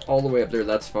all the way up there,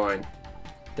 that's fine.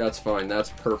 That's fine,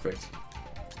 that's perfect.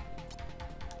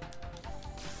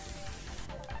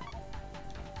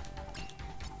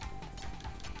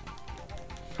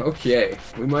 Okay,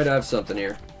 we might have something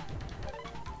here.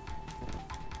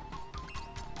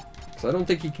 Because I don't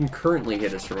think he can currently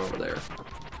hit us from over there.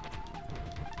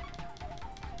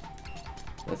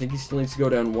 I think he still needs to go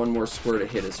down one more square to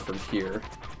hit us from here.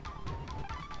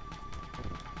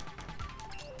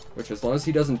 Which, as long as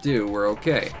he doesn't do, we're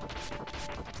okay.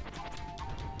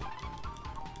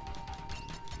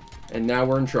 And now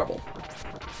we're in trouble.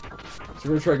 So we're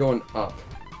going to try going up.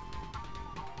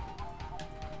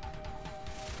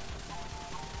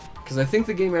 Because I think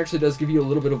the game actually does give you a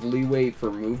little bit of leeway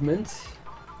for movement.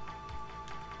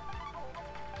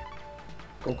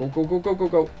 Go, go, go, go, go, go,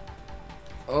 go.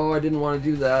 Oh, I didn't want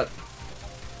to do that.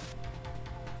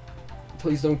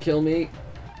 Please don't kill me.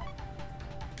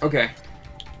 Okay.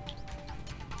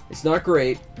 It's not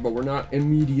great, but we're not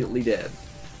immediately dead.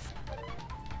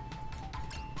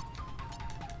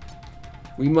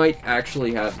 We might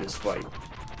actually have this fight.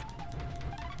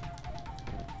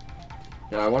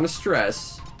 Now, I want to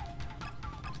stress,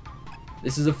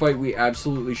 this is a fight we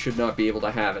absolutely should not be able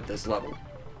to have at this level.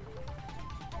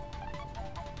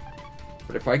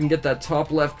 But if I can get that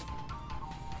top left,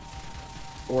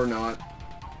 or not,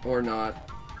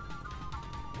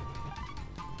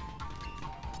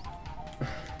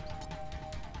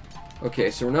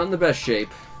 okay, so we're not in the best shape,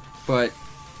 but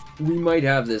we might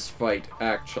have this fight,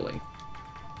 actually.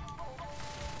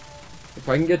 If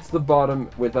I can get to the bottom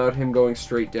without him going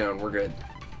straight down, we're good.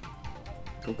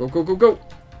 Go, go, go, go, go!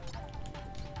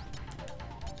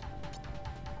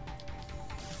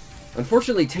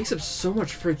 Unfortunately, it takes up so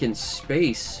much freaking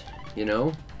space, you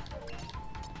know?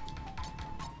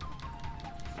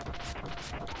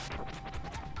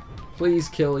 Please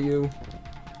kill you.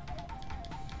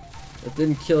 That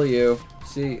didn't kill you.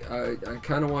 See, I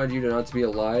kind of wanted you to not to be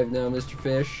alive now, Mr.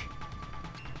 Fish.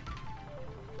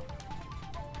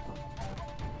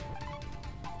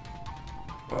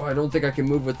 Oh, I don't think I can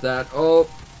move with that. Oh,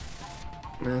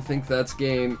 I think that's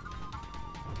game.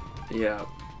 Yeah.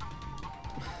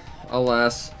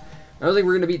 Alas. I don't think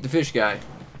we're going to beat the fish guy.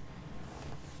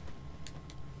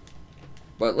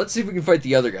 But let's see if we can fight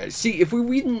the other guys. See, if we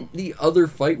win the other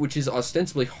fight, which is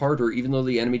ostensibly harder, even though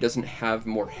the enemy doesn't have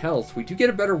more health, we do get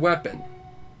a better weapon.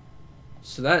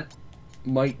 So that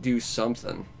might do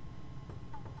something.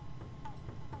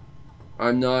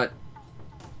 I'm not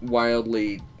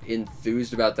wildly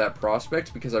enthused about that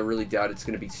prospect, because I really doubt it's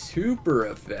going to be super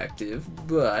effective,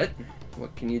 but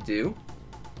what can you do?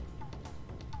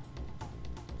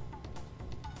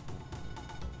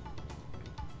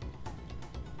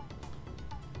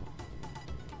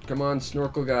 Come on,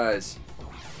 snorkel guys.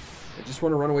 I just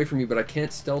want to run away from you, but I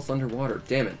can't stealth underwater.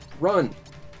 Damn it. Run!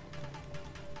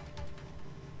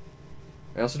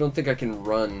 I also don't think I can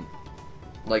run.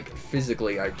 Like,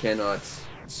 physically, I cannot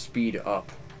speed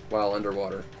up while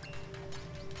underwater.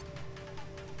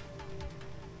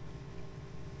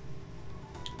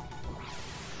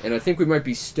 And I think we might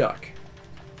be stuck.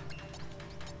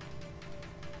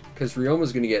 Because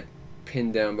Ryoma's going to get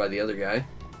pinned down by the other guy.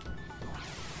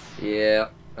 Yeah.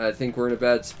 I think we're in a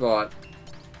bad spot.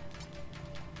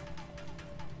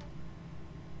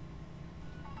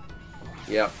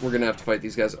 Yeah, we're gonna have to fight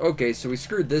these guys. Okay, so we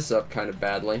screwed this up kind of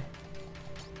badly.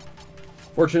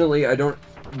 Fortunately, I don't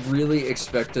really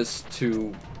expect us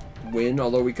to win,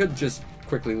 although we could just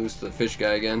quickly lose to the fish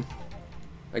guy again.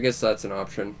 I guess that's an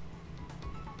option.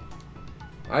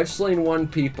 I've slain 1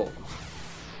 people.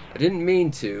 I didn't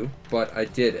mean to, but I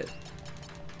did it.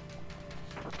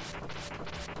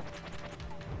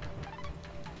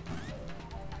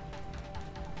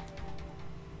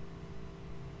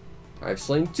 I've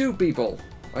slain 2 people.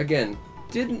 Again,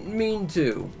 didn't mean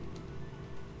to.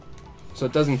 So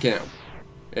it doesn't count.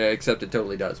 Yeah, except it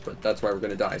totally does, but that's why we're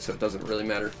gonna die, so it doesn't really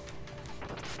matter.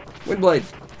 Windblade!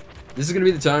 This is gonna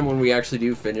be the time when we actually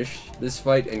do finish this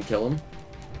fight and kill him.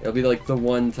 It'll be like the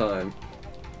one time.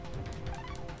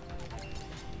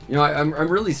 You know, I'm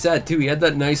really sad too. He had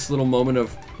that nice little moment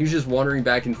of he was just wandering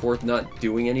back and forth, not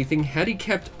doing anything. Had he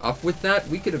kept up with that,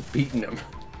 we could have beaten him.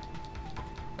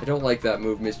 I don't like that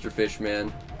move, Mr.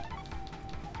 Fishman.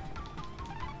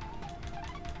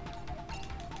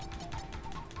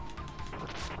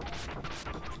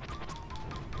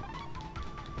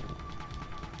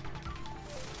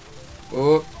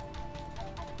 Oh.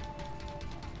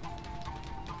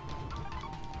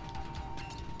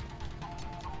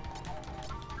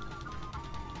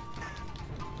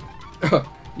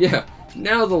 Yeah,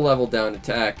 now the level down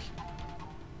attack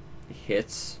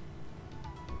hits.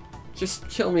 Just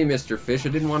kill me, Mr. Fish. I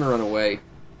didn't want to run away.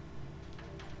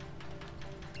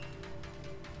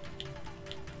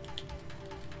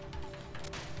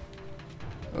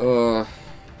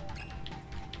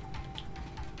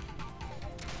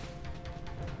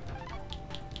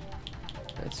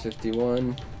 That's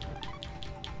 51.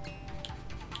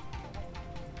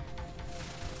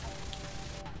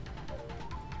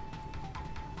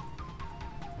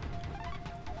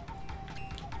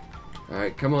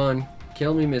 Alright, come on.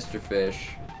 Kill me, Mr.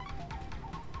 Fish.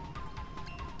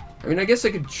 I mean, I guess I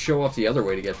could show off the other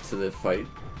way to get to the fight.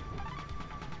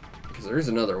 Because there is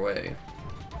another way.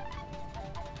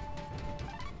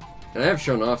 And I have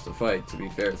shown off the fight, to be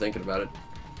fair, thinking about it.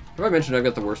 Have I mentioned I've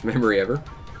got the worst memory ever?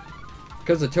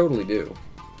 Because I totally do.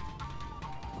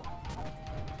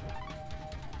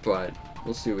 But,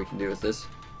 we'll see what we can do with this.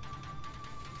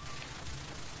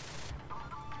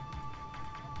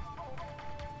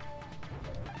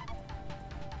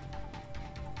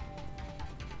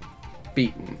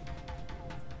 Beaten.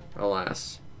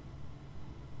 Alas.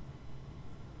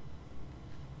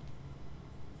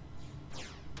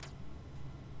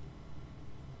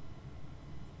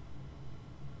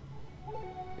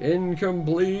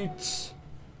 Incomplete.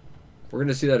 We're going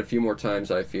to see that a few more times,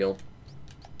 I feel.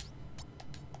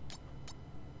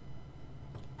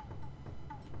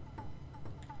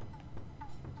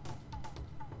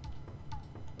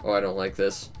 Oh, I don't like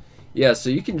this. Yeah, so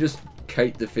you can just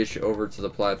kite the fish over to the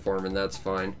platform and that's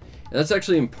fine. And that's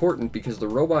actually important because the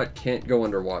robot can't go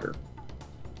underwater.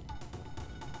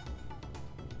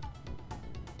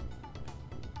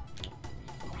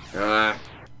 Ah.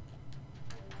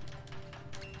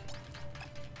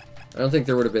 I don't think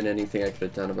there would have been anything I could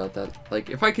have done about that. Like,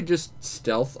 if I could just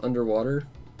stealth underwater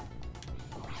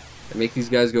and make these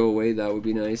guys go away, that would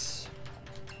be nice.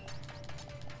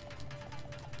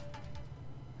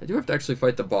 I do have to actually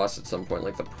fight the boss at some point,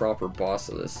 like the proper boss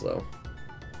of this, though.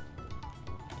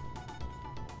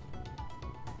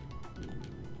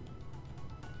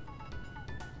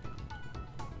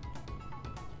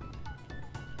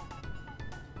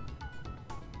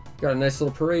 Got a nice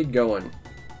little parade going.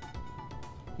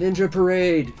 Ninja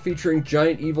Parade, featuring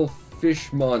giant evil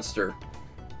fish monster.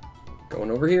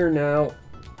 Going over here now.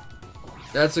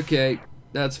 That's okay.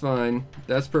 That's fine.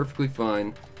 That's perfectly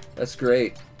fine. That's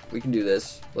great. We can do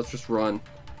this. Let's just run.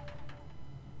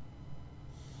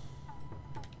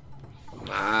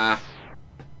 Ah.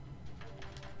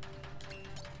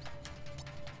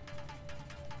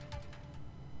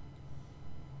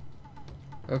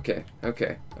 Okay,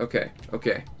 okay, okay,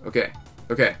 okay, okay,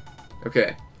 okay,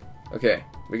 okay, okay.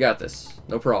 We got this.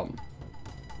 No problem.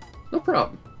 No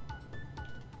problem.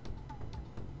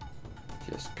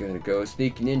 Just gonna go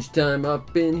sneak ninja time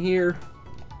up in here.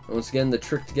 Once again, the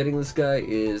trick to getting this guy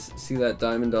is see that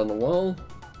diamond on the wall,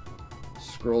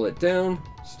 scroll it down,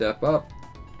 step up,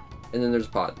 and then there's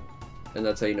a pot. And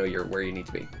that's how you know you're where you need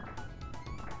to be.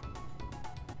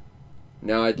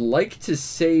 Now, I'd like to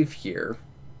save here,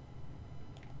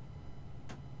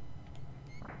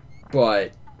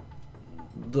 but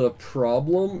the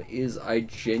problem is I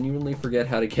genuinely forget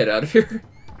how to get out of here.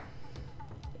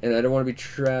 And I don't want to be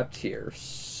trapped here.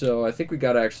 So I think we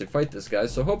gotta actually fight this guy,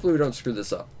 so hopefully we don't screw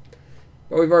this up.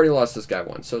 But we've already lost this guy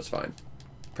once, so it's fine.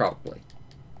 Probably.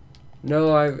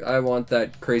 No, I want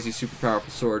that crazy super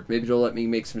powerful sword. Maybe it'll let me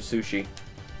make some sushi.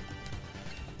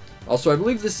 Also, I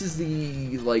believe this is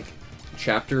the, like,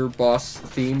 chapter boss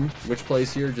theme which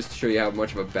plays here, just to show you how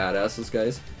much of a badass this guy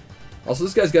is. Also,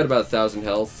 this guy's got about 1,000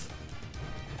 health.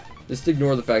 Just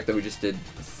ignore the fact that we just did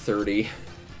 30.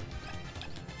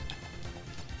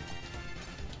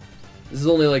 This is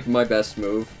only, like, my best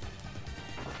move.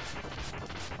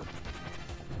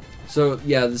 So,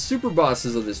 yeah, the super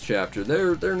bosses of this chapter,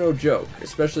 they're no joke.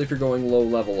 Especially if you're going low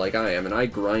level like I am, and I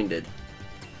grinded.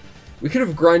 We could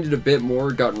have grinded a bit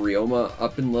more, gotten Ryoma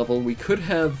up in level. We could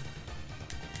have,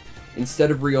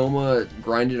 instead of Ryoma,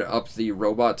 grinded up the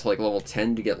robot to, like, level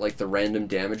 10 to get, like, the random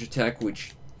damage attack,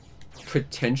 which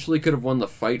potentially could have won the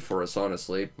fight for us,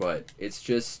 honestly. But it's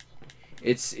just,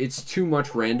 it's too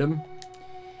much random.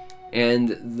 And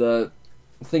the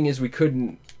thing is, we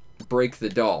couldn't break the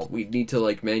doll. We'd need to,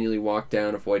 like, manually walk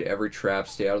down, avoid every trap,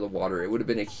 stay out of the water. It would have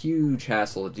been a huge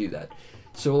hassle to do that.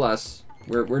 So alas,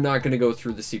 we're not going to go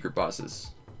through the secret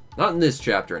bosses. Not in this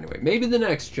chapter, anyway. Maybe the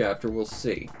next chapter, we'll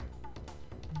see.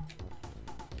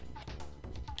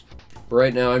 But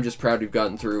right now, I'm just proud we've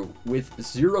gotten through with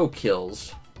 0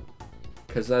 kills.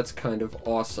 Because that's kind of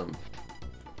awesome.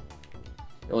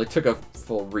 It only took a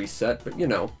full reset, but you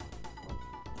know.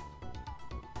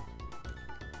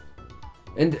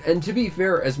 And to be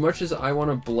fair, as much as I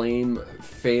want to blame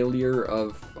failure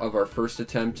of our first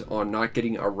attempt on not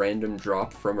getting a random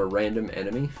drop from a random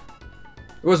enemy,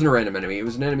 it wasn't a random enemy, it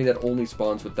was an enemy that only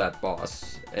spawns with that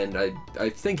boss, and I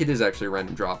think it is actually a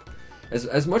random drop.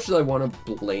 As much as I want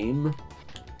to blame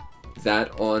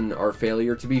that on our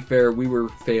failure, to be fair, we were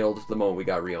failed the moment we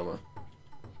got Ryoma.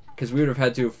 Because we would have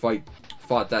had to have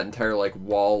fought that entire, like,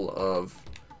 wall of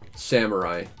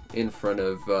samurai in front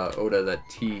of Oda that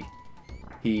he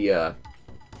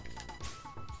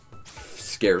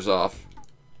scares off.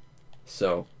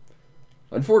 So,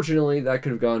 unfortunately, that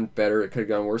could have gone better. It could have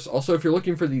gone worse. Also, if you're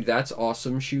looking for the That's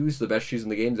Awesome shoes, the best shoes in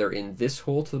the game, they're in this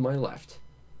hole to my left.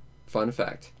 Fun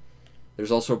fact.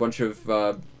 There's also a bunch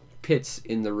of pits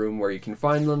in the room where you can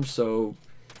find them, so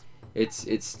it's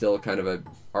still kind of a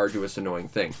arduous, annoying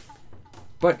thing.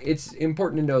 But it's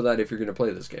important to know that if you're going to play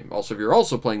this game. Also, if you're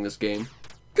also playing this game,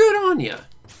 good on ya!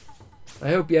 I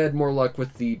hope you had more luck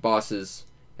with the bosses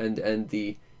and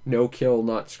the no-kill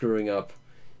not screwing up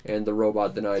and the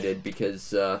robot than I did,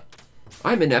 because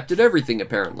I'm inept at everything,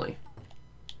 apparently.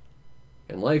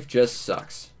 And life just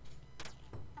sucks.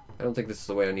 I don't think this is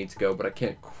the way I need to go, but I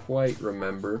can't quite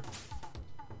remember.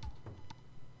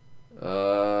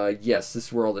 Yes, this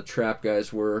is where all the trap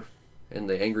guys were, and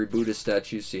the angry Buddha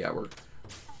statues. So yeah,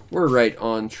 we're right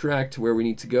on track to where we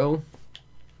need to go.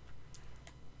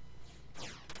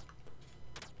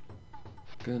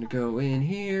 Gonna go in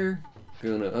here.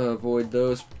 Gonna avoid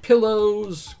those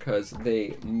pillows, because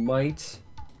they might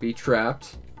be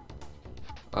trapped.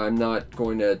 I'm not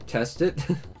going to test it.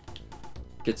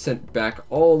 Get sent back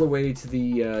all the way to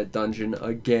the dungeon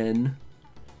again.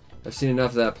 I've seen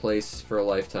enough of that place for a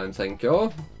lifetime, thank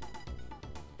you.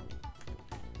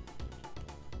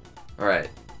 Alright,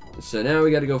 so now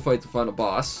we gotta go fight the final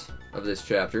boss of this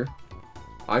chapter.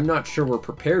 I'm not sure we're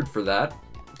prepared for that,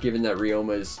 given that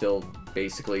Ryoma is still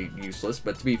basically useless,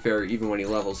 but to be fair, even when he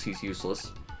levels, he's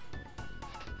useless.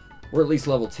 We're at least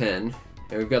level 10,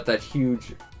 and we've got that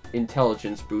huge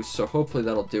intelligence boost, so hopefully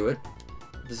that'll do it.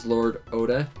 This is Lord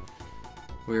Oda.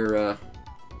 We're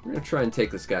gonna try and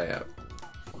take this guy out.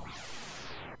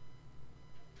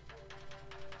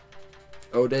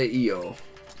 Oda-io.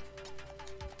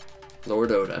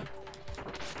 Lord Oda.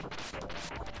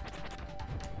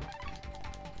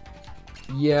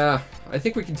 Yeah, I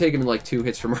think we can take him in like 2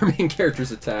 hits from our main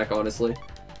character's attack, honestly.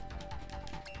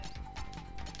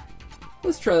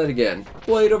 Let's try that again.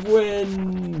 Blade of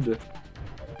Wind!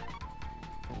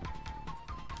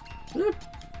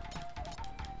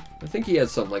 I think he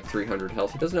has something like 300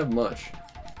 health. He doesn't have much.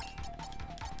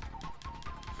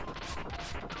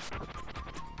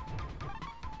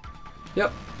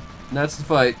 Yep, and that's the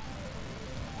fight.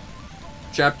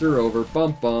 Chapter over.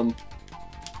 Bum bum.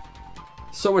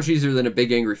 So much easier than a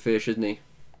big angry fish, isn't he?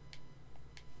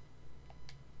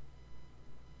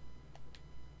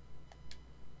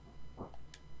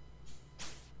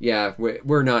 Yeah,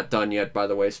 we're not done yet, by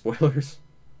the way, spoilers.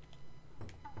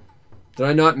 Did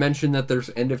I not mention that there's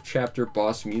end of chapter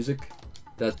boss music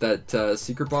that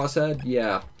secret boss had?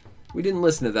 Yeah. We didn't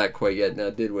listen to that quite yet now,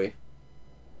 did we?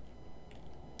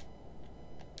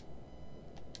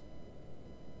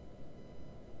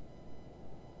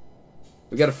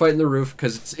 We gotta fight in the roof,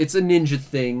 because it's a ninja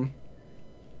thing.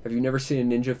 Have you never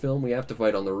seen a ninja film? We have to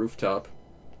fight on the rooftop.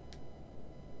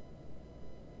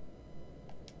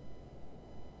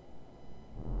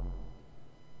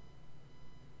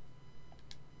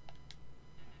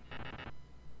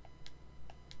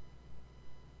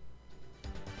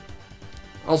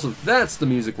 Also, that's the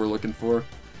music we're looking for.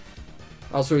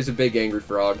 Also, he's a big angry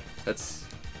frog. That's...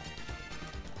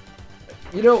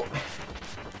 You know,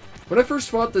 when I first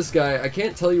fought this guy, I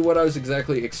can't tell you what I was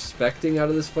exactly expecting out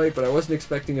of this fight, but I wasn't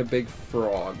expecting a big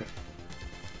frog.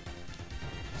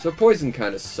 So poison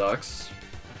kind of sucks.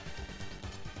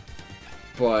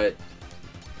 But,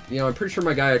 you know, I'm pretty sure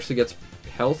my guy actually gets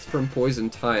health from poison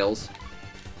tiles.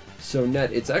 So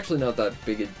net, it's actually not that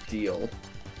big a deal.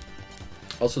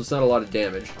 Also, it's not a lot of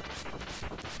damage.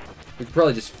 We could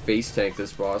probably just face tank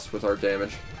this boss with our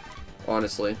damage.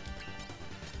 Honestly.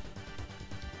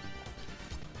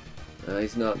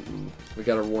 He's not... We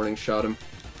got a warning shot him.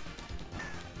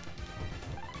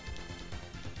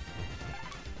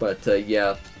 But,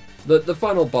 yeah. The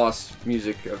final boss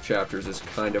music of chapters is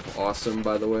kind of awesome,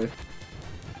 by the way.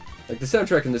 Like, the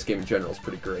soundtrack in this game in general is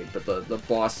pretty great, but the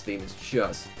boss theme is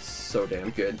just so damn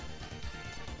good.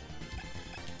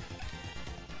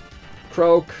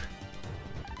 Croak.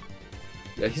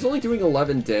 Yeah, he's only doing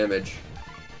 11 damage.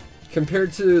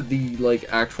 Compared to the, like,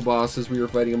 actual bosses we were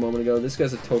fighting a moment ago, this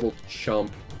guy's a total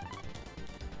chump.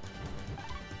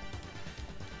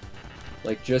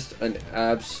 Like, just an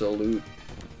absolute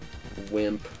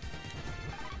wimp.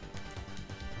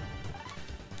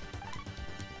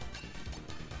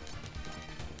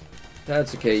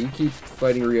 That's okay, you keep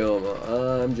fighting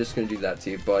Ryoma. I'm just gonna do that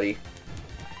to you, buddy.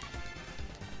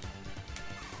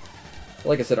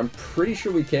 Like I said, I'm pretty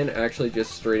sure we can actually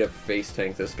just straight up face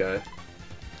tank this guy.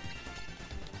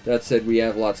 That said, we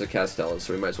have lots of Castellas,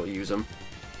 so we might as well use them.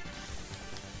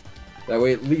 That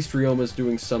way, at least Ryoma's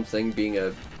doing something, being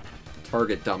a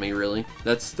target dummy, really.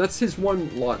 That's his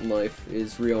one lot in life,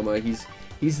 is Ryoma.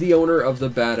 He's the owner of the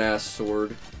badass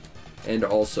sword, and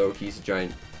also he's a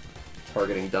giant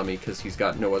targeting dummy, because he's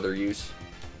got no other use.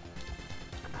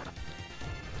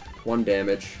 1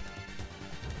 damage.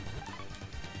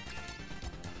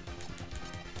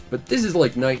 But this is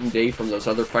like night and day from those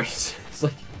other fights. It's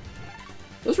like,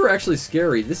 those were actually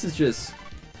scary. This is just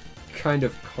kind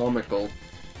of comical.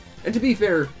 And to be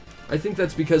fair, I think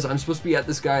that's because I'm supposed to be at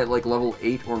this guy at like level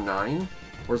 8 or 9,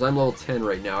 whereas I'm level 10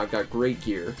 right now. I've got great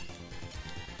gear.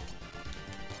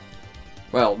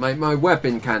 Well, my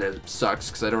weapon kind of sucks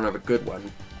because I don't have a good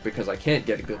one, because I can't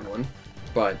get a good one.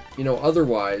 But, you know,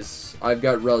 otherwise, I've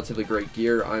got relatively great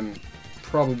gear. I'm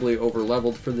probably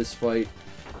over-leveled for this fight.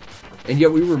 And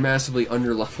yet we were massively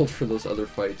under-leveled for those other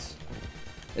fights.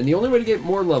 And the only way to get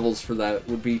more levels for that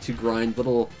would be to grind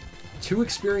little 2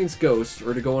 experienced ghosts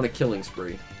or to go on a killing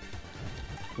spree.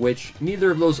 Which, neither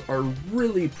of those are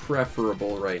really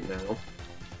preferable right now.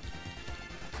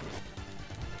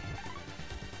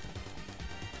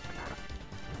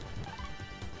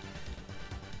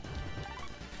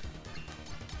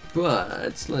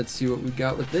 But, let's see what we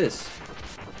got with this.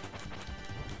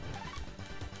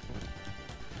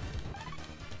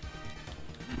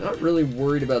 Not really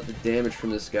worried about the damage from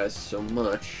this guy so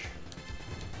much.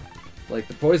 Like,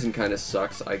 the poison kind of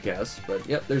sucks, I guess. But,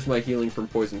 yep, there's my healing from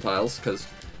poison tiles, because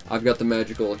I've got the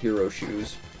magical hero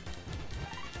shoes.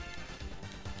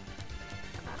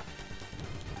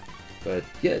 But,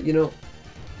 yeah, you know,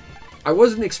 I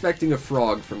wasn't expecting a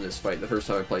frog from this fight the first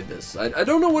time I played this. I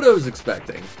don't know what I was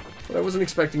expecting, but I wasn't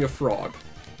expecting a frog.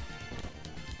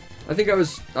 I think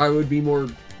I would be more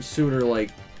sooner, like,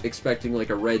 expecting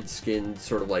like a red-skinned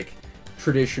sort of like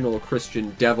traditional Christian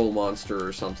devil monster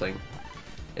or something,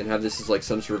 and have this as like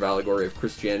some sort of allegory of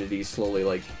Christianity slowly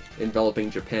like enveloping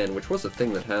Japan, which was a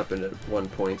thing that happened at one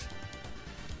point.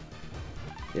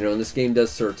 You know, and this game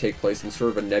does sort of take place in sort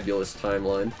of a nebulous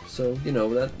timeline, so you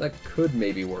know that could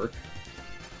maybe work.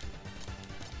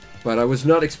 But I was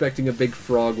not expecting a big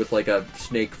frog with like a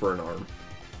snake for an arm.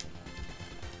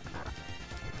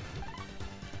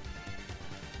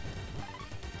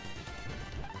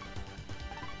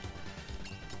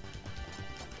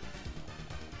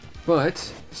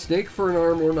 But, snake for an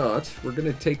arm or not, we're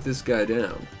gonna take this guy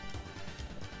down.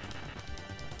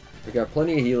 We got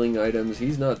plenty of healing items,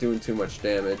 he's not doing too much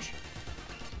damage.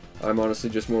 I'm honestly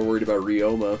just more worried about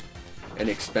Ryoma and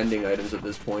expending items at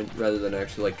this point, rather than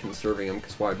actually like conserving them,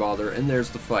 because why bother? And there's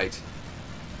the fight.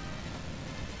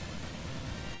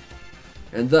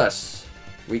 And thus,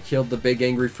 we killed the big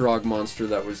angry frog monster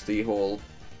that was the whole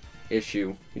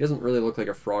issue. He doesn't really look like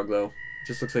a frog though, it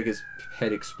just looks like his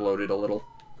head exploded a little.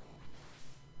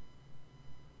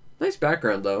 Nice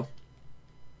background, though.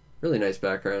 Really nice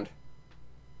background.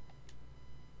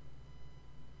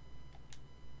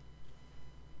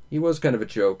 He was kind of a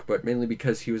joke, but mainly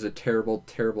because he was a terrible,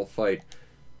 terrible fight.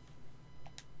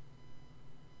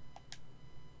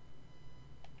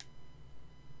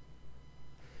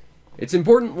 It's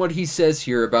important what he says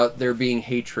here about there being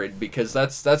hatred, because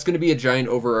that's going to be a giant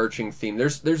overarching theme.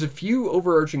 There's a few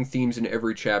overarching themes in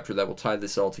every chapter that will tie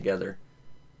this all together.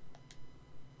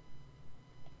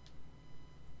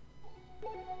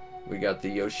 We got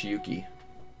the Yoshiyuki.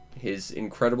 His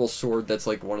incredible sword that's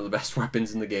like one of the best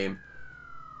weapons in the game.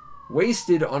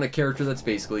 Wasted on a character that's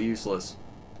basically useless.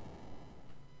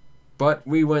 But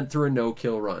we went through a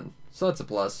no-kill run, so that's a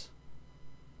plus.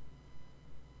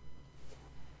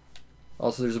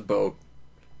 Also, there's a boat.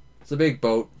 It's a big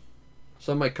boat.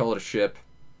 Some might call it a ship.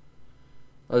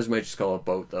 Others might just call it a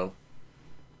boat, though.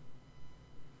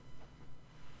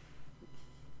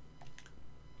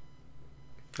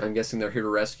 I'm guessing they're here to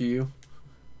rescue you.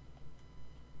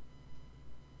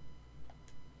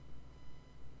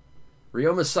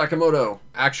 Ryoma Sakamoto.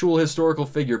 Actual historical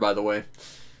figure, by the way.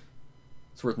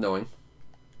 It's worth knowing.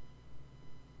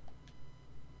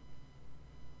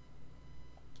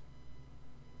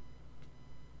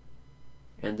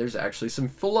 And there's actually some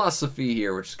philosophy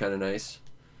here, which is kind of nice.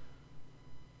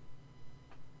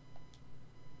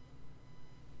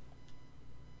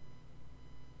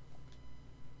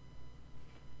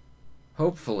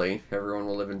 Hopefully, everyone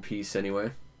will live in peace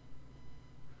anyway.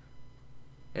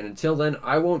 And until then,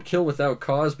 I won't kill without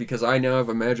cause because I now have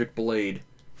a magic blade.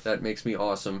 That makes me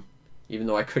awesome. Even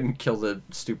though I couldn't kill the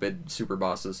stupid super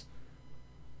bosses.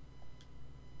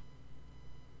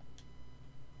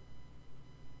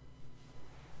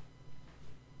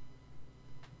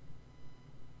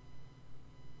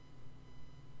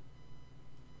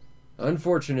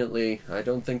 Unfortunately, I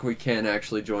don't think we can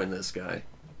actually join this guy.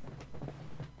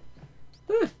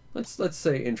 Let's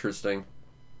say interesting.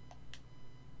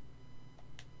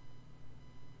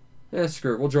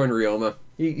 Screw it. We'll join Ryoma.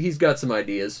 He's got some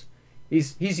ideas.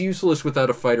 He's useless without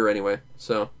a fighter anyway,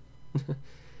 so.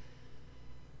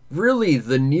 Really,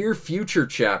 the near future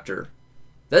chapter.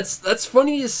 That's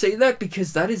funny you say that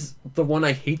because that is the one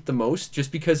I hate the most,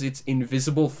 just because it's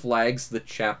Invisible Flags the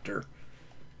chapter.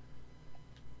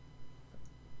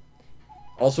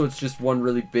 Also, it's just one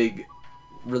really big,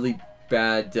 really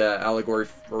bad allegory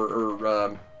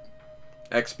or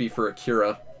XP for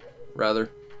Akira,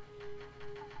 rather.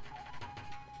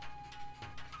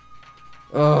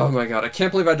 Oh my god, I can't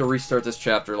believe I had to restart this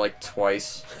chapter like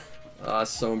twice.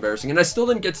 So embarrassing. And I still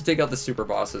didn't get to take out the super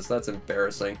bosses. That's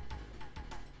embarrassing.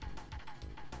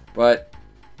 But,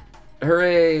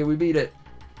 hooray, we beat it.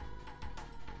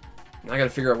 I gotta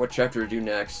figure out what chapter to do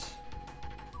next.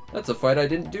 That's a fight I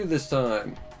didn't do this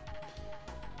time.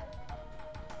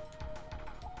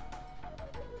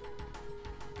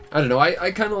 I don't know,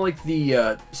 I kind of like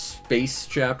the space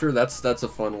chapter. That's a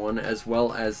fun one, as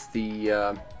well as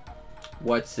the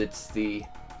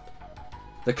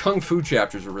the Kung Fu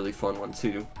chapter's a really fun one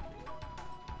too.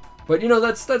 But you know,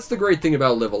 that's the great thing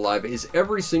about Live Alive, is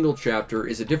every single chapter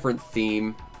is a different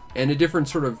theme and a different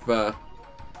sort of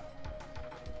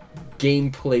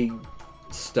gameplay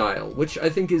style, which I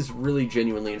think is really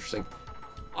genuinely interesting.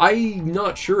 I'm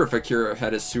not sure if Akira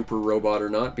had a super robot or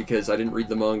not, because I didn't read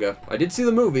the manga. I did see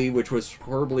the movie, which was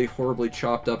horribly, horribly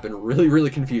chopped up and really, really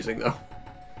confusing, though.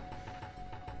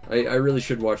 I really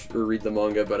should watch or read the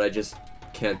manga, but I just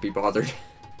can't be bothered.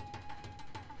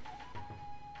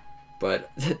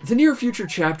 But the near future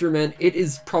chapter, man, it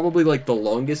is probably like the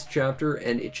longest chapter,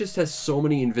 and it just has so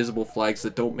many invisible flags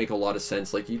that don't make a lot of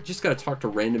sense. Like, you just gotta talk to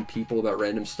random people about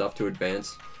random stuff to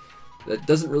advance. That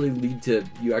doesn't really lead to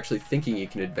you actually thinking you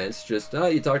can advance, just,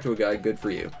 you talk to a guy, good for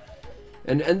you.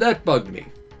 And that bugged me.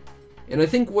 And I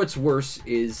think what's worse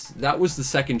is that was the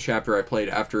second chapter I played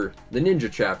after the ninja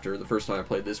chapter, the first time I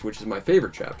played this, which is my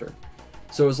favorite chapter.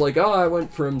 So it was like, oh, I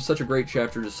went from such a great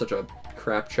chapter to such a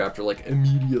crap chapter, like,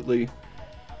 immediately.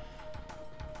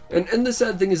 And the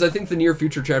sad thing is, I think the near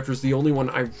future chapter is the only one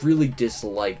I really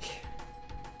dislike.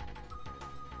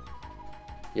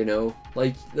 You know,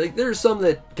 like there's some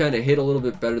that kind of hit a little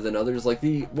bit better than others. Like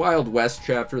the Wild West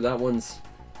chapter, that one's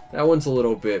a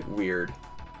little bit weird.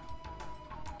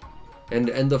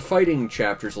 And the fighting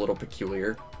chapter's a little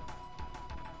peculiar.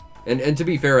 And to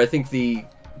be fair, I think the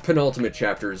penultimate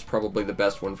chapter is probably the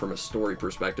best one from a story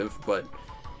perspective, but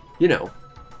you know,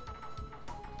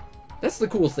 that's the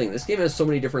cool thing. This game has so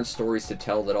many different stories to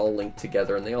tell that all link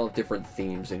together, and they all have different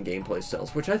themes and gameplay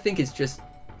styles, which I think is just,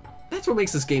 that's what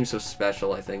makes this game so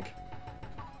special, I think.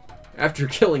 After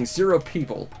killing 0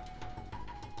 people,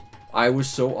 I was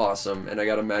so awesome, and I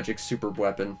got a magic super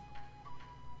weapon.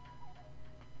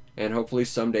 And hopefully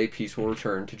someday peace will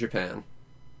return to Japan.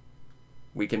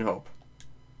 We can hope.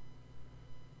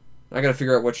 I gotta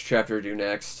figure out which chapter to do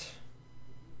next.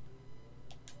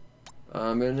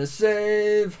 I'm gonna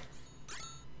save.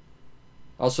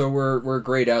 Also, we're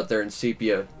great out there in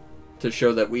Sepia. to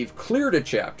show that we've cleared a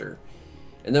chapter.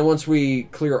 And then once we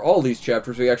clear all these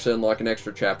chapters, we actually unlock an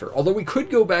extra chapter. Although we could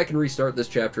go back and restart this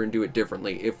chapter and do it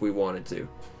differently if we wanted to.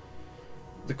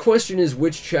 The question is,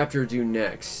 which chapter do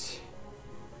next?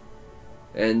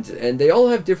 And they all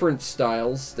have different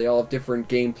styles. They all have different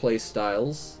gameplay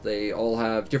styles. They all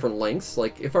have different lengths.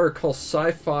 Like, if I recall,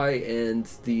 Sci-Fi and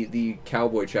the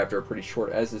Cowboy chapter are pretty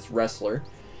short, as is Wrestler.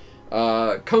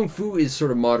 Kung Fu is sort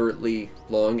of moderately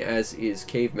long, as is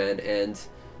Caveman, and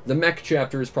the Mech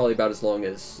chapter is probably about as long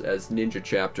as Ninja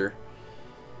chapter,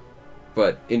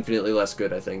 but infinitely less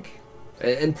good, I think.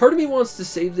 And part of me wants to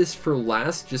save this for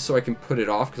last, just so I can put it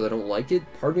off, because I don't like it.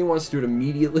 Part of me wants to do it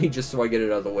immediately, just so I get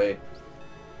it out of the way.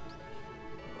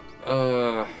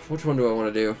 Which one do I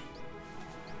want to do?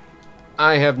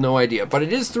 I have no idea, but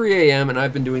it is 3 a.m. and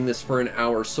I've been doing this for an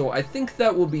hour, so I think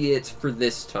that will be it for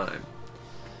this time.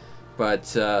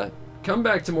 But, come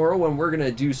back tomorrow when we're going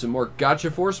to do some more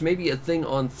Gotcha Force, maybe a thing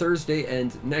on Thursday,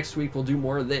 and next week we'll do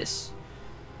more of this.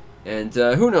 And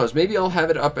who knows, maybe I'll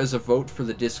have it up as a vote for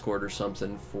the Discord or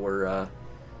something for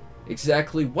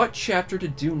exactly what chapter to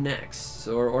do next.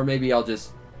 Or maybe I'll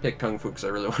just pick Kung Fu, because I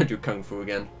really want to do Kung Fu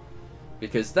again.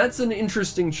 Because that's an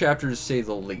interesting chapter to say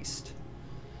the least.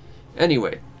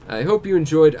 Anyway, I hope you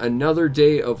enjoyed another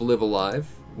day of Live Alive.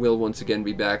 We'll once again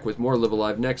be back with more Live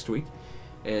Alive next week.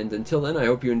 And until then, I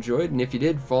hope you enjoyed, and if you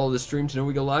did, follow the stream to know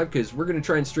we go live, because we're going to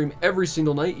try and stream every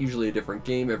single night, usually a different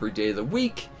game every day of the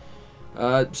week.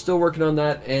 Still working on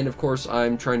that, and of course,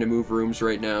 I'm trying to move rooms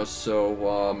right now,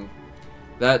 so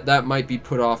that might be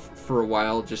put off for a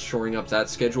while, just shoring up that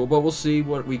schedule, but we'll see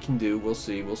what we can do. We'll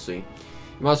see.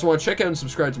 You also want to check out and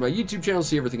subscribe to my YouTube channel,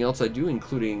 see everything else I do,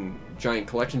 including giant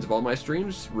collections of all my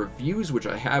streams, reviews, which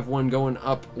I have one going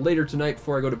up later tonight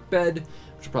before I go to bed,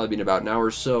 which will probably be in about an hour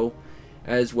or so,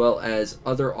 as well as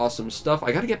other awesome stuff.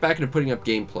 I got to get back into putting up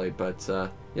gameplay, but,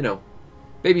 you know,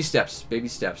 baby steps, baby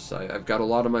steps. I've got a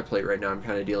lot on my plate right now I'm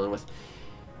kind of dealing with.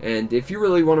 And if you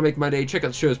really want to make my day, check out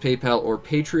the show's PayPal or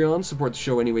Patreon. Support the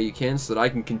show any way you can so that I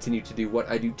can continue to do what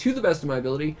I do to the best of my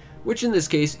ability, which in this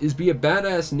case is be a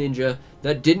badass ninja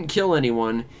that didn't kill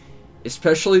anyone,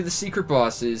 especially the secret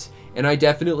bosses, and I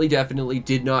definitely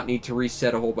did not need to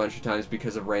reset a whole bunch of times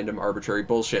because of random arbitrary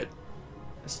bullshit.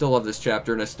 I still love this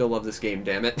chapter, and I still love this game,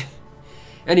 damn it.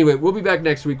 Anyway, we'll be back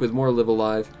next week with more Live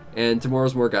Alive, and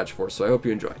tomorrow's more Gotcha Force, so I hope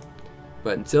you enjoy.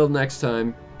 But until next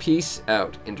time, peace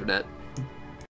out, Internet.